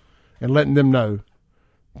and letting them know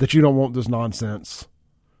that you don't want this nonsense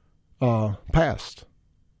passed.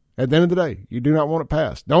 At the end of the day, you do not want it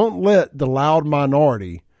passed. Don't let the loud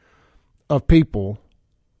minority of people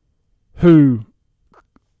who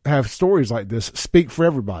have stories like this speak for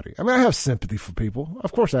everybody. I mean, I have sympathy for people.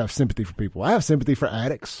 Of course I have sympathy for people. I have sympathy for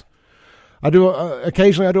addicts.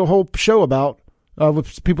 Occasionally I do a whole show about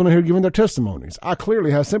with people in here giving their testimonies. I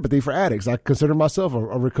clearly have sympathy for addicts. I consider myself a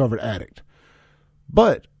recovered addict.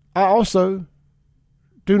 But I also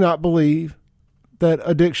do not believe that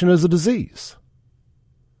addiction is a disease.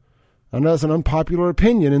 I know that's an unpopular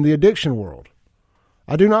opinion in the addiction world.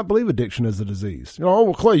 I do not believe addiction is a disease. Oh,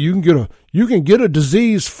 well, Clay, you can get a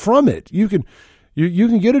disease from it. You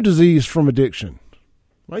can get a disease from addiction.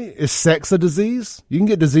 Right? Is sex a disease? You can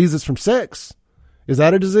get diseases from sex. Is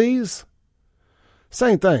that a disease?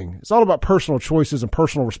 Same thing. It's all about personal choices and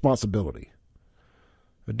personal responsibility.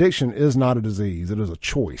 Addiction is not a disease. It is a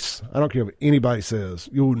choice. I don't care what anybody says.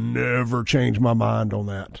 You'll never change my mind on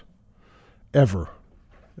that. Ever.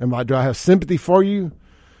 Do I have sympathy for you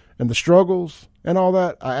and the struggles and all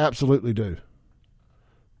that? I absolutely do.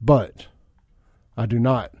 But I do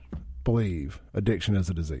not believe addiction is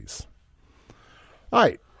a disease. All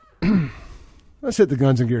right. Let's hit the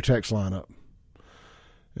Guns and Gear text line up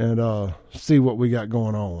and see what we got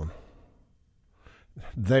going on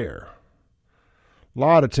there. A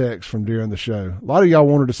lot of texts from during the show. A lot of y'all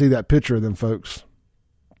wanted to see that picture of them folks.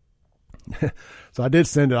 So I did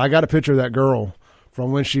send it. I got a picture of that girl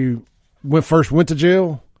from when she first went to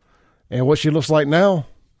jail and what she looks like now.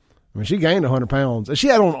 I mean, she gained 100 pounds. And she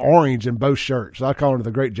had on orange in both shirts. So I call her the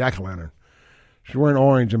Great Jack-o'-lantern. She's wearing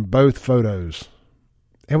orange in both photos.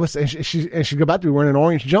 And she go back to be wearing an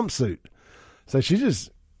orange jumpsuit. So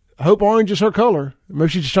I hope orange is her color.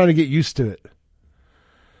 Maybe she's just trying to get used to it.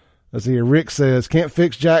 Let's see here. Rick says, can't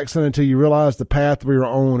fix Jackson until you realize the path we are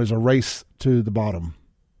on is a race to the bottom.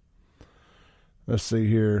 Let's see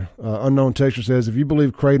here. Unknown Texture says, if you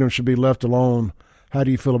believe kratom should be left alone, how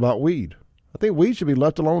do you feel about weed? I think weed should be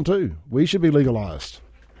left alone too. Weed should be legalized.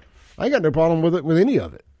 I ain't got no problem with any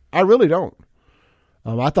of it. I really don't.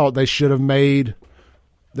 I thought they should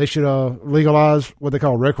legalize what they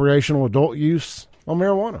call recreational adult use on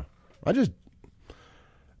marijuana.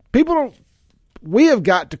 We have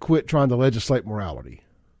got to quit trying to legislate morality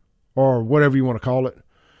or whatever you want to call it.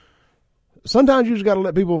 Sometimes you just got to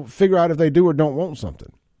let people figure out if they do or don't want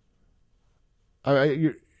something.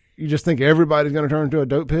 You just think everybody's going to turn into a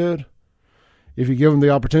dope head if you give them the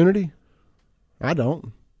opportunity? I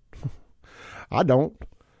don't. I don't.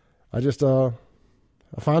 I just, I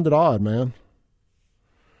find it odd, man.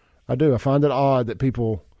 I do. I find it odd that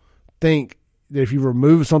people think that if you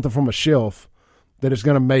remove something from a shelf, that it's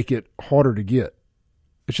going to make it harder to get.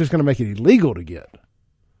 It's just going to make it illegal to get. I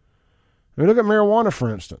mean, look at marijuana,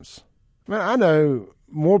 for instance. Man, I know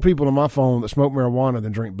more people on my phone that smoke marijuana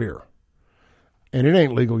than drink beer. And it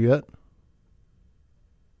ain't legal yet.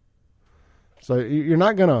 So you're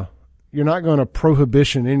not gonna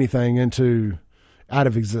prohibition anything into out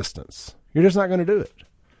of existence. You're just not going to do it.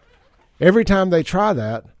 Every time they try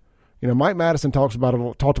that, Mike Madison talked about it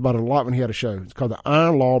a lot when he had a show. It's called the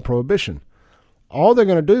Iron Law of Prohibition. All they're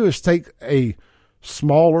going to do is take a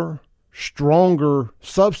smaller, stronger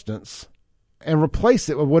substance and replace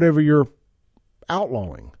it with whatever you're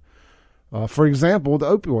outlawing. For example,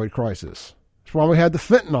 the opioid crisis. That's why we had the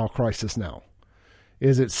fentanyl crisis now.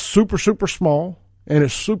 It's super, super small and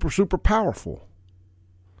it's super, super powerful.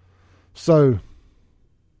 So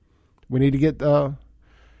we need to get,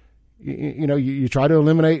 you try to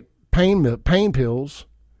eliminate pain pills.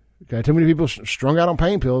 Okay, too many people strung out on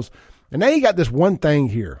pain pills. And now you got this one thing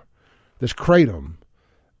here, this kratom,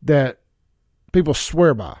 that people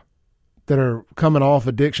swear by, that are coming off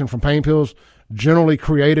addiction from pain pills, generally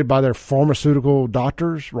created by their pharmaceutical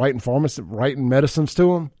doctors, writing medicines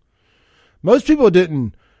to them. Most people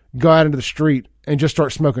didn't go out into the street and just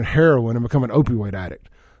start smoking heroin and become an opioid addict.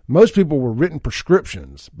 Most people were written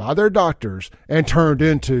prescriptions by their doctors and turned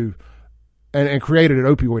into and created an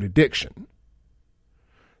opioid addiction.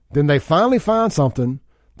 Then they finally find something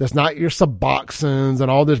that's not your Suboxones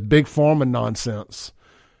and all this big pharma nonsense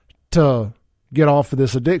to get off of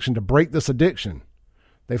this addiction, to break this addiction.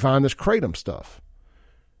 They find this kratom stuff.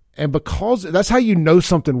 And because that's how you know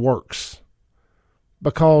something works,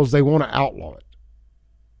 because they want to outlaw it.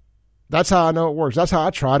 That's how I know it works. That's how I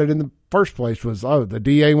tried it in the first place was, the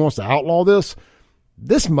DA wants to outlaw this.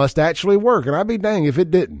 This must actually work. And I'd be dang if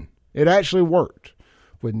it didn't. It actually worked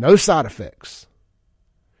with no side effects.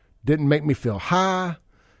 Didn't make me feel high.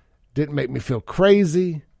 Didn't make me feel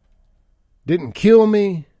crazy. Didn't kill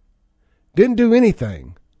me. Didn't do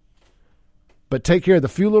anything but take care of the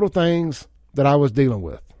few little things that I was dealing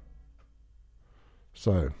with.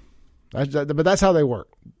 So, but that's how they work.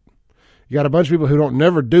 You got a bunch of people who don't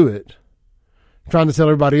never do it, trying to tell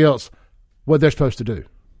everybody else what they're supposed to do.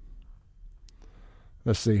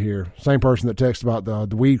 Let's see here. Same person that texted about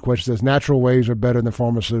the weed question says, natural ways are better than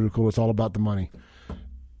pharmaceutical. It's all about the money.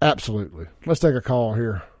 Absolutely. Let's take a call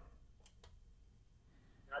here.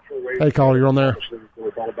 Hey, caller, you're on there.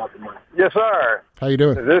 Yes, sir. How you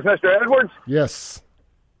doing? Is this Mr. Edwards? Yes.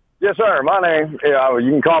 Yes, sir. My name,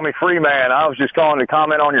 you can call me Freeman. I was just calling to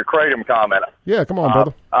comment on your kratom comment. Yeah, come on,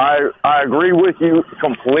 brother. I agree with you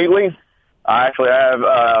completely. I actually have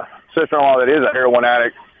a sister-in-law that is a heroin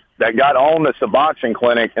addict that got on the Suboxone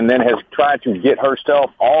clinic and then has tried to get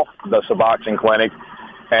herself off the Suboxone clinic,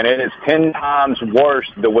 and it is 10 times worse,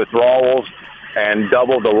 the withdrawals, and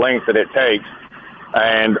double the length that it takes.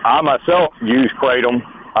 And I myself use kratom.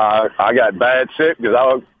 I got bad sick because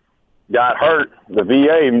I got hurt. The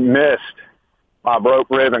VA missed my broke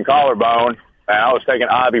rib and collarbone, and I was taking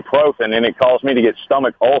ibuprofen, and it caused me to get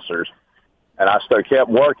stomach ulcers. And I still kept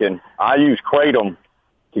working. I use kratom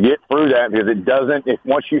to get through that because it doesn't,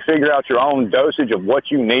 once you figure out your own dosage of what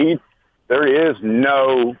you need, there is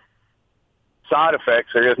no side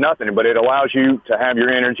effects. There is nothing, but it allows you to have your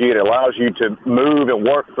energy. It allows you to move and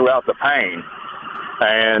work throughout the pain.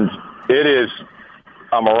 And it is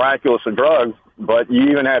a miraculous drug, but you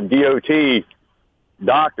even have DOT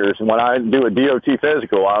doctors. When I do a DOT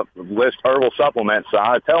physical, I list herbal supplements. So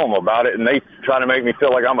I tell them about it, and they try to make me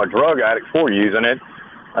feel like I'm a drug addict for using it,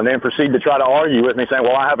 and then proceed to try to argue with me saying,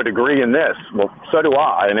 well, I have a degree in this. Well, so do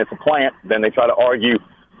I, and it's a plant. Then they try to argue,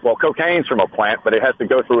 well, cocaine's from a plant, but it has to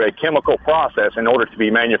go through a chemical process in order to be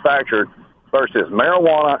manufactured, versus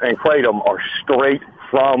marijuana and kratom are straight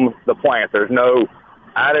from the plant. There's no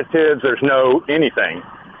additives, there's no anything.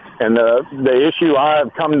 And the issue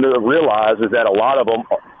I've come to realize is that a lot of them,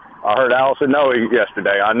 I heard Allison Noe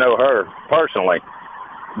yesterday, I know her personally,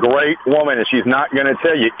 great woman, and she's not going to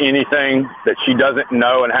tell you anything that she doesn't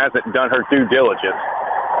know and hasn't done her due diligence.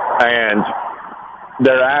 And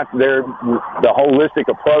the holistic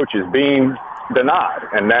approach is being denied,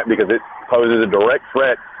 and that because it poses a direct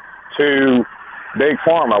threat to Big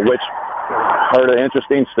Pharma, which heard an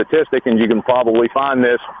interesting statistic, and you can probably find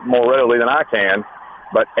this more readily than I can,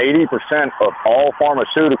 but 80% of all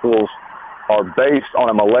pharmaceuticals are based on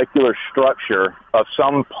a molecular structure of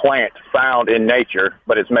some plant found in nature,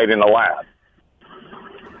 but it's made in the lab.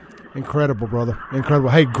 Incredible, brother. Incredible.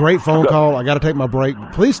 Hey, great phone call. I got to take my break.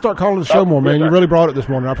 Please start calling the show more, man. You really brought it this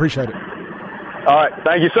morning. I appreciate it. All right.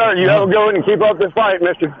 Thank you, sir. You have a good one and keep up the fight,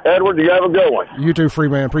 Mr. Edwards. You have a good one. You too, free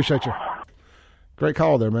man. Appreciate you. Great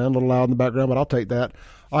call there, man. A little loud in the background, but I'll take that.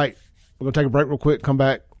 All right. We're going to take a break real quick, come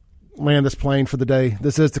back, land this plane for the day.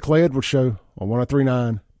 This is the Clay Edwards Show on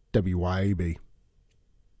 103.9 WYAB.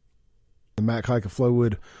 The Matt Kike of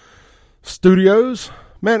Flowwood Studios.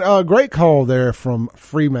 Man, great call there from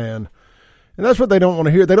Freeman. And that's what they don't want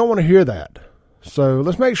to hear. They don't want to hear that. So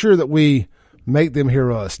let's make sure that we make them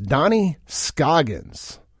hear us. Donnie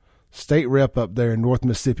Scoggins, state rep up there in North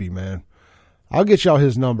Mississippi, man. I'll get y'all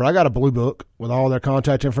his number. I got a blue book with all their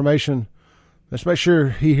contact information. Let's make sure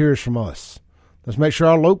he hears from us. Let's make sure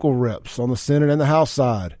our local reps on the Senate and the House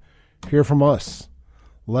side hear from us.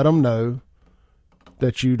 Let them know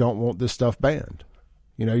that you don't want this stuff banned.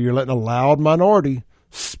 You know, you're letting a loud minority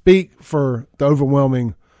speak for the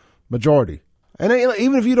overwhelming majority. And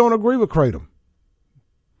even if you don't agree with Kratom,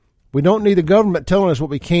 we don't need the government telling us what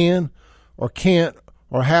we can or can't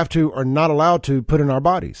or have to or not allowed to put in our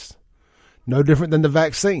bodies. No different than the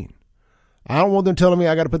vaccine. I don't want them telling me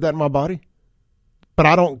I got to put that in my body, but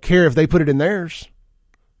I don't care if they put it in theirs.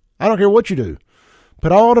 I don't care what you do.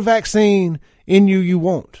 Put all the vaccine in you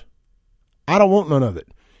want. I don't want none of it.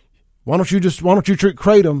 Why don't you treat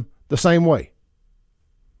Kratom the same way?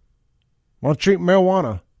 Why don't you treat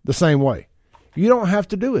marijuana the same way? You don't have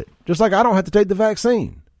to do it. Just like I don't have to take the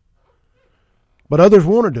vaccine. But others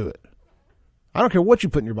want to do it. I don't care what you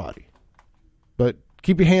put in your body. But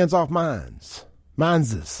keep your hands off mine's.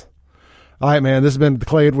 Mine's. All right, man, this has been the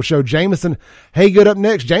Clay Edwards Show. Jameson Haygood up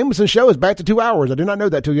next. Jameson's show is back to 2 hours. I did not know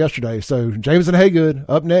that till yesterday. So Jameson Haygood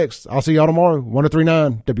up next. I'll see y'all tomorrow,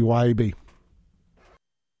 103.9 WYAB.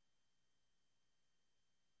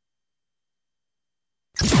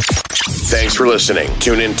 Thanks for listening.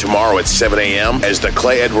 Tune in tomorrow at 7 a.m. as the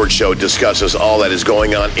Clay Edwards Show discusses all that is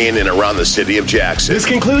going on in and around the city of Jackson. This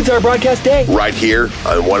concludes our broadcast day. Right here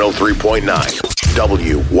on 103.9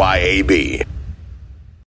 WYAB.